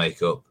points to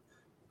make up.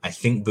 I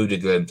think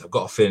Bodø/Glimt, I've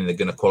got a feeling they're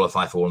going to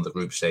qualify for one of the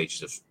group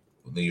stages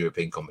of the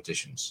European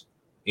competitions,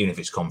 even if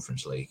it's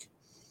Conference League.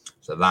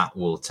 So that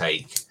will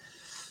take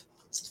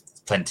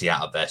plenty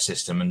out of their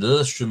system. And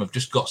Lillestrøm have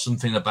just got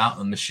something about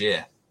them this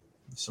year.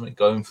 There's something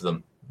going for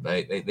them.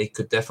 They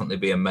could definitely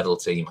be a medal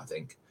team, I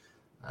think,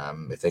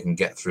 if they can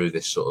get through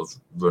this sort of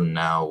run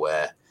now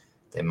where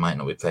they might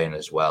not be playing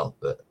as well.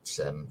 But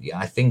yeah,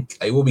 I think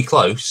it will be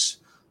close.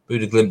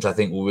 Bodø/Glimt, I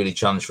think, will really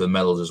challenge for the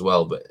medals as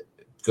well. But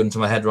gun to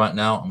my head right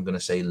now, I'm going to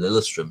say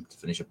Lillestrøm to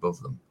finish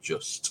above them,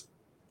 just.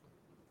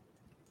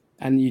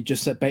 And you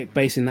just said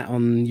basing that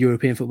on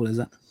European football, is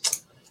that?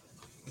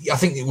 I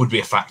think it would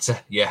be a factor,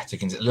 yeah. To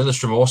consider.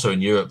 Lillestrøm also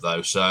in Europe,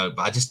 though, but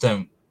I just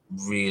don't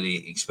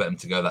really expect them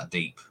to go that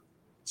deep.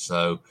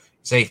 So,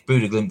 say if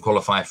Bodø/Glimt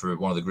qualify for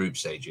one of the group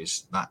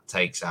stages, that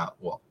takes out,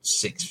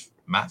 6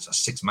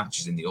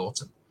 matches in the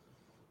autumn.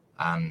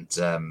 And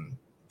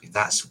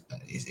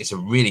it's a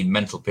really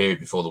mental period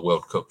before the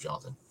World Cup,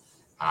 Jonathan.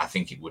 And I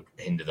think it would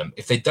hinder them.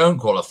 If they don't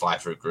qualify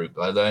for a group,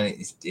 then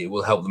it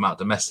will help them out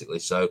domestically.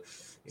 So,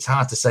 it's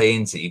hard to say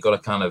into it. You've got to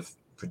kind of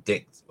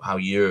predict how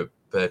Europe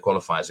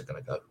qualifiers are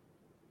going to go.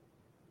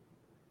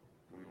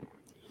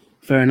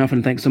 Fair enough,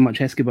 and thanks so much,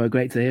 Heskebo.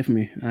 Great to hear from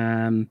you.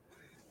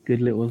 Good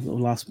little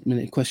last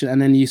minute question.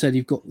 And then you said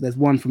there's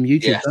one from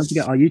YouTube. Yes. Don't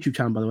forget our YouTube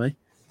channel, by the way.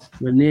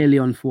 We're nearly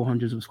on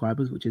 400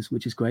 subscribers, which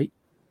is great.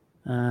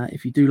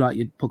 If you do like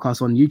your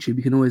podcast on YouTube,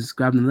 you can always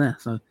grab them there.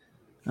 So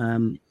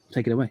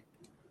take it away.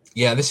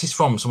 Yeah, this is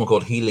from someone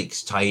called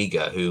Helix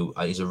Taiga, who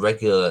is a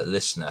regular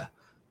listener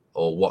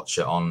or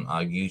watcher on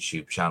our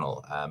YouTube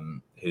channel.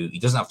 Who he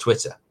doesn't have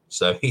Twitter.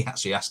 So he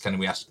actually asked, can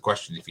we ask a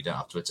question if you don't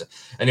have Twitter?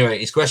 Anyway,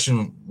 his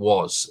question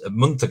was a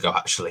month ago,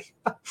 actually.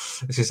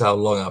 This is how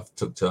long I've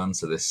took to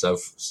answer this. So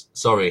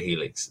sorry,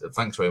 Helix.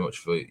 Thanks very much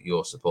for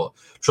your support.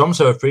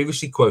 Tromsø have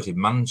previously quoted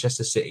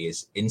Manchester City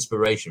as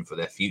inspiration for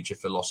their future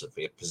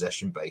philosophy of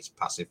possession-based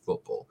passive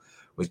football.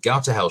 With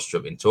Gaute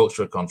Helstrup in talks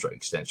for a contract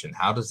extension,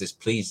 how does this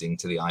pleasing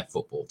to the eye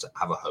football to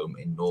have a home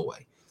in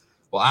Norway?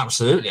 Well,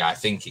 absolutely. I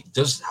think it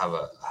does have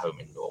a home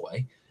in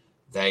Norway.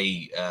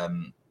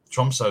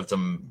 Tromsø have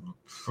done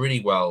pretty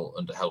well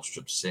under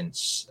Helstrup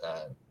since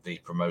the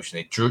promotion.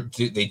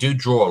 They do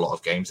draw a lot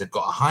of games. They've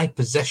got a high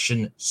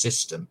possession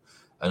system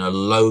and a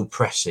low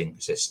pressing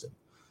system,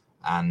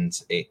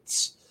 and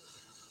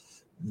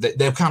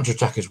they'll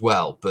counter-attack as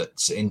well.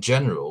 But in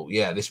general,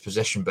 yeah, this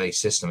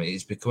possession-based system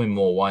is becoming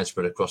more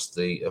widespread across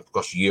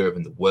Europe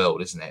and the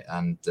world, isn't it?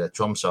 And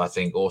Tromsø, I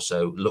think,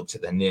 also looked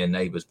at their near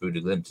neighbours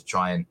Bodø/Glimt to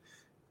try and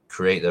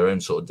create their own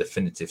sort of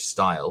definitive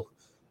style.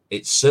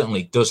 It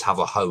certainly does have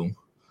a home.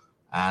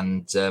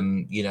 And,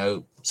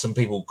 some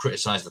people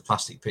criticize the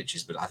plastic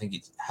pitches, but I think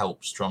it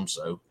helps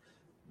Tromsø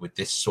with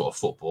this sort of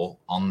football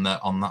on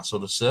that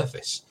sort of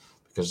surface,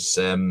 because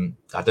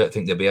I don't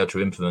think they'll be able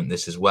to implement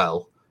this as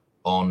well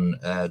on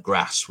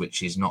grass,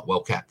 which is not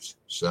well kept.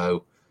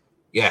 So,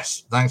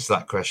 yes, thanks for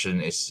that question.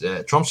 It's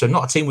Tromsø,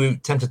 not a team we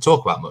tend to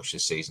talk about much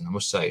this season, I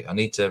must say. I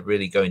need to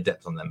really go in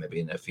depth on them maybe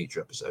in a future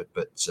episode.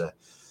 But,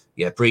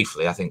 yeah,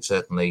 briefly, I think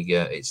certainly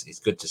it's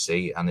good to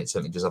see, and it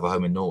certainly does have a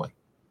home in Norway.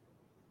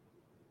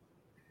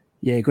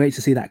 Yeah, great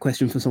to see that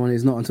question from someone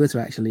who's not on Twitter,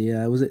 actually.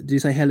 Did you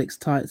say Helix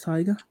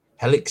Tiger?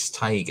 Helix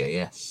Tiger,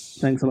 yes.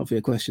 Thanks a lot for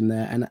your question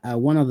there. And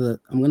one other,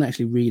 I'm going to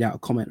actually read out a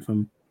comment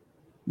from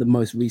the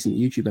most recent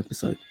YouTube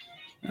episode,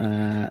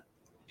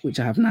 which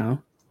I have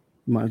now.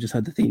 You might have just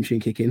heard the theme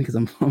tune kick in because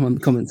I'm on the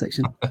comment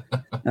section.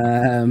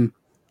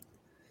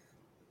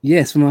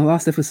 Yes, from our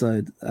last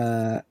episode,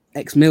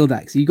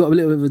 ex-Mildax. You got a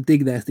little bit of a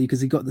dig there, Steve,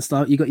 because you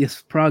got your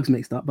Pragues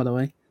mixed up, by the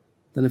way.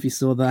 Don't know if you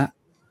saw that.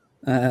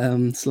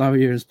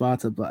 Slavia and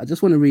Sparta, but I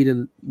just want to read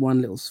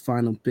one little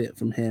final bit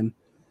from him.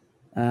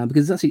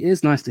 because it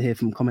is nice to hear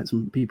from comments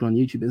from people on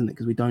YouTube, isn't it?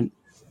 Because we don't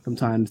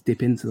sometimes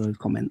dip into those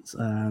comments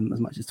as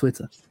much as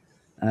Twitter.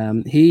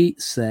 He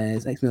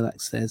says,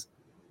 Xmilax says,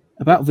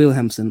 about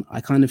Wilhelmsen, I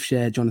kind of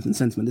share Jonathan's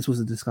sentiment. This was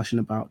a discussion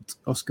about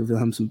Oscar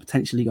Wilhelmsen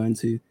potentially going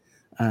to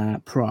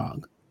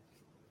Prague.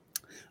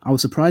 I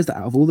was surprised that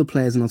out of all the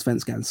players in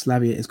Allsvenskan,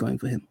 Slavia is going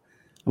for him.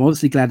 I'm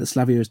obviously glad that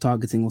Slavia is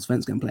targeting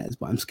Allsvenskan players,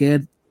 but I'm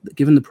scared that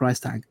given the price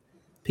tag,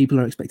 people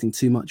are expecting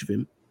too much of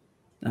him.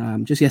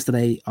 Just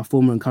yesterday, our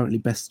former and currently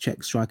best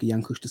Czech striker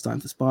Jan Kušta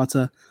signed for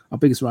Sparta, our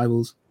biggest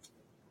rivals.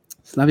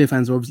 Slavia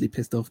fans are obviously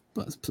pissed off,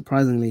 but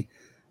surprisingly,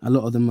 a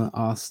lot of them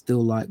are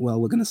still like, well,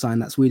 we're going to sign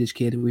that Swedish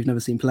kid who we've never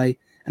seen play,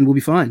 and we'll be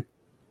fine.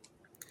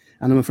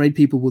 And I'm afraid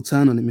people will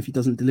turn on him if he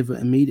doesn't deliver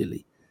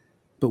immediately.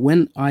 But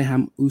when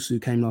Iham Usu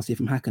came last year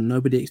from Häcken,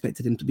 nobody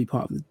expected him to be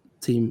part of the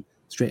team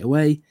straight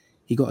away.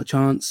 He got a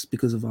chance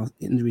because of our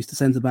injuries to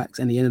centre-backs,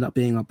 and he ended up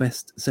being our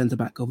best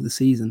centre-back over the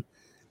season.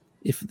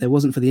 If there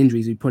wasn't for the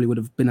injuries, he probably would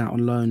have been out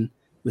on loan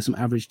with some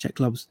average Czech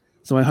clubs.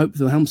 So I hope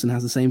Wilhelmsen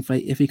has the same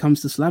fate if he comes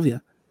to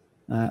Slavia.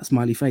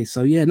 Smiley face.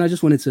 So yeah, no, I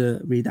just wanted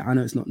to read that. I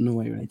know it's not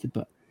Norway related,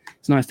 but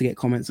it's nice to get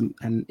comments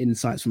and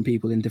insights from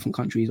people in different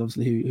countries,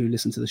 obviously, who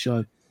listen to the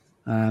show.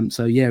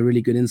 So yeah,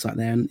 really good insight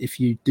there. And if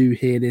you do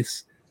hear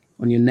this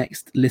on your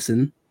next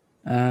listen,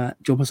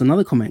 drop us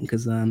another comment,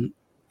 because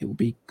it will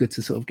be good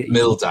to sort of get you.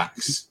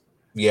 Mildax.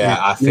 Yeah,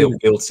 I feel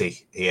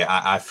guilty here.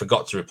 I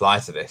forgot to reply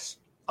to this.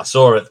 I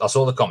saw it. I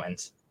saw the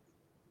comment.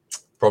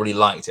 Probably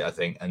liked it, I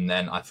think, and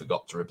then I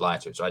forgot to reply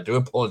to it. So I do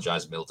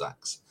apologise,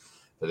 Mildax,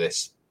 for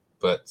this.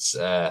 But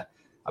I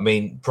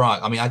mean,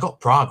 Prague. I mean, I got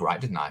Prague right,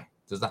 didn't I?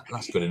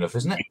 That's good enough,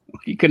 isn't it?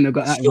 You couldn't have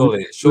got that.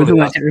 Surely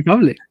that's Czech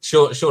Republic.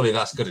 Surely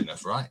that's good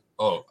enough, right?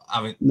 Oh,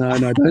 I mean, no,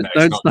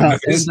 don't start.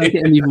 Don't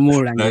get him even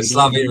more angry. No,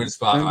 Slavia and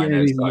Sparta. I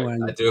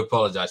do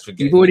apologise for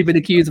getting. You've already been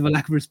accused of a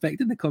lack of respect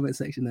in the comment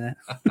section there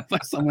by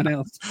someone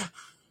else.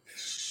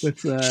 But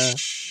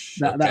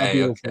that'll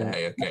be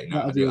okay.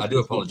 No, I do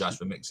apologise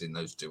for mixing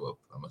those two up,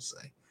 I must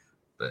say.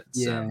 But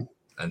yeah,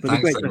 and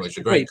thanks very much.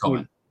 A great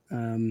comment.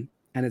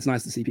 And it's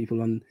nice to see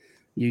people on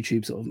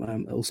YouTube sort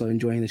of also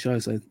enjoying the show.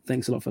 So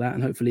thanks a lot for that.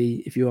 And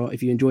hopefully, if you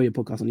enjoy your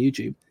podcast on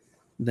YouTube,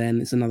 then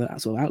it's another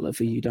sort of outlet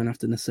for you. You don't have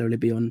to necessarily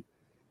be on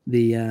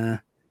the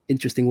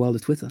interesting world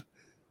of Twitter.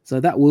 So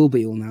that will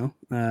be all now.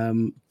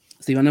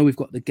 Steve, I know we've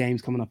got the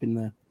games coming up in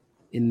the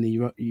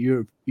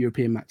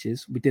European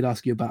matches. You did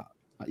ask me about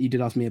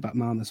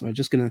Malmö, so I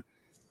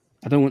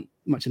don't want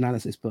much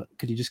analysis, but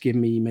could you just give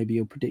me maybe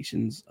your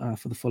predictions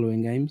for the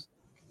following games,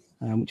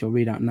 which I'll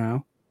read out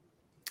now.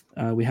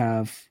 We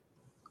have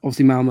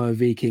obviously Malmö,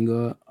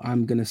 Viking.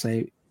 I'm going to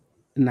say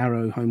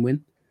narrow home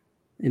win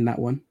in that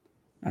one.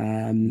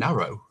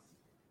 Narrow?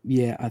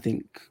 Yeah, I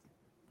don't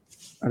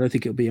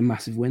think it'll be a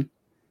massive win,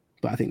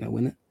 but I think they'll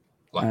win it.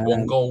 Like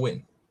 1 goal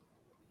win?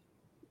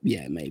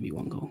 Yeah, maybe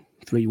 1 goal.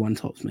 3-1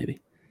 tops,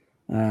 maybe.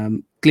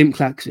 Glimt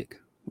Klaksvik.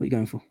 What are you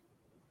going for?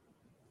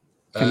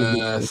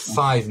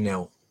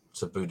 5-0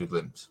 to Buda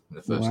Glimt in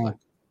the first leg.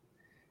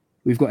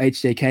 We've got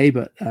HJK,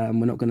 but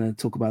we're not going to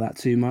talk about that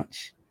too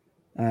much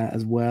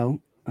as well.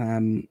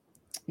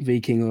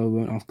 Viking, I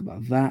won't ask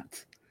about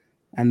that.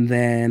 And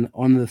then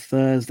on the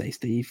Thursday,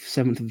 Steve,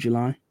 7th of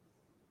July,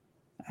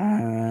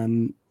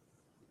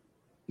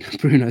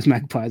 Bruno's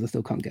Magpies. I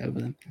still can't get over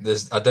them.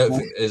 I don't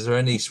think. Is there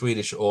any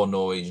Swedish or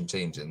Norwegian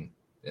teams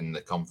in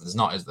the conference? There's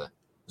not, is there?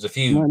 There's a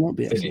few. Might not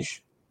be.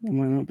 Finnish. It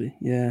might not be.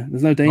 Yeah,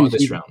 there's no Danish. Not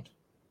this round.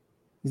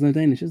 There's no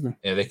Danish, is there?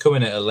 Yeah, they're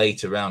coming at a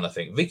later round, I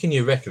think. Viking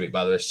Reykjavik,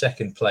 by the way,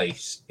 second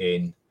place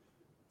in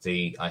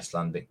the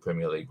Icelandic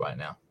Premier League right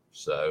now.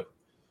 So,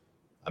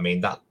 I mean,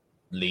 that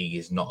league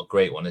is not a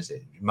great one, is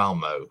it?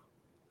 Malmo,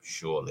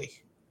 surely,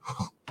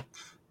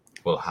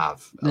 will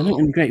have. They're not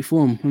in great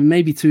form.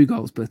 Maybe 2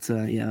 goals, but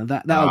yeah,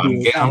 that'll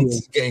be. I'm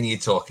getting you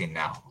talking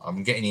now.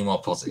 I'm getting you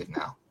more positive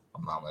now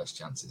on Malmo's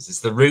chances. It's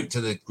the route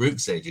to the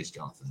group stages,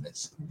 Jonathan.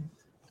 This.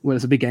 Well,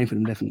 it's a big game for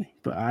them, definitely.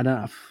 But I don't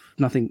have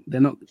nothing.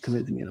 They're not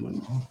convincing me at the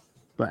moment.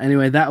 But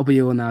anyway, that'll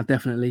be all now.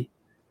 Definitely,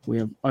 we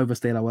have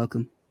overstayed our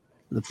welcome.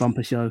 The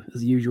bumper show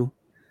as usual.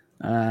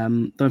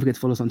 Don't forget to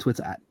follow us on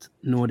Twitter at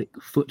Nordic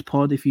Foot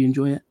Pod if you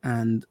enjoy it,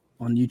 and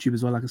on YouTube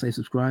as well. Like I say,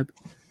 subscribe.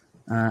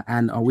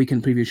 And our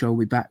weekend preview show will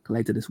be back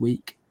later this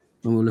week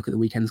when we'll look at the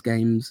weekend's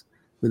games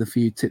with a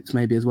few tips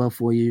maybe as well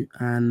for you.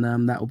 And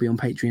that will be on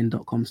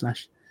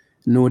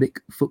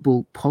patreon.com/Nordic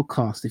Football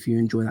Podcast if you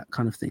enjoy that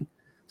kind of thing.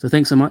 So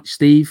thanks so much,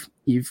 Steve.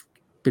 You've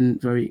been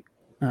very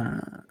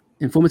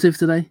informative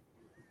today.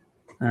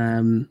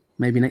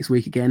 Maybe next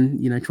week again,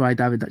 try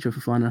David Dacho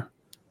Fofana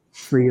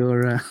for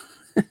your,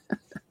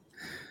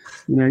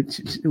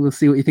 we'll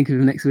see what you think of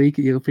him next week.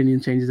 Your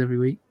opinion changes every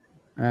week.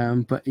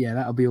 But yeah,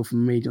 that'll be all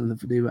from me,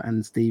 Jonathan Faduba,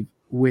 and Steve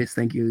Wiss.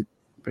 Thank you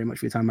very much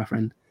for your time, my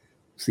friend.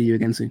 See you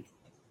again soon.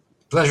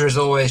 Pleasure as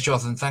always,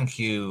 Jonathan. Thank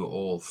you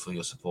all for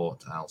your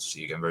support. I'll see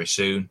you again very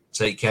soon.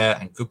 Take care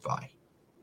and goodbye.